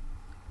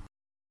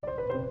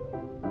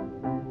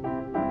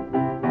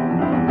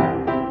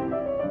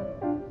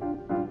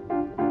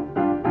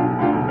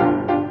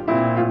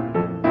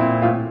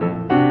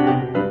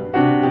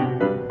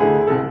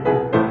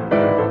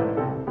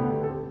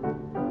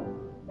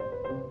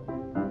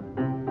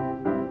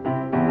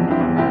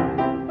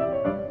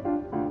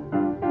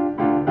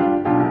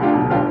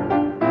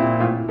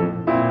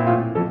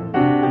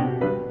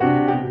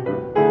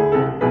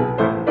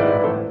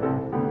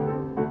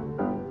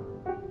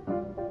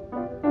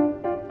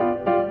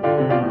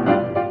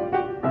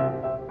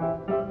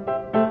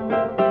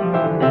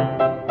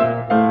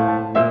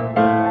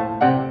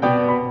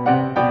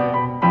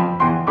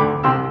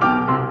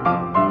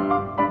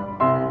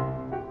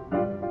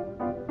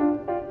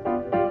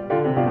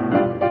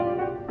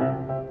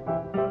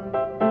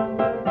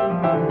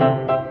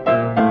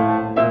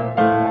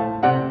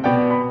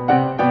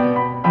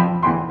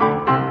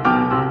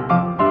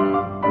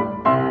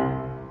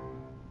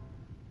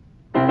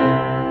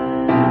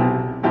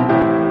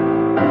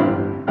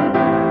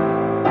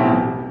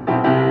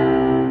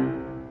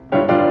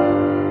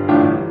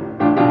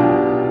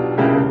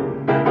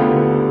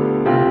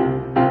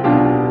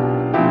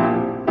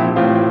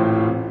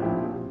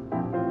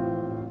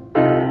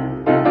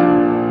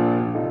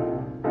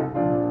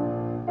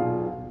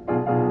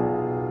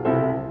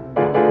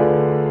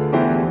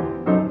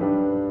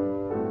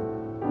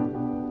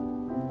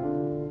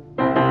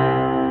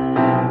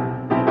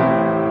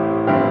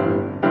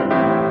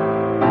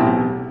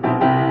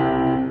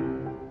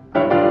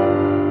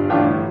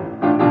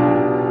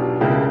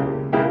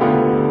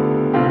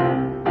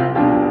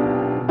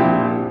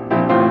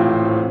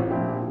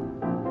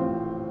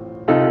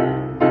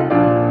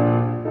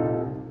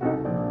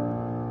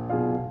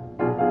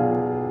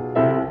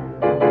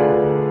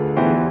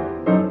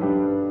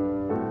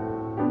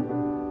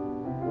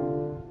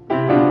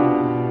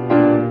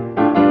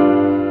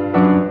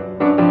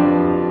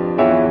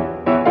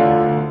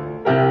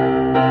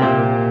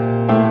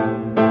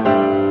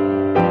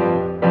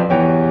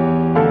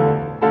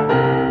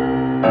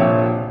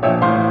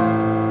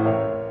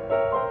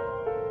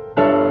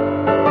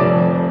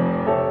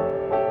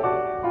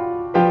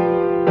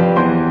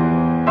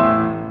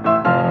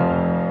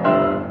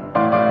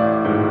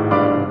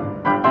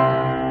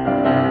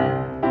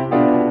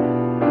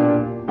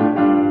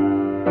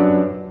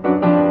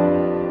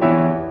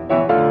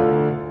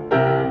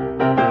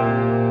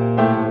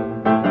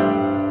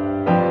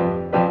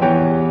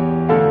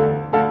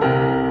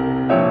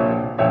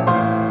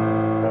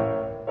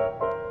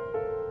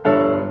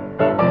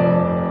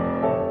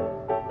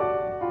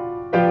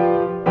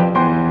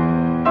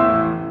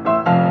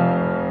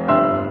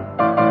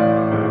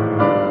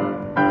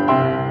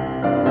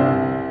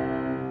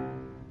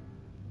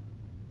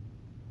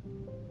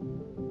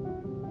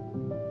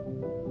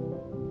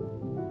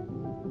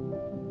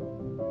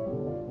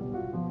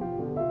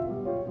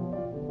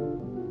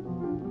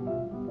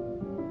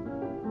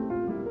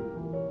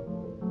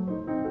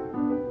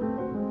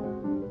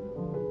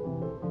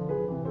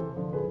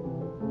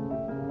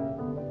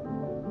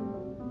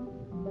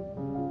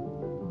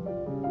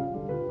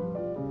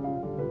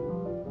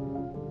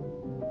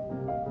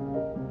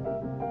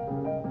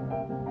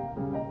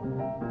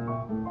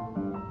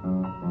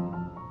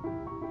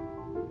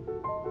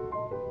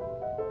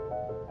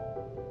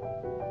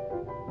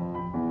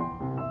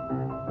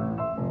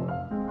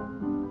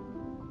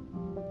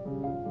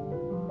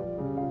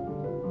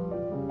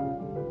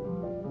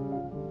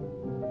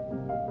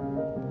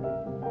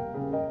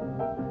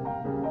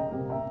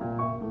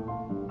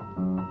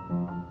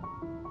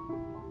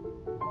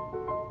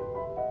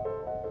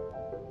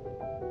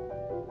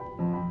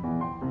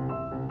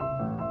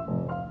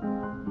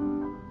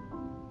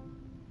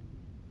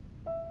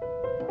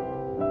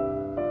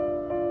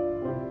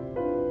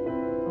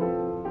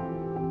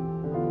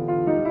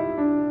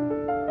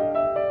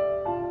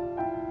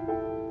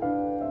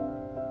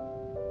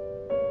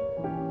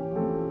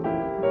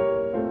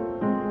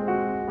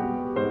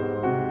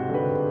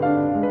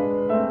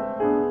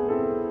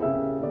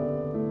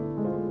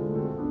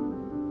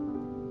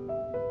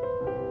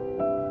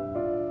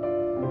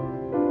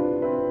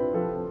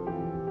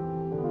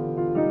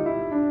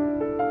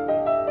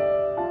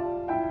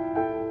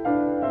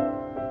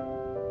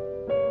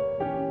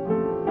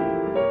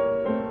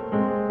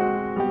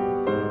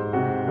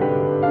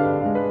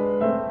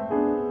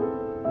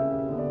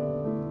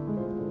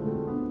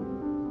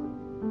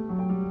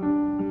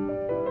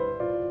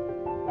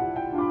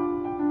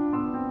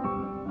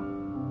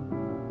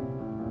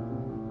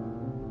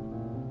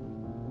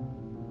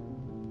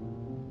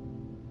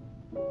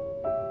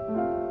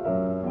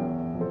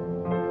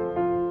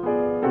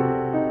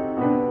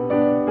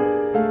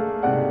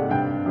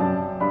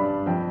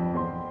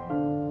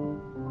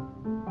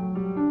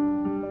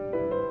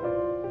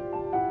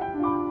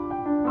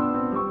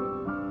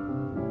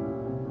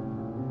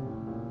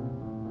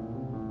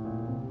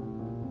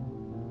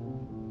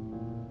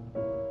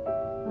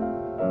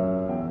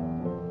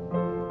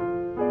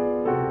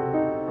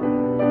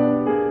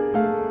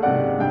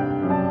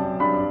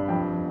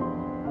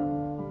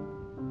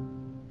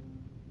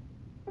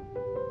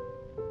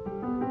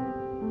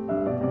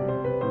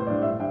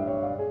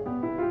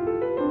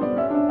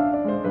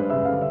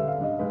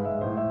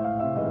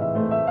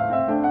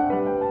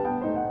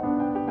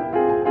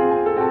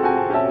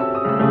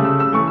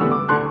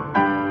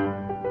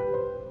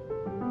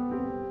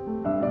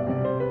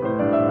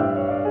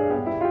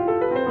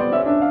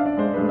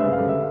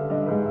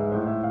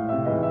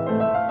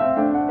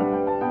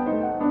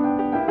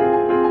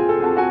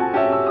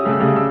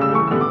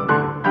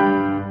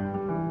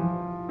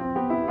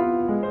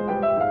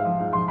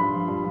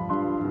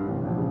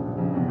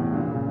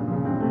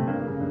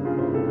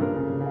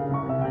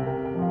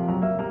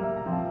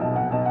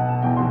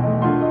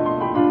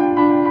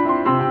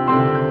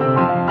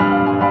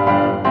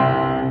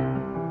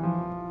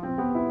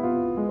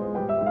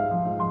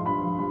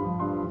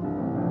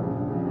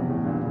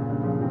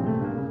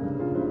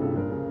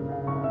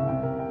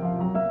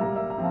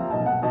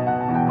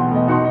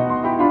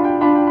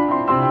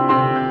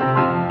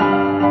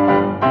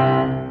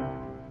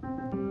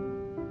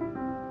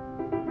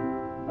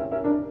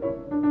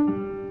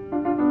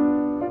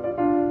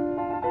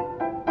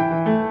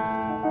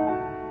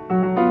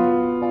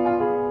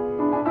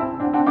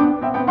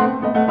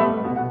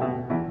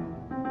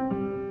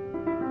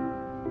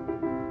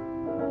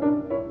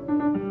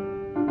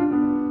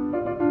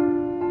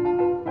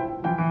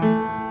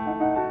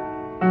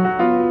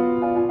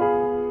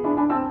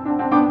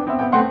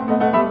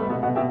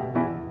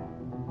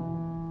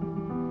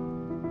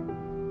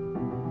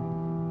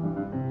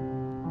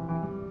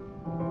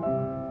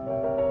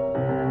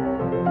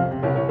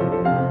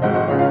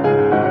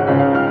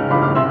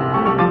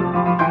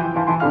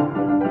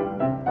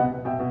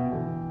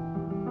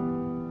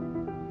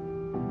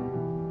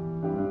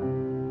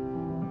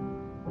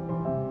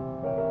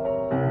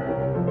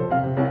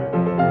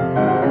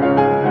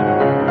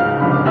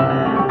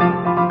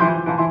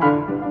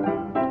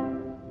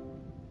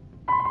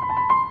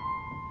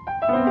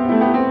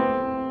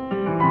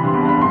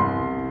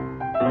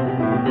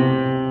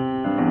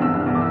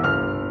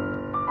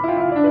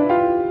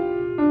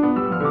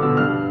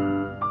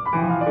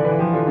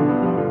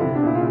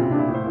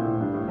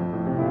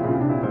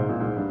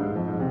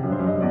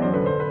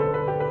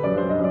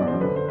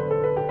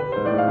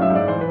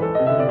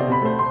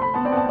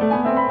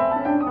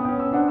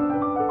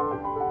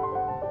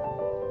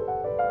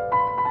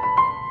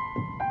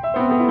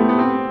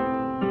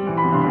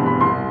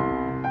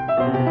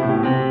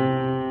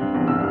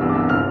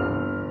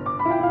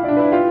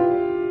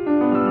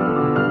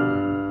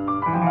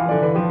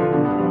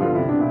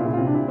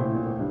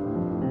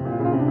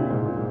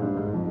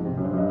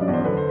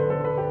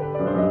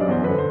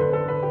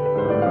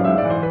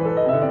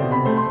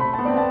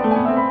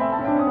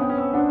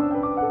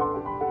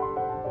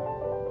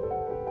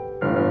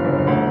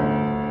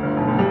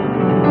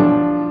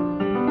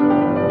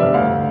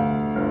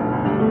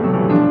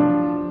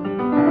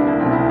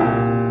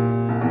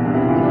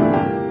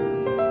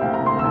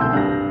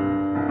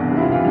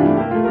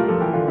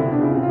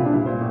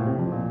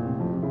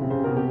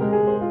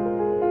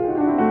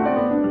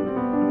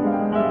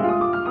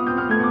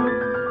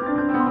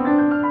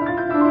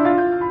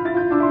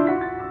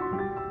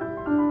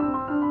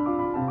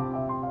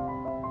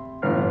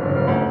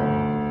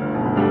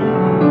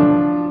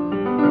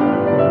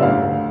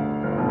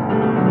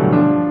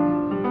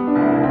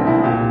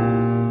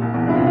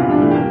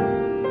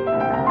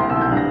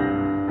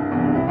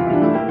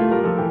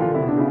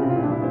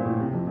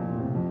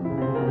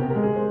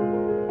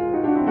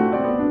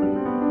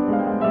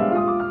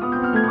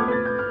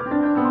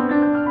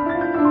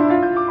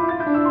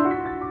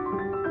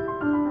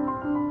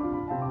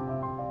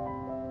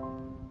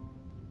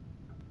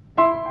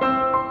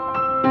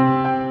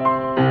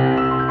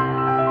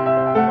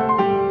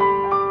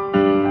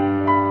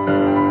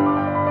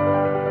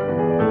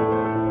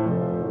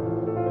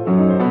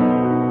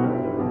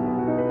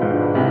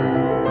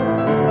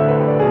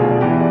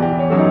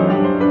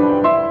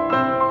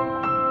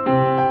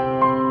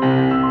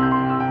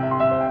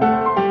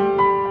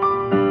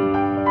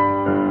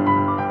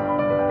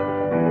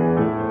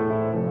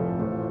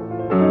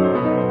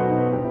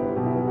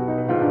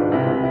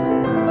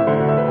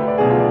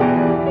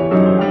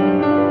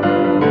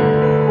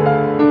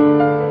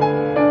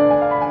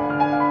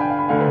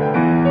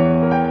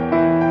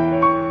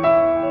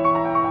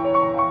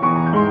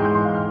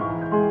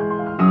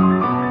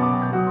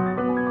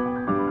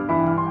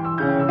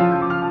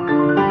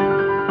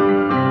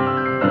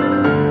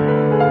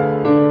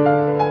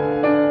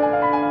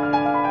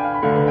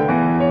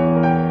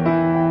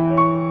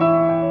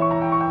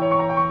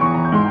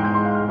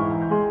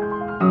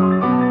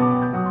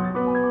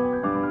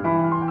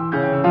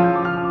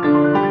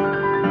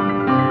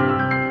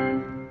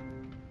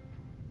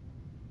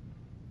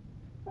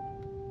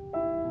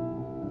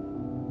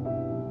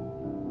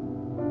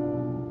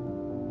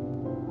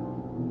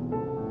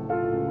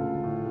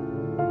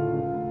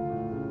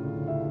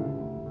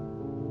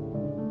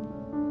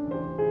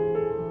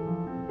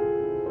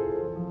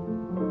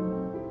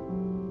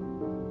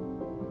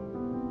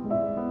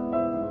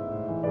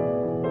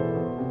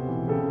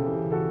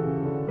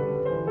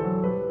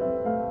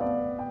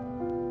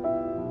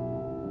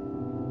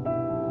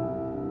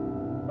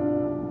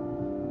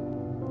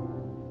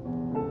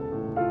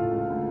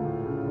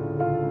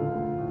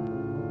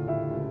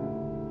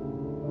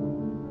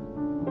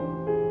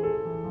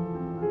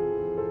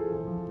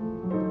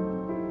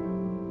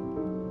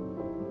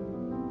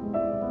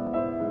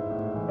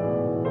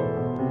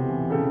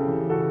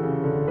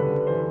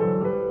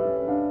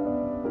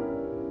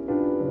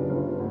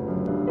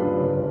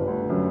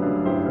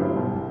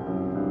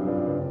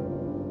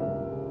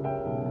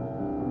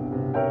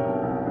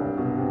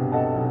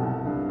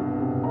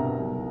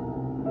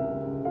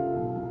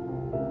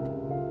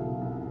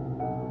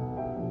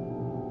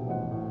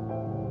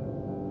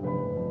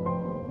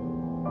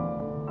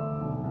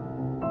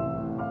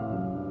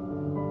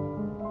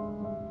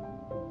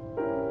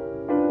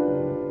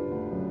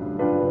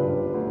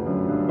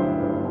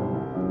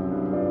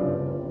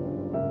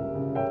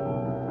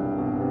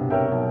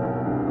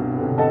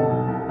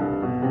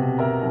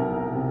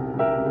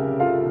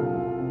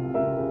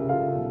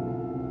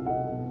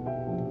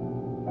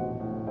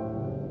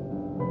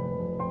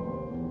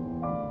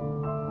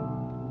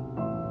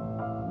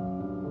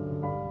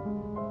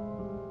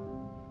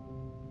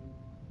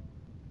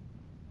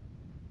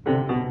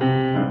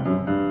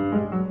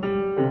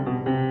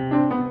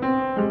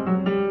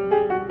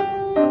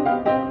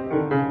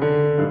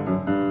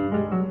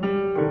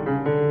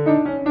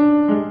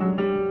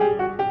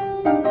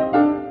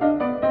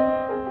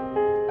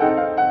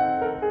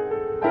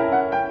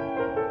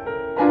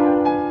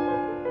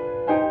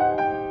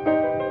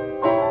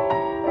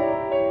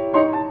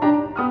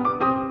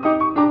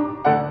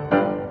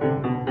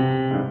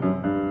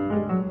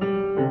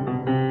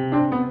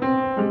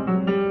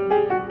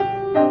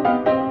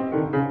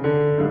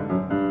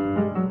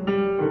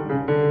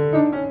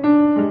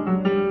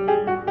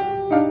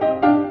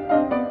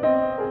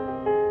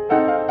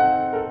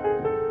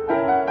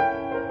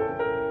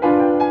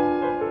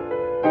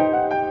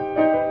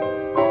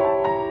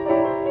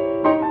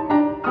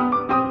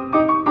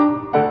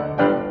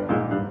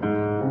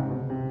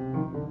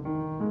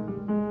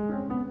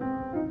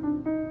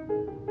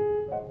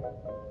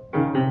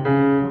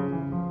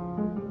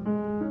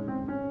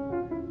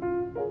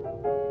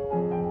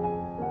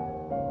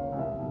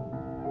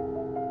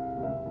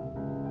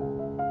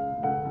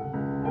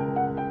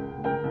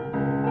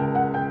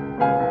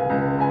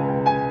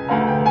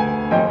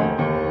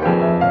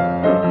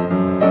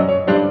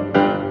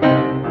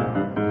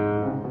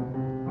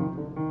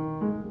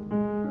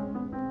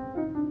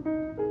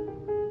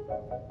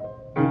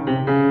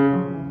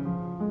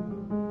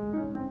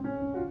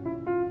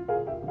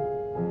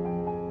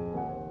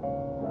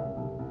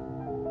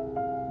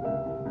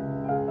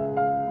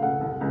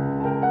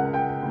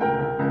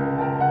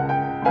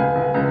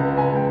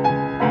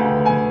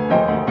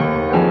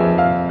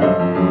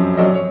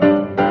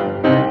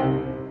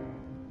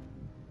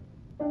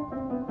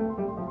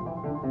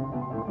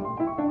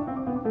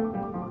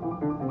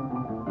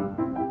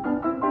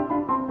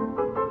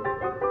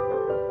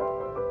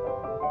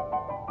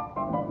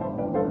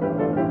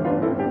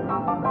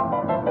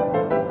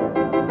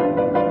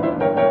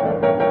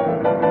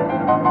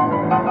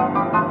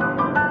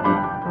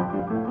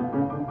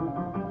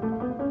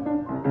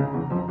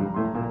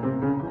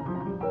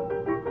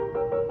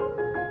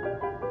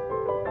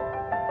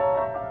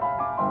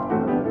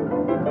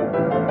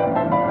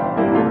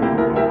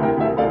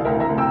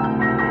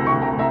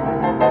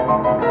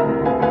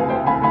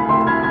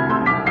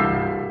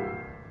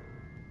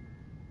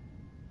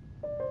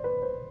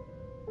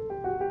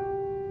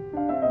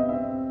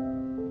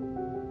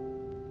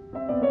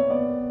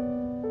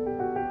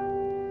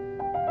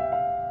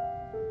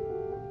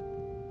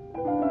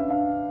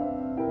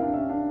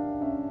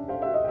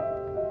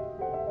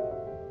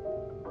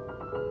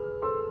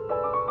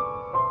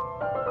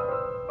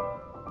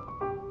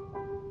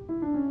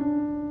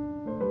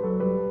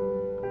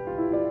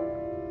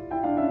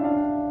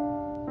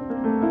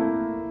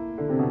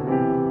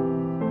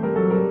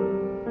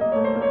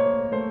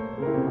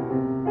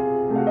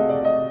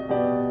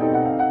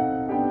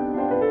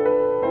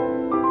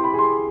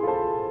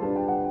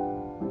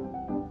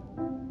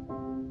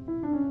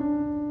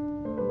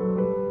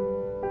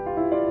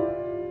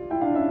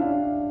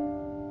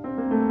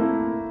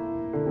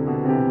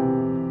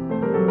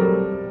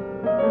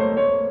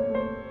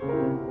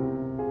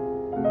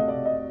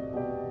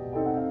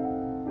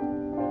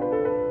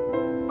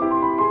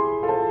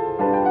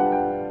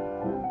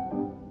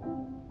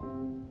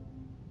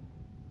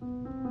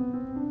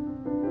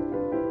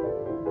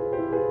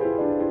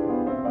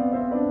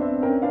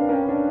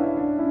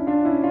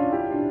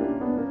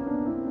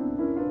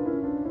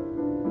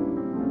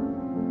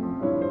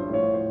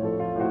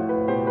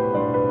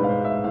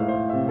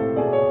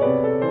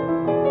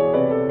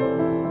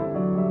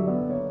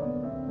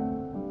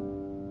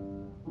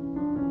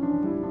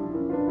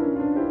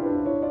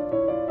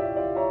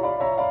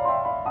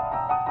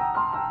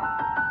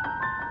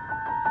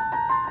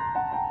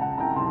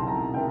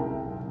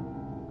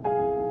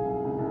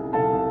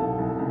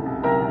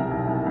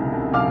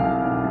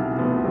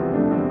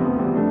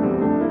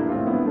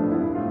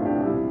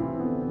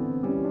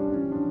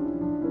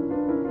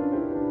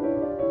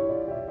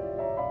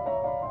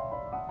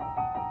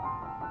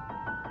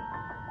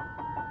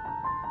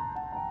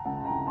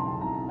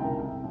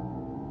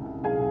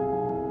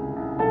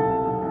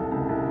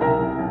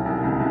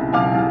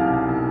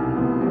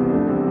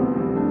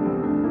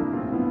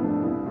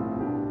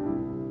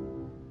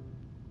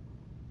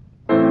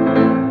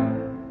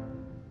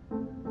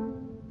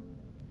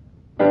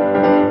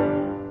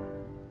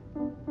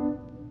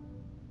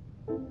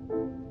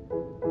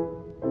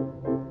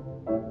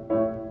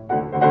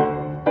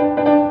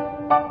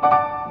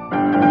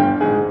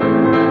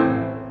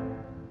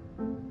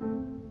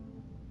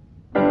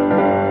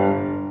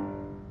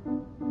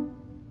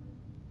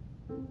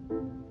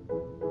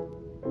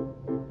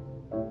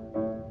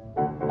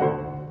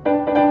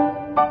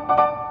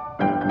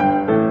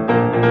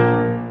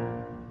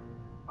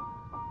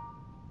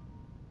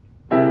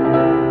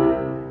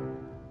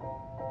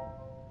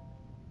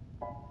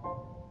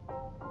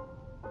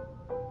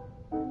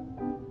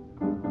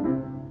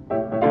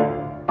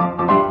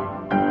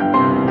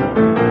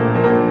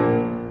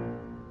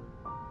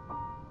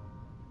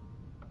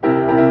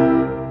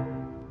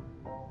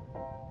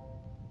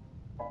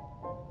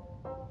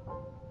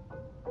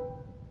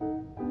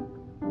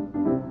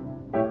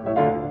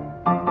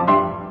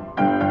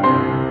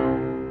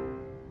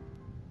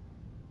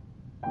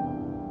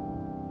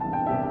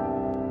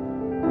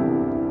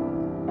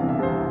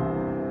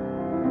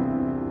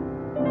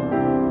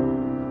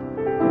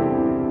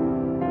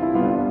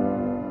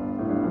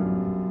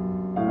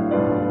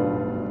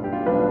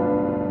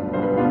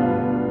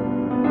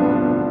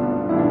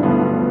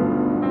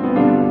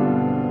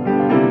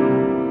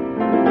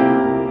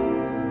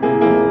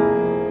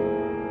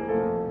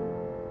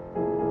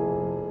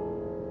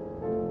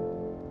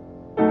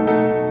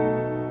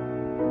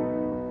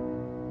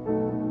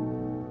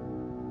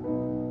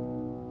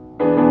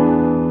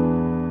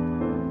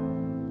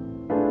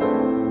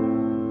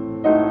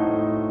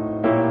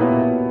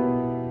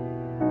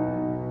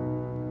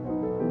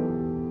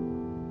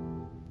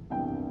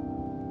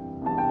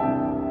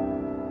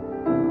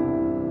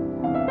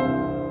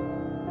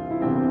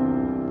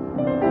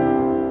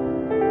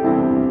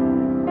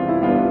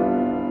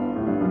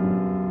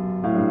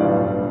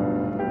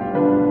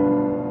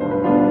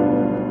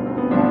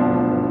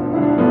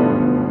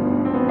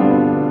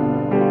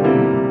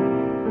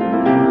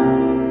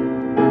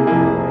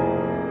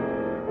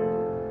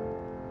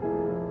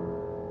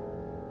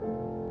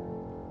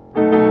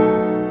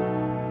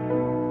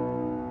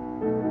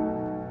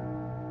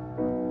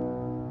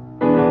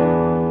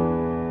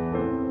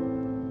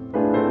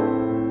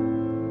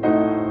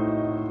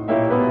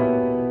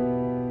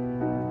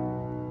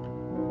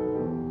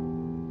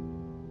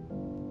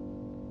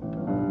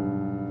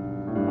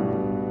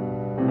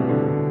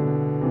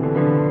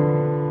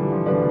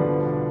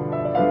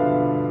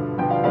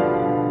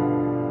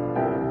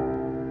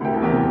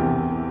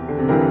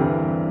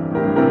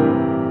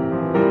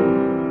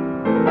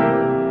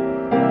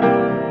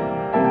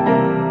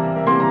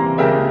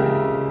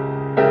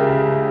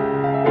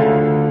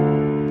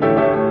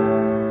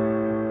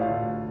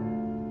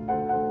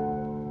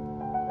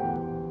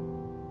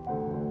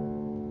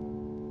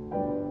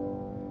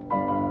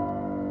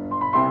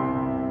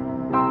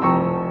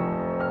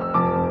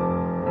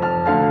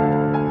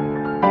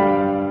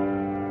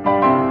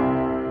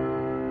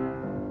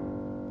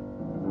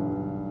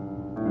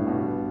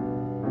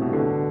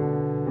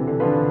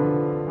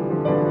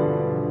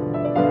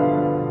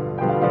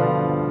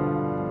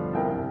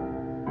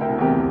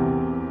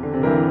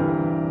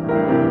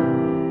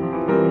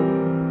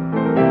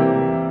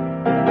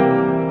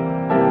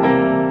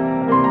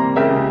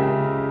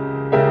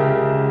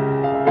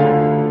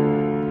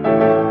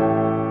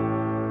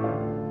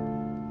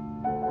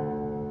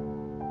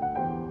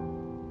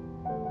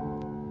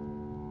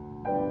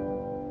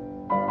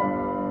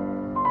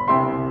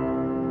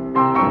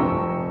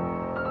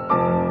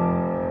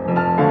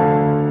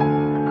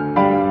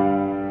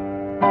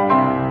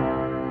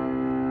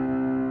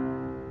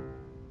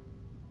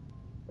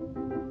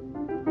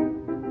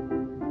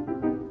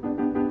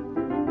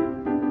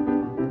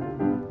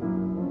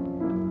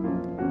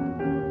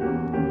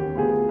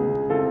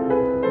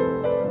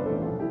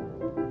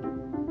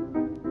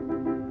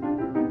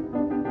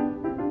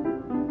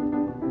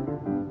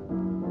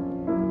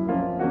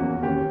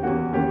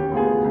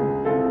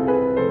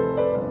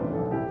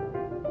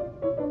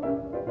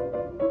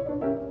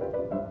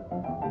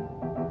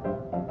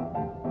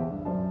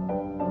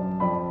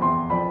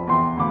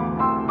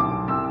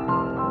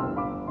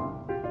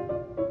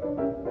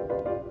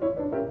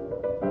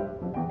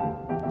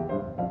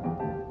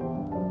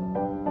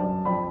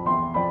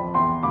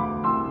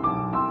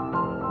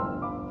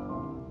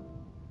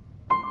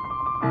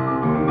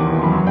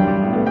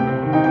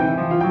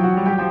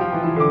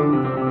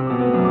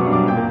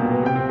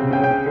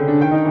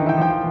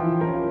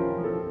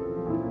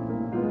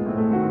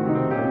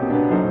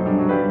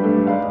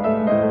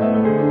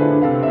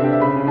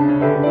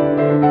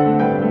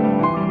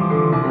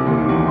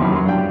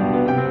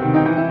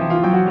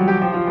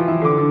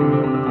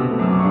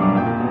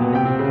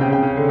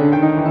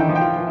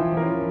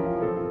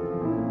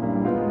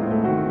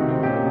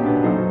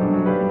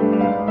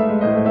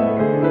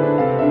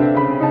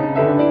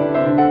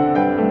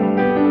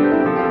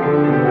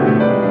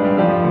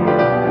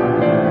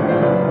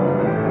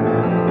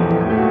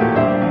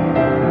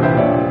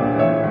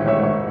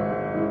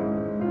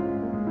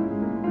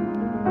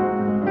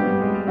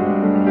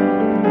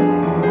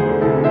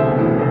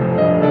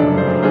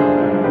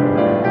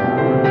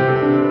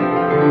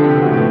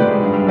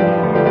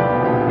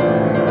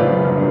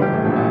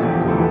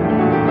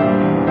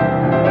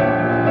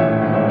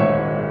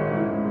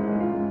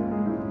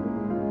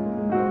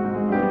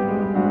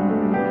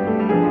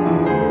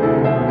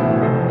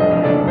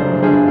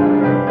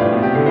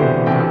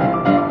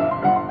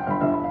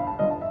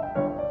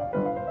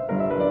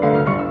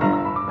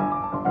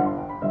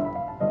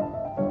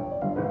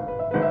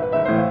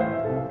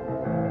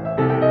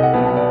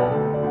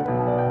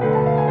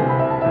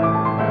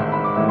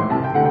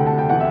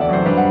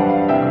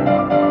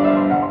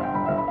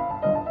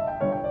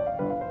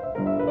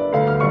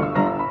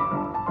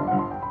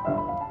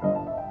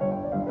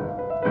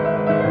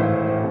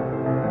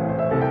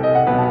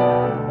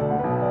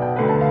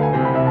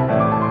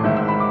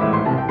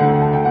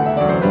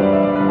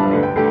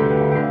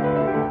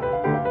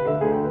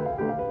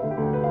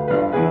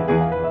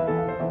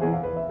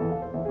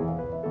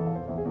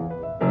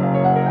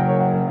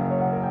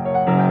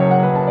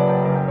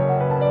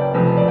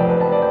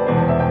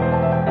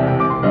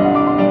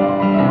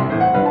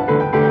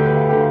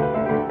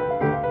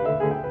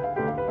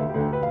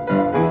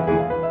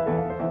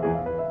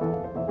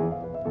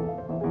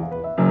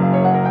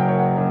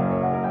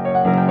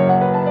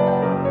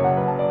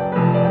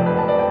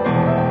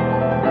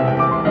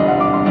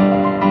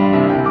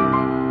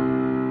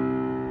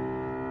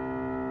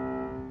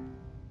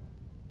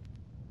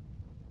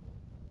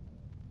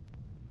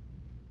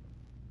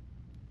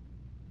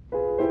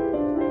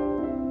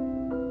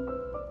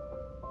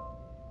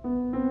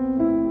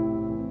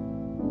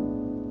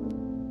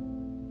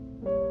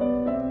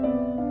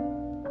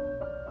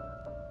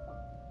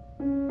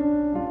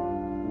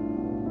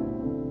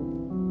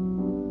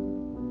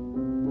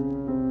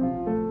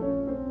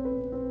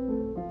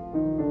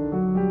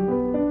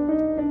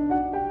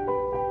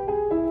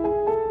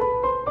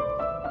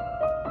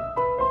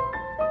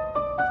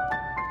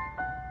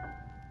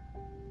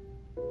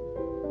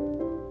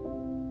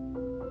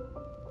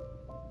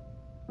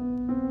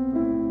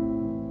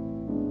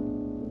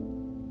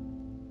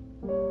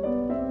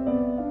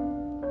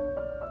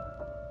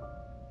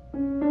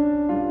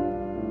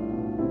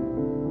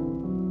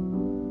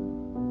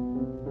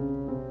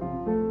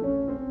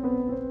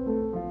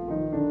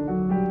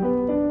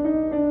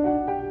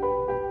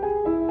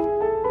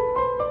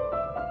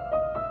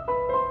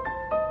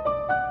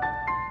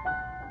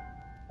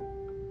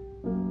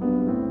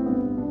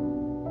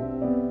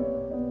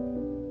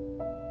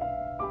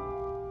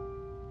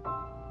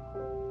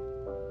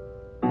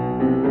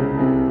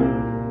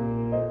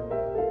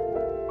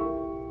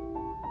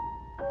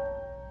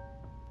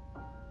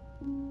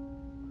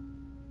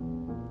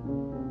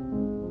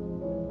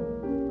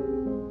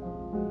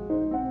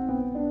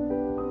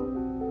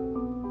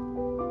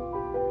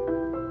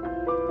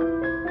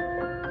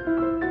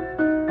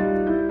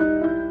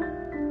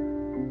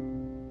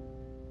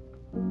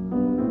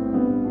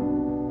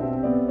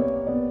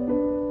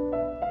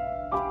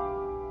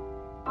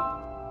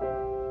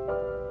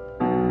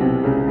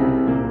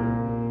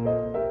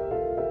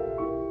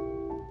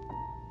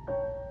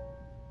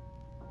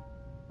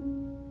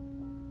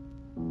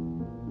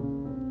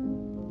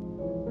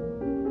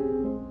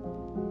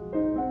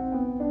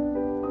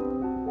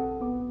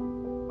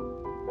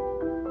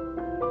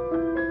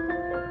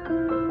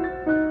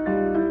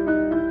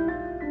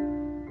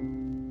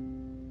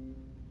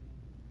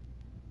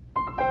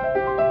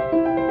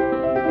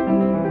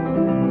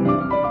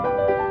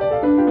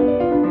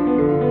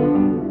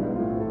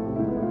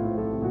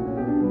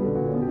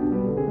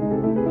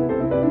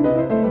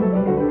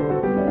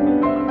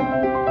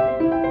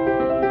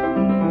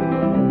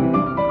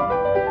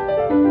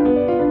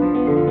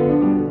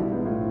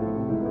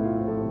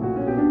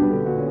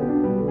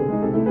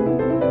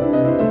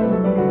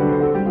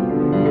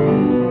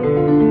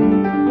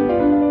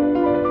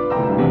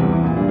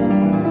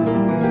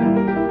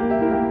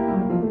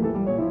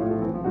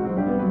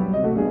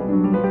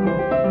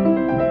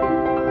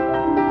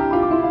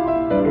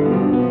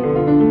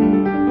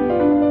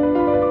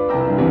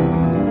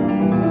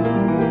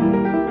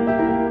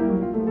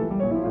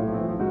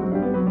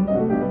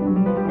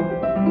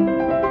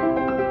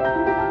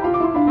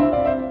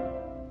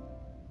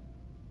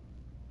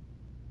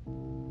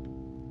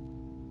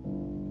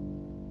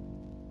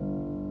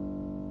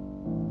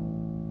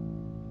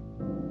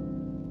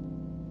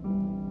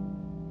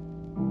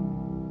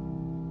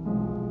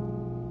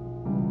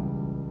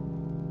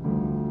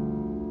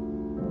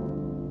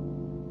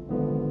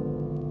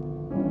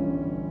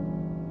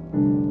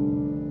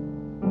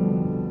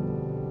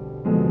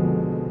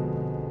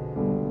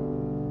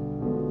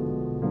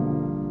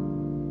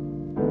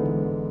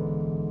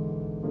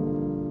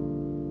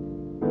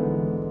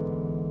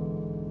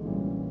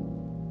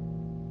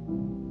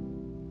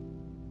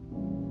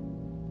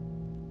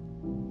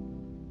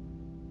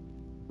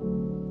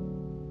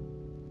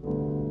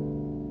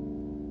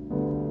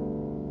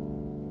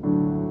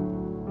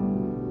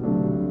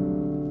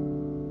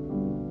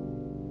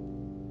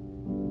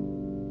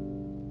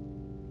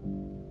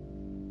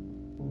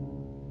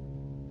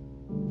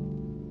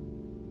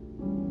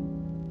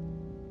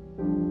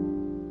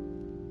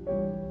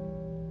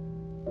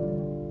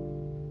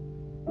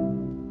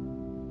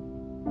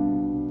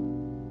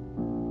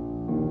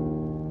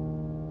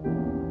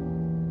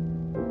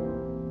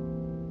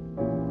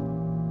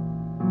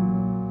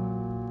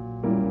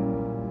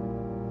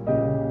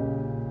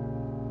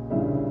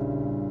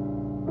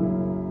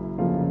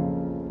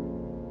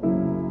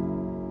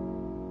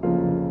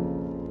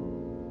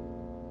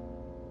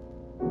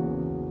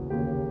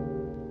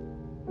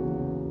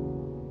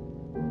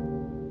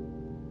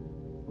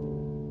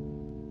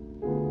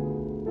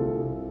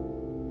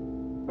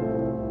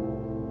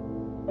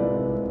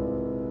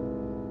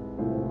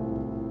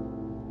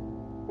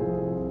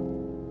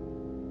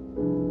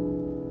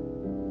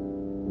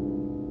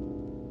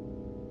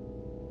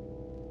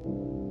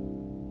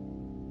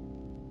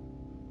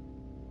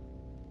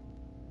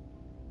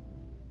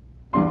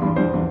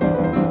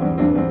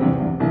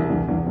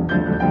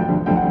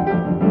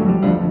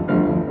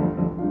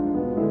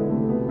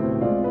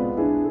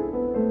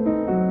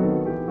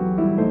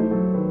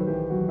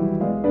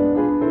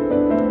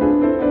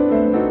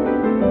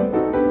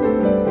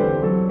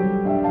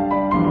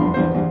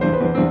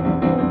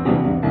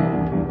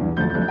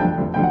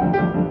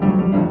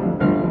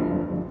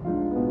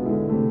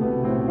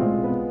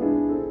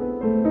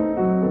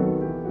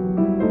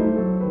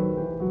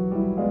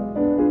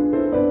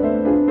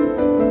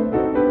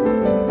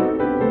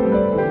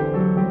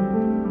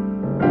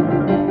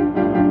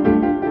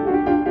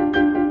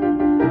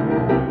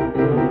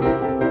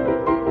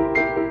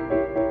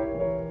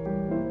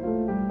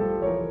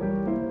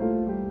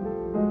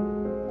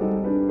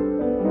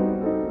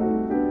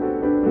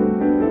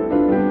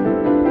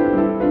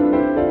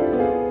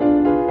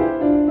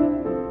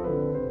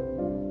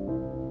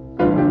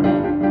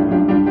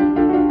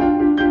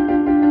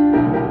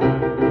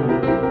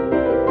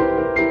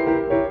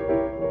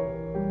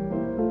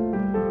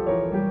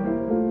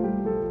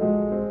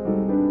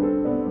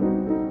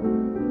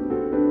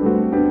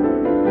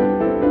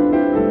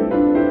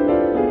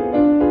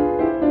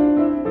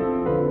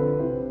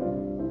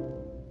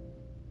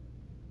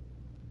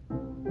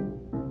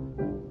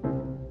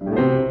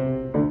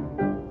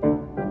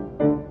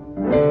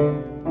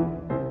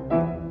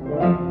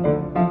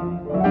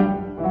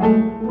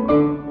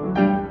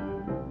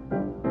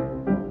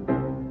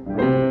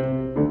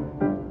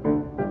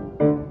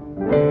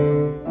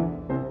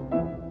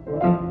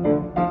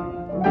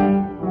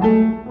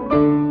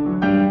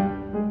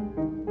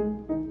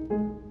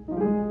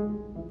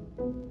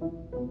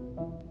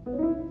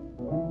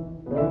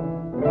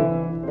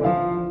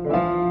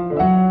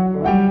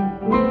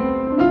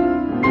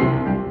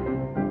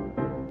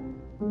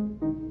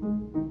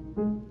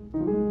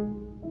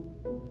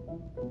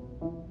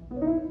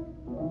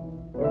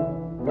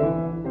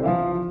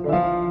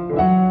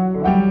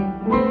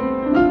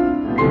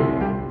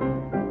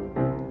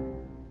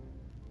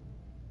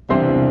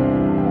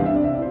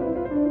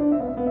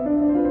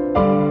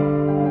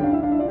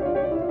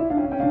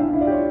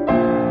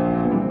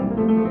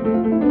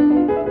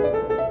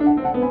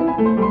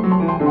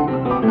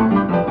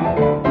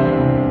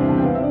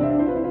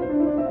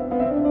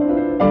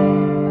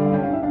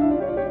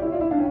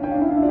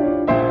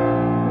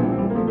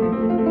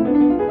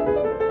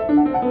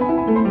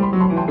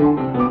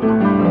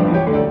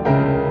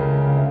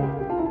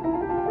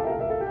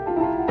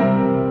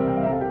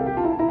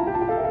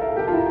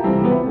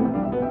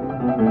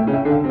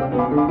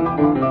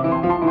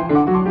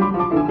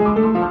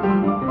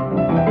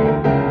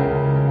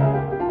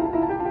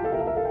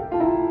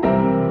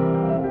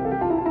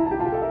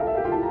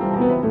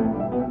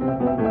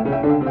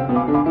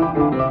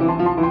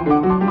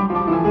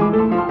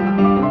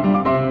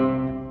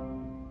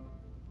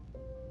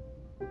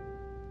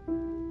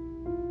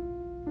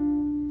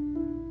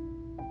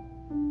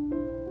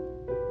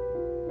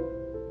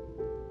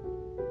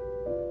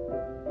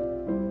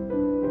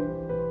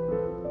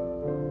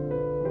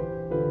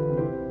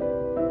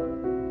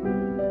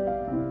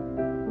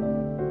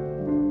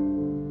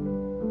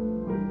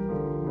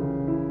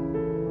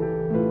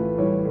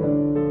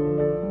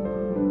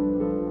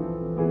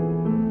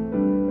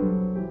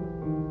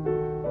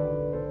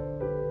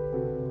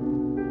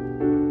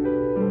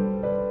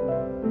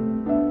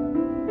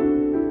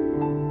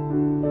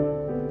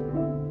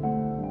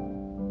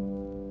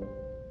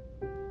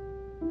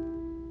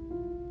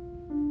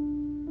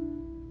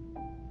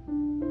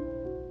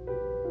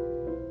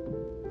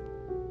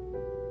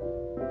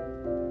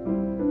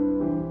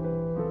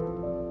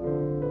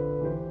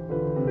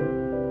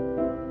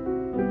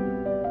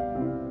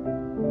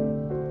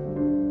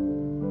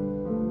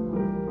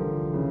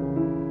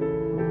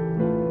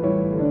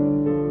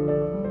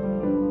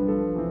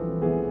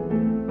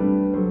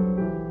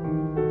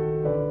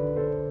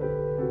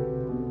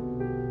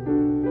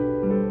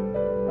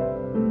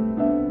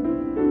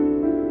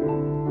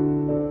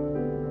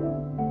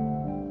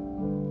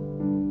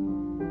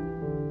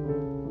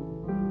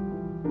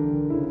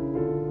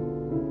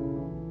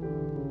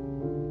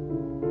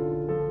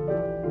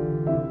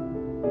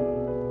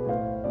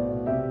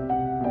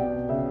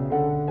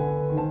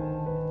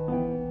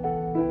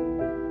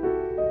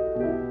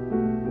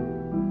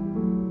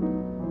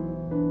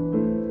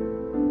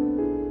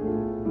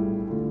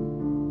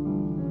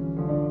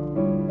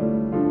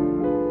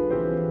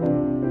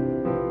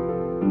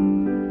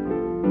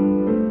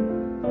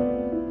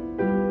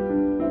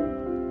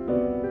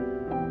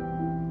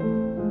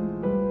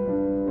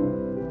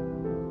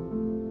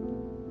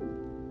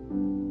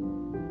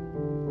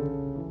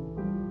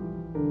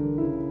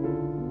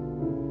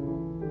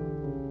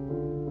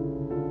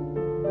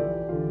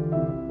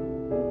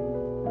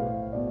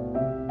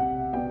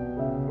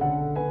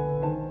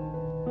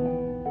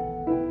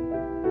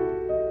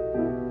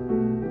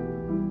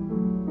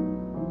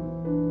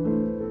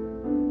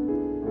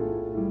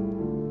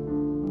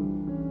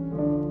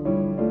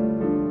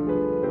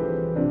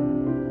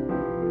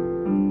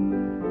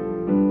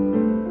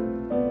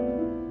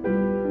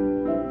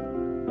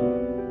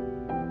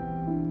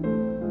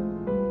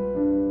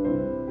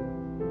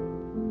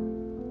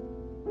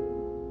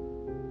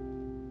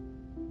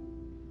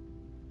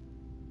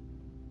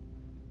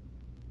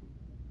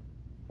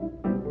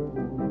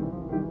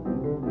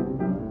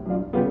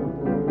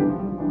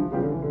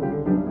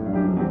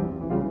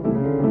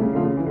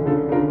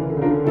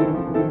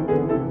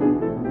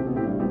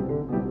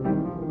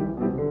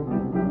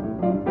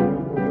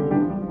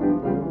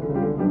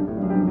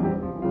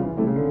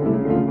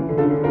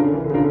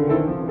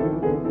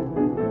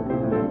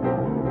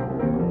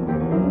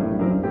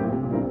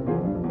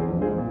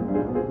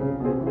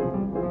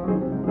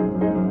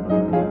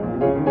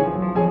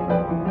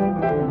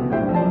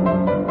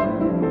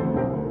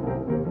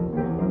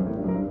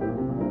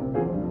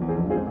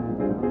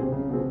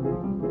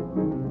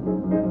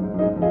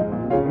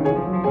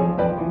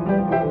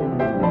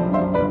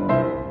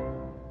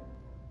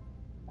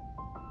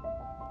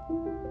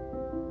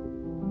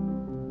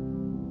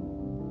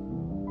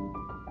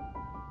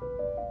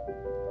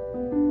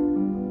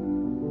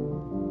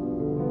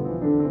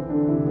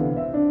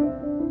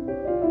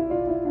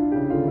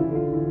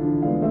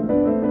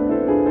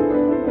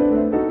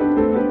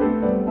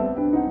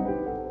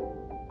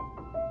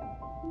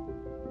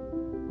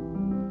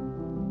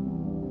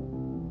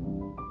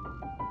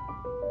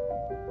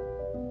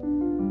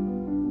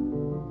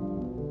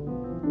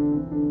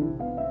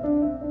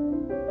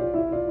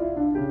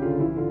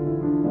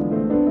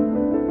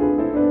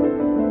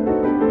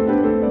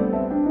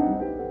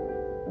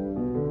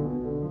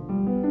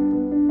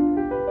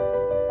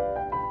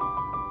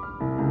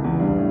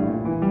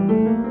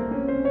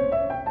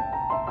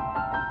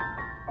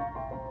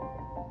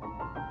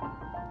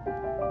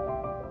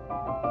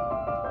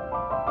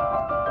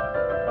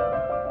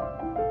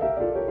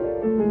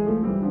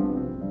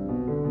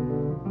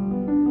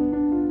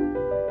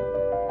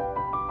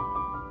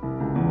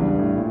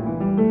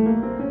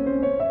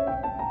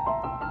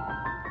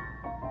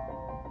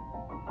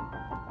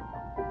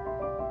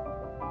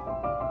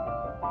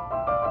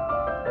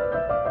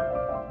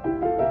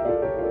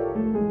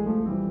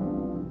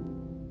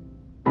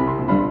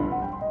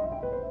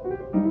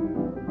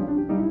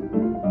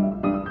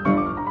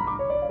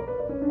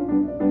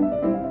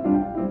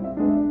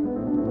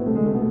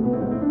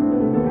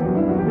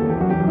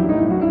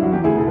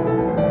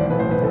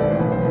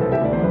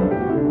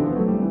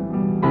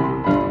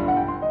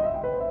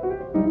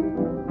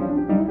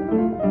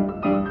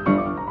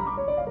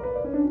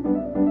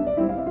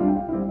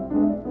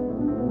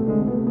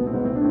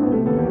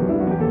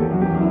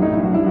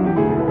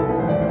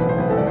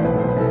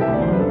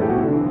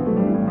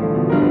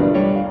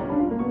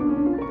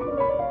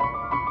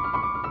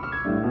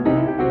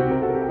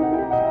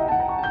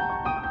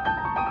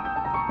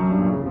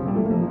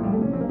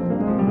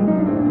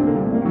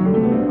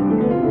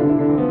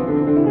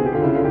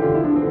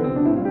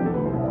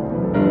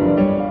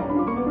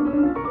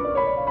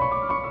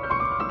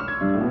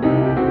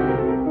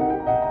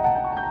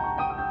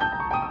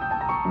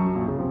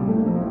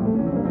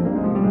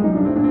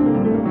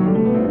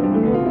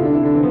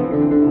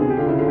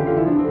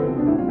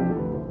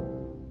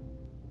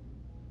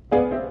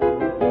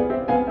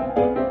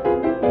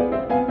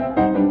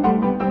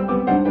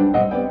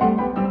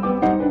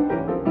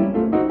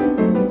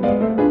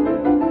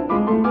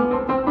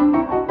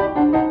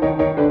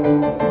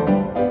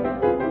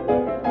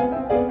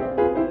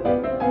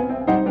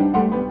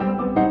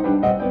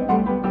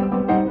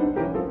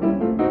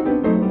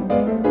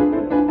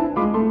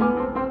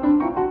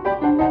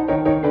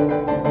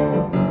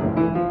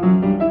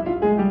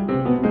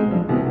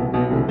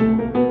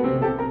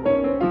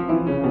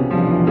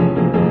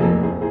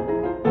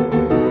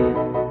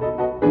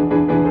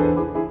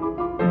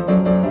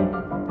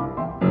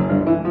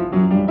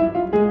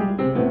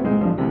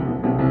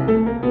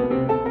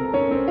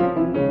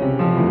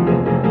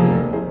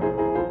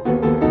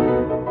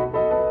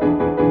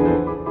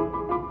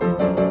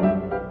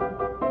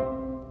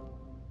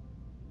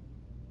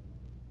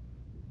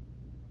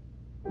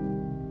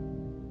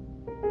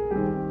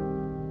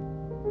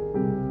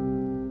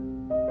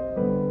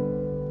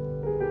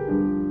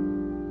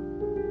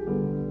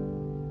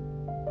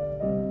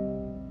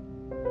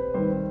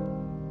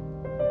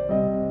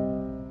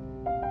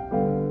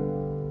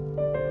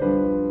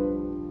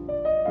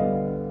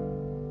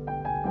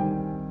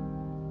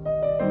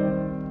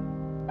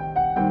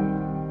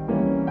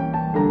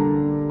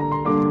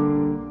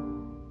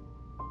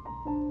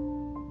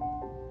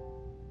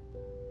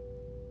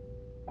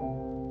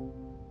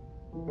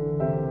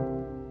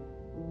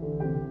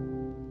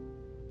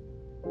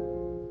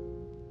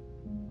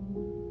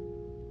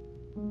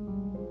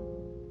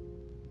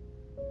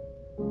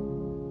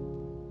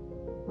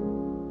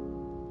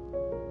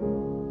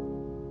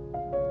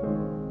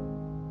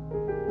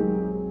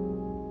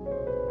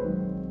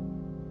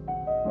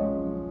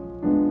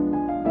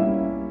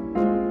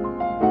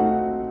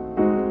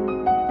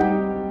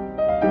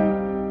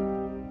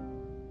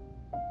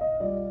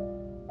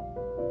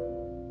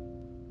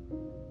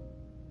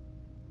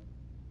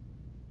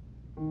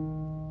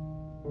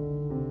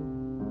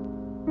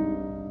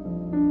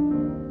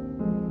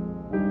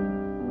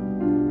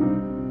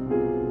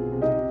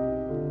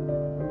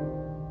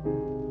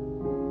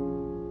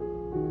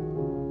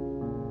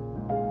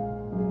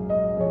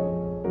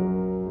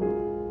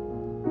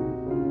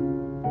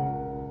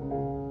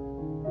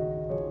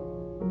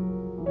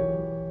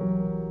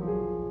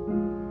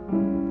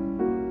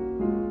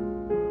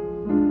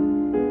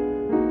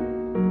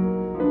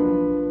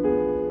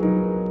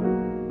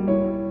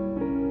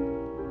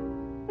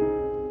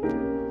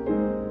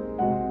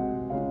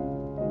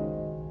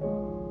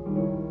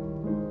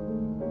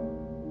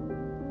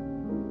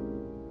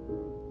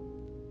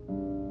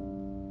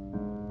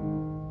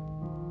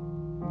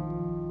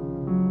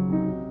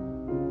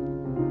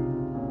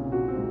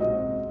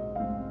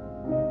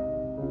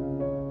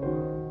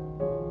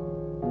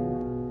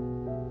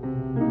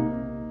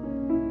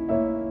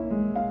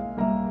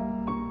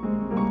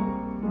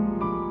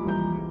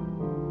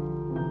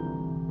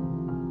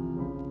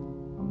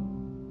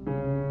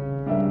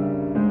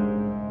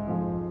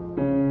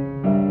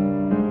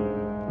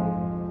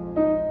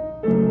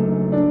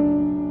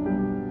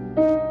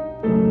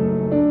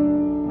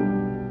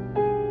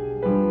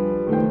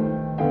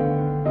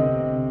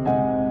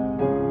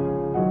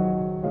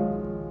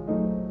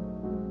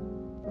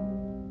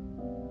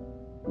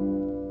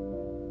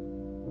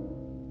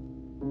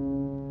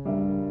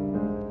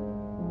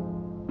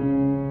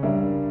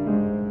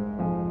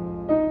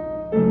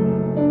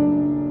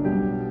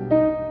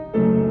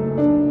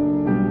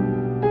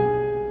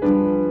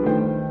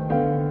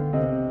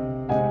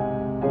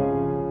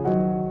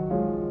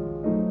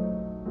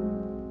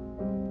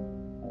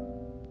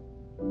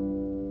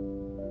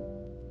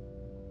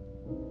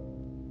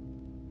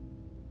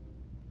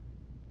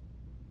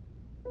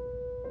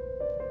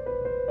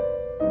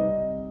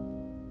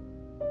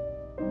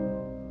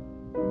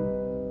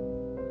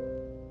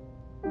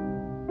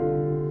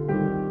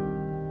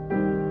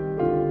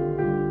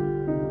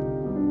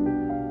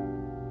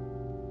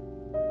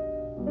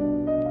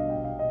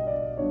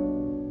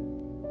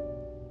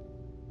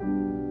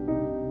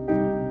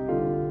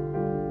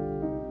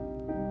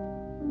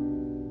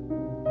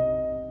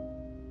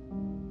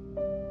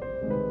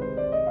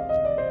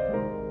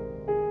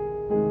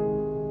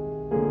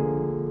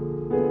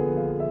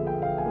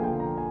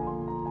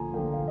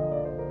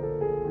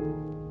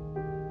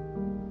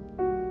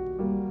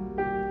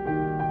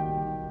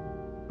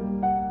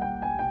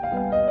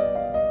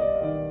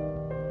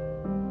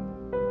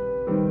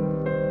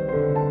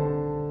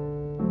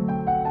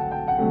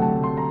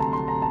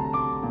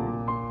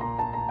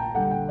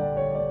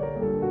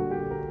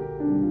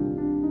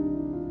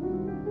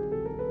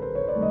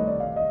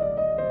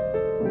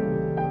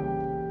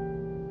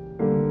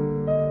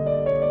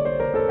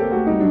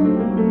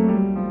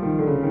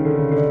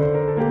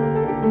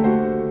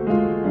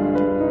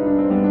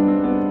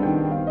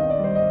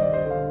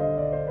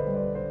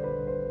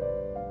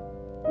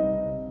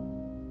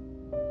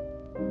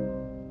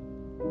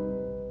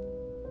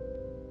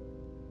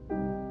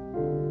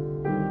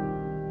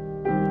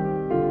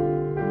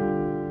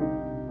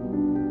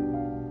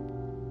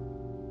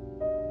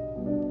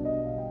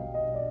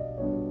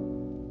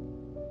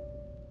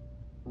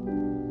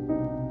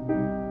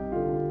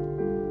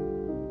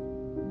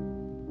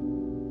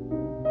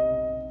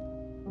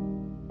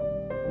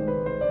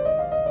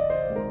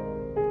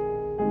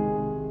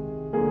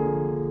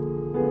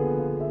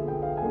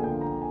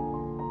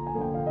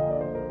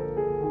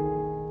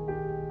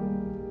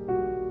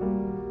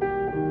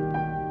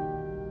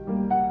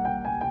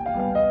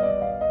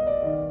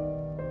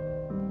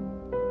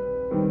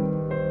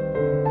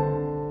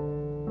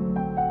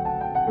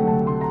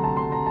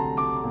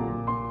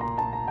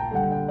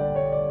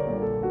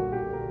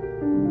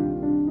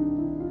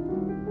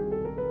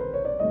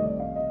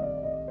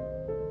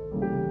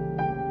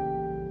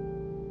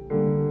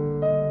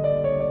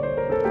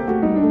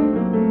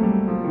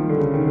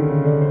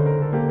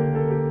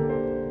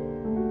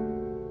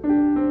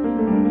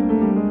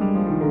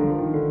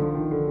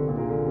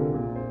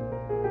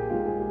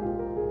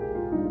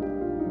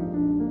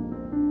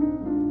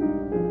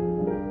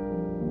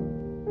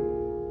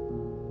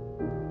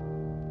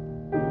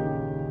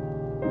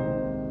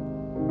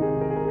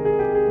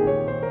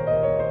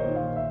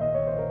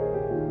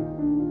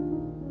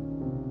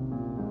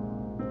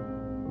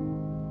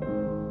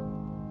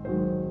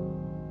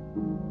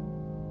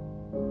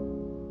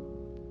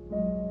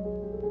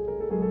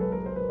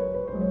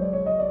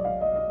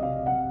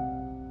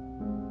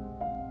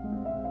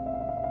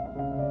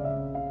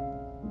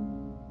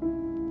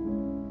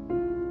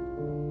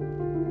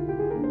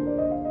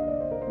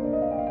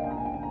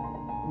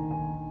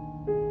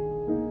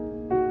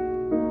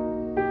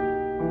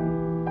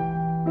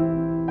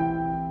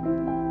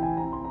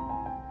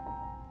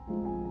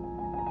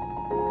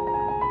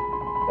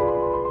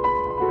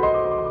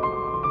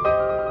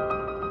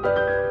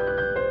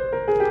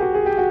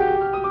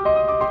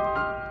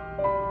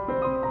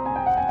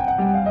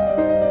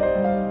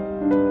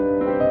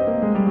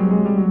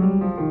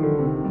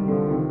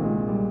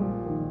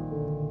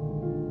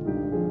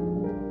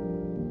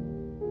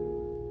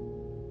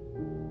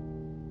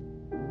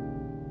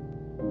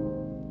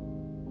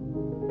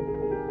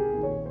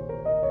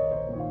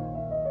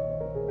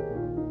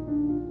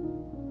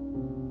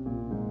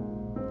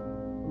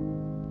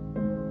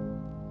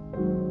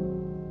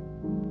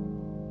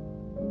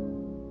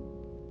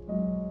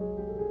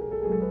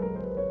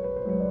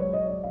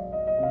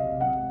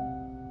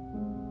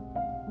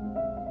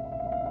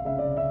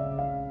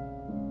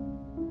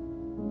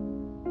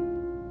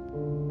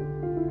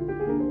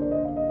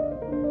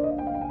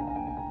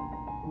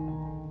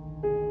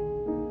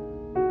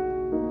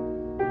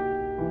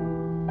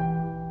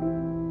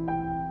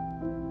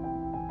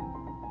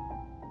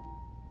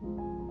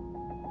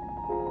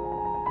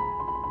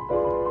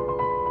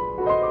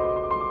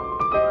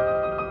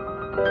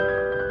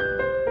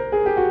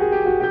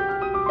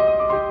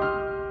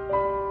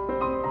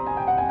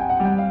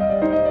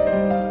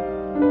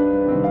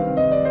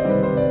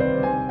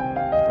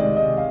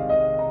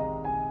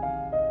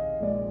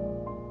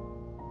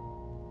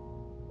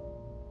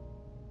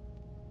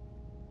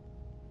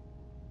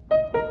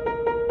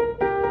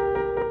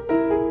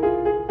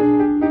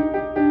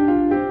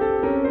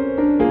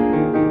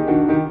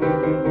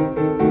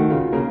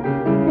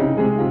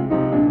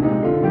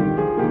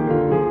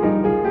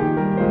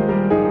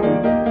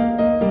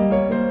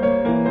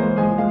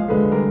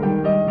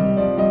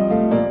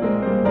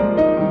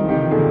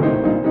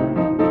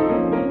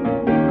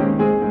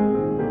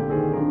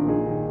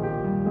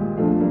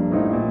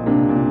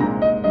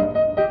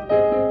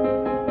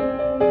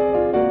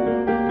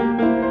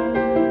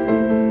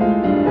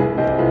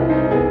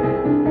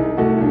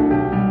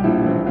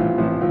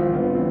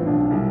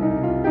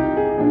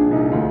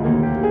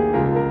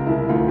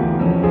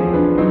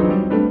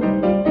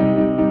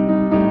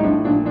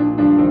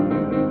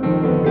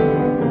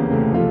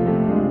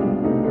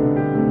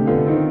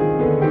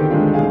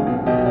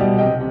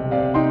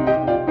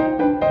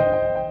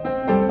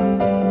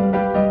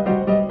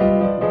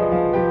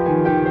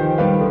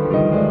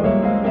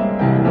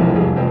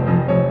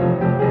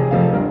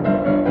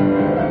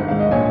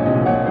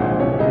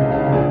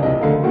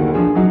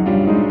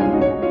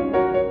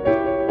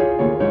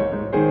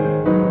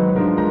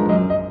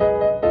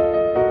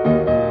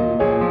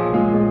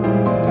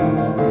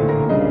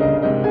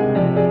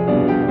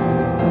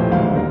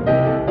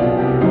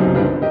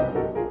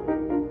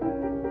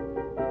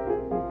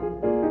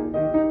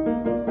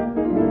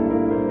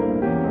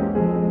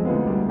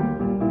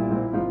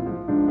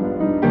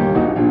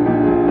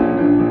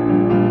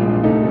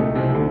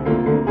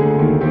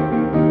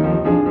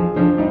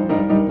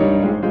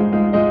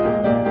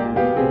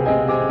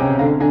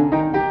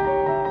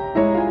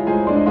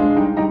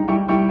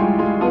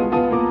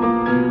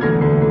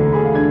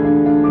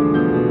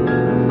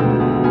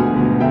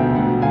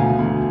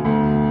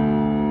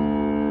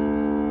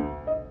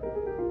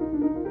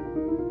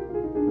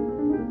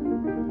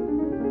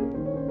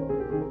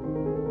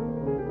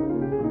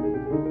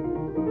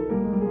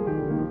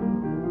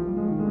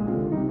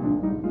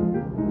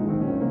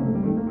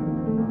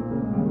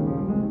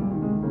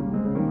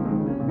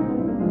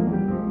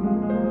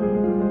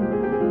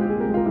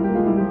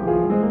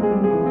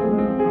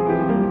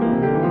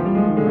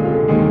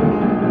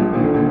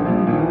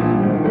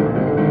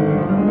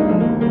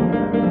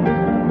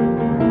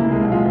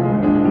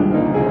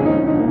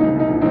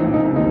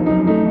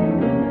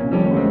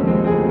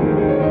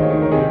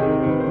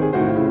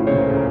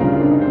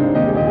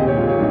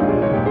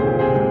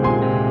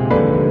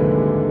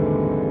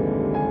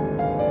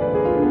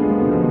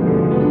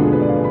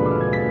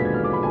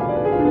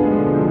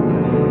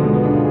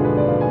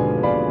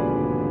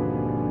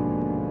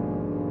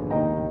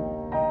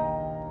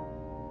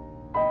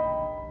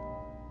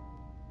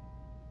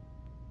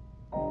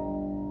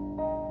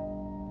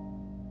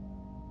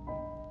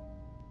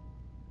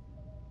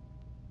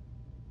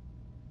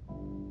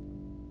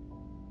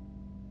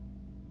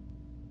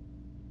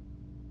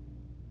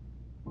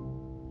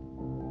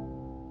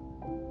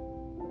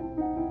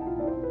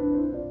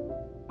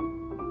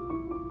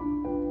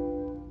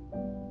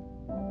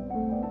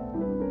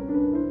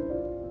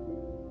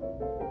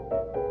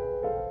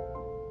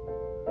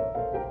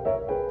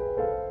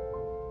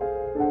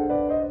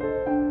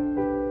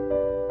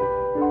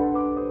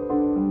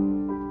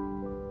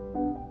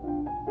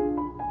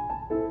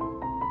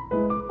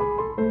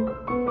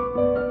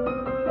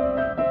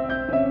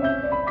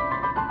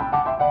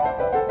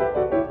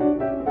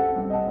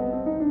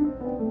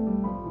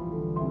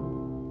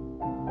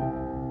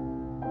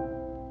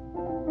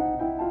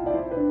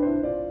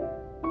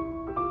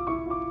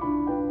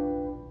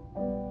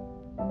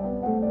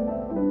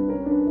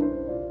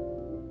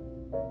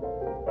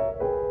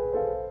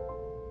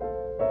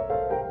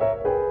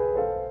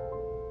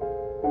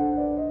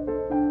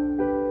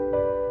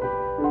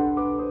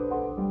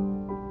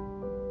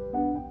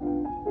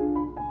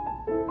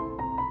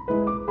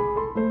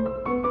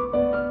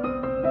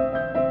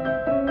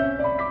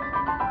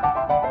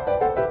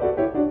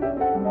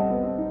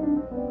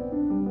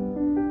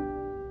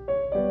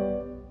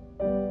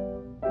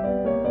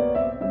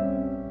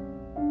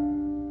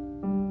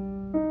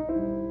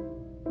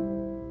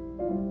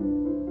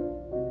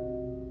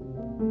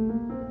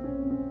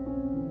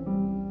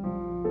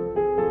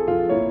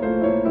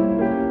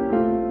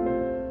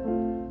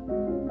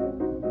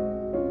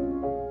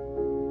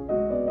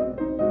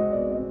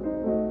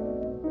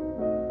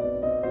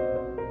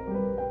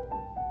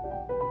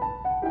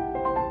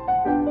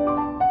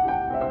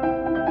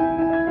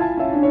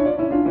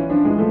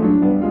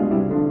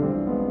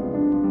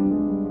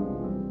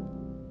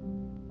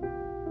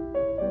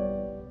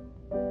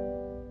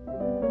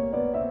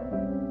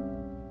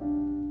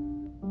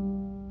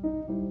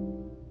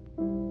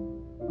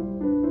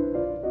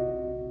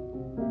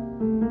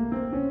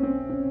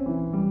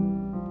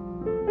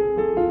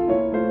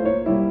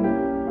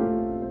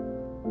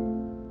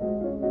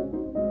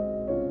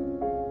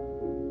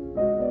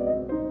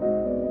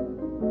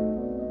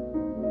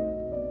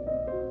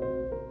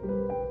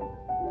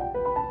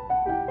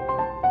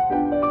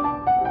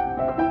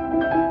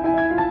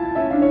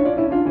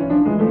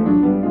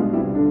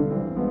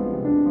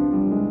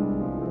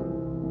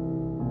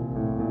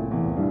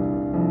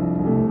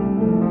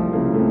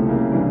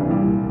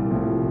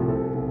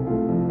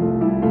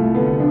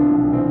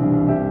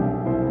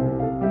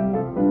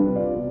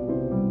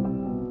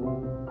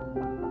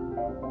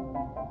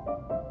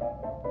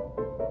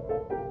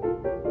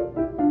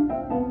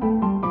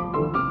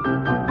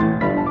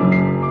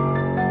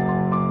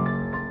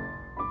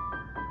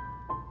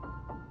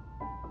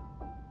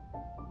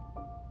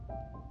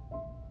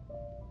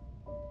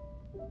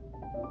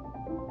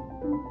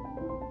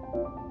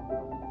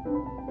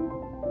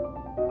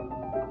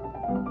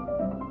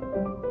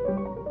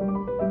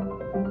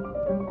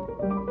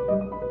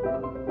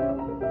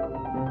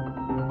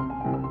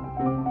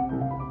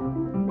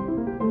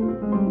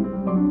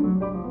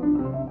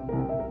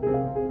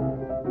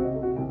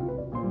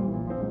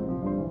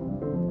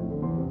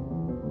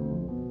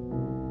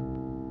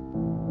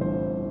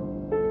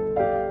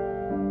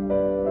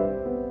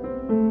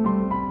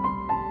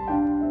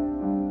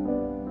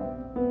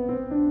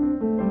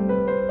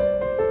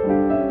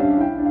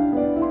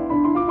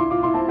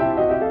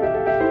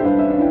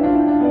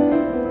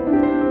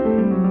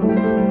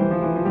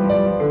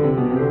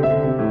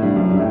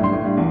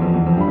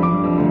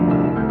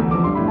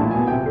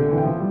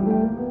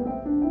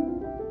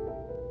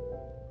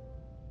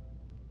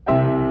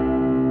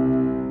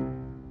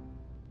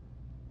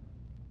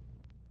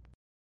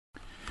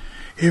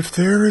 If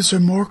there is a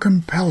more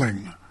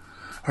compelling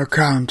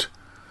account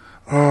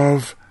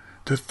of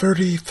the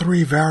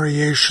 33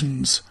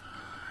 variations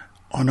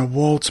on a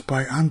waltz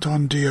by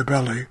Anton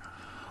Diabelli,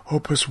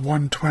 Opus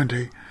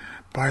 120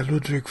 by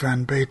Ludwig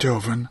van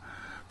Beethoven,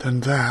 than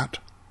that,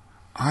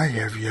 I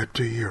have yet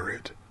to hear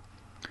it.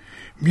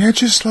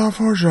 Mieczysław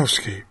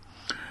Horszowski,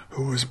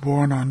 who was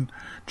born on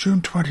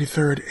June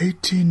 23,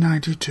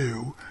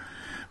 1892,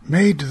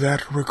 made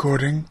that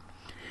recording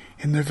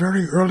in the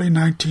very early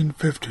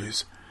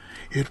 1950s.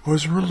 It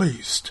was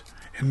released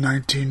in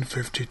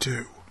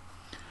 1952.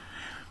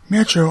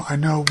 Miecho, I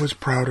know, was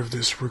proud of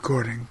this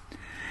recording,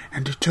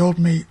 and he told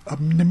me a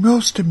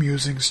most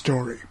amusing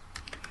story.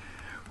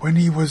 When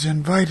he was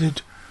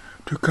invited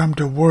to come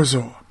to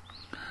Warsaw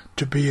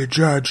to be a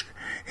judge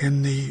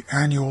in the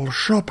annual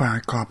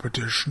Chopin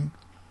competition,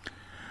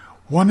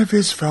 one of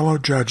his fellow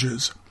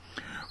judges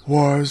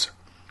was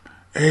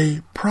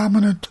a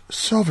prominent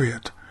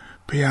Soviet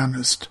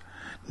pianist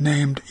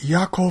named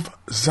Yakov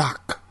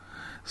Zak,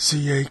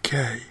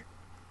 Z-A-K.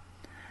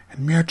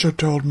 And Miecho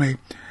told me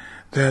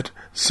that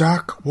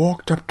Zak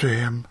walked up to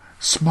him,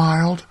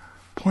 smiled,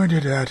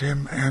 pointed at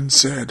him, and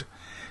said,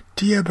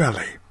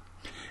 "Diabelli,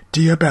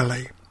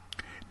 Diabelli,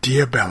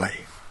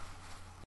 Diabelli."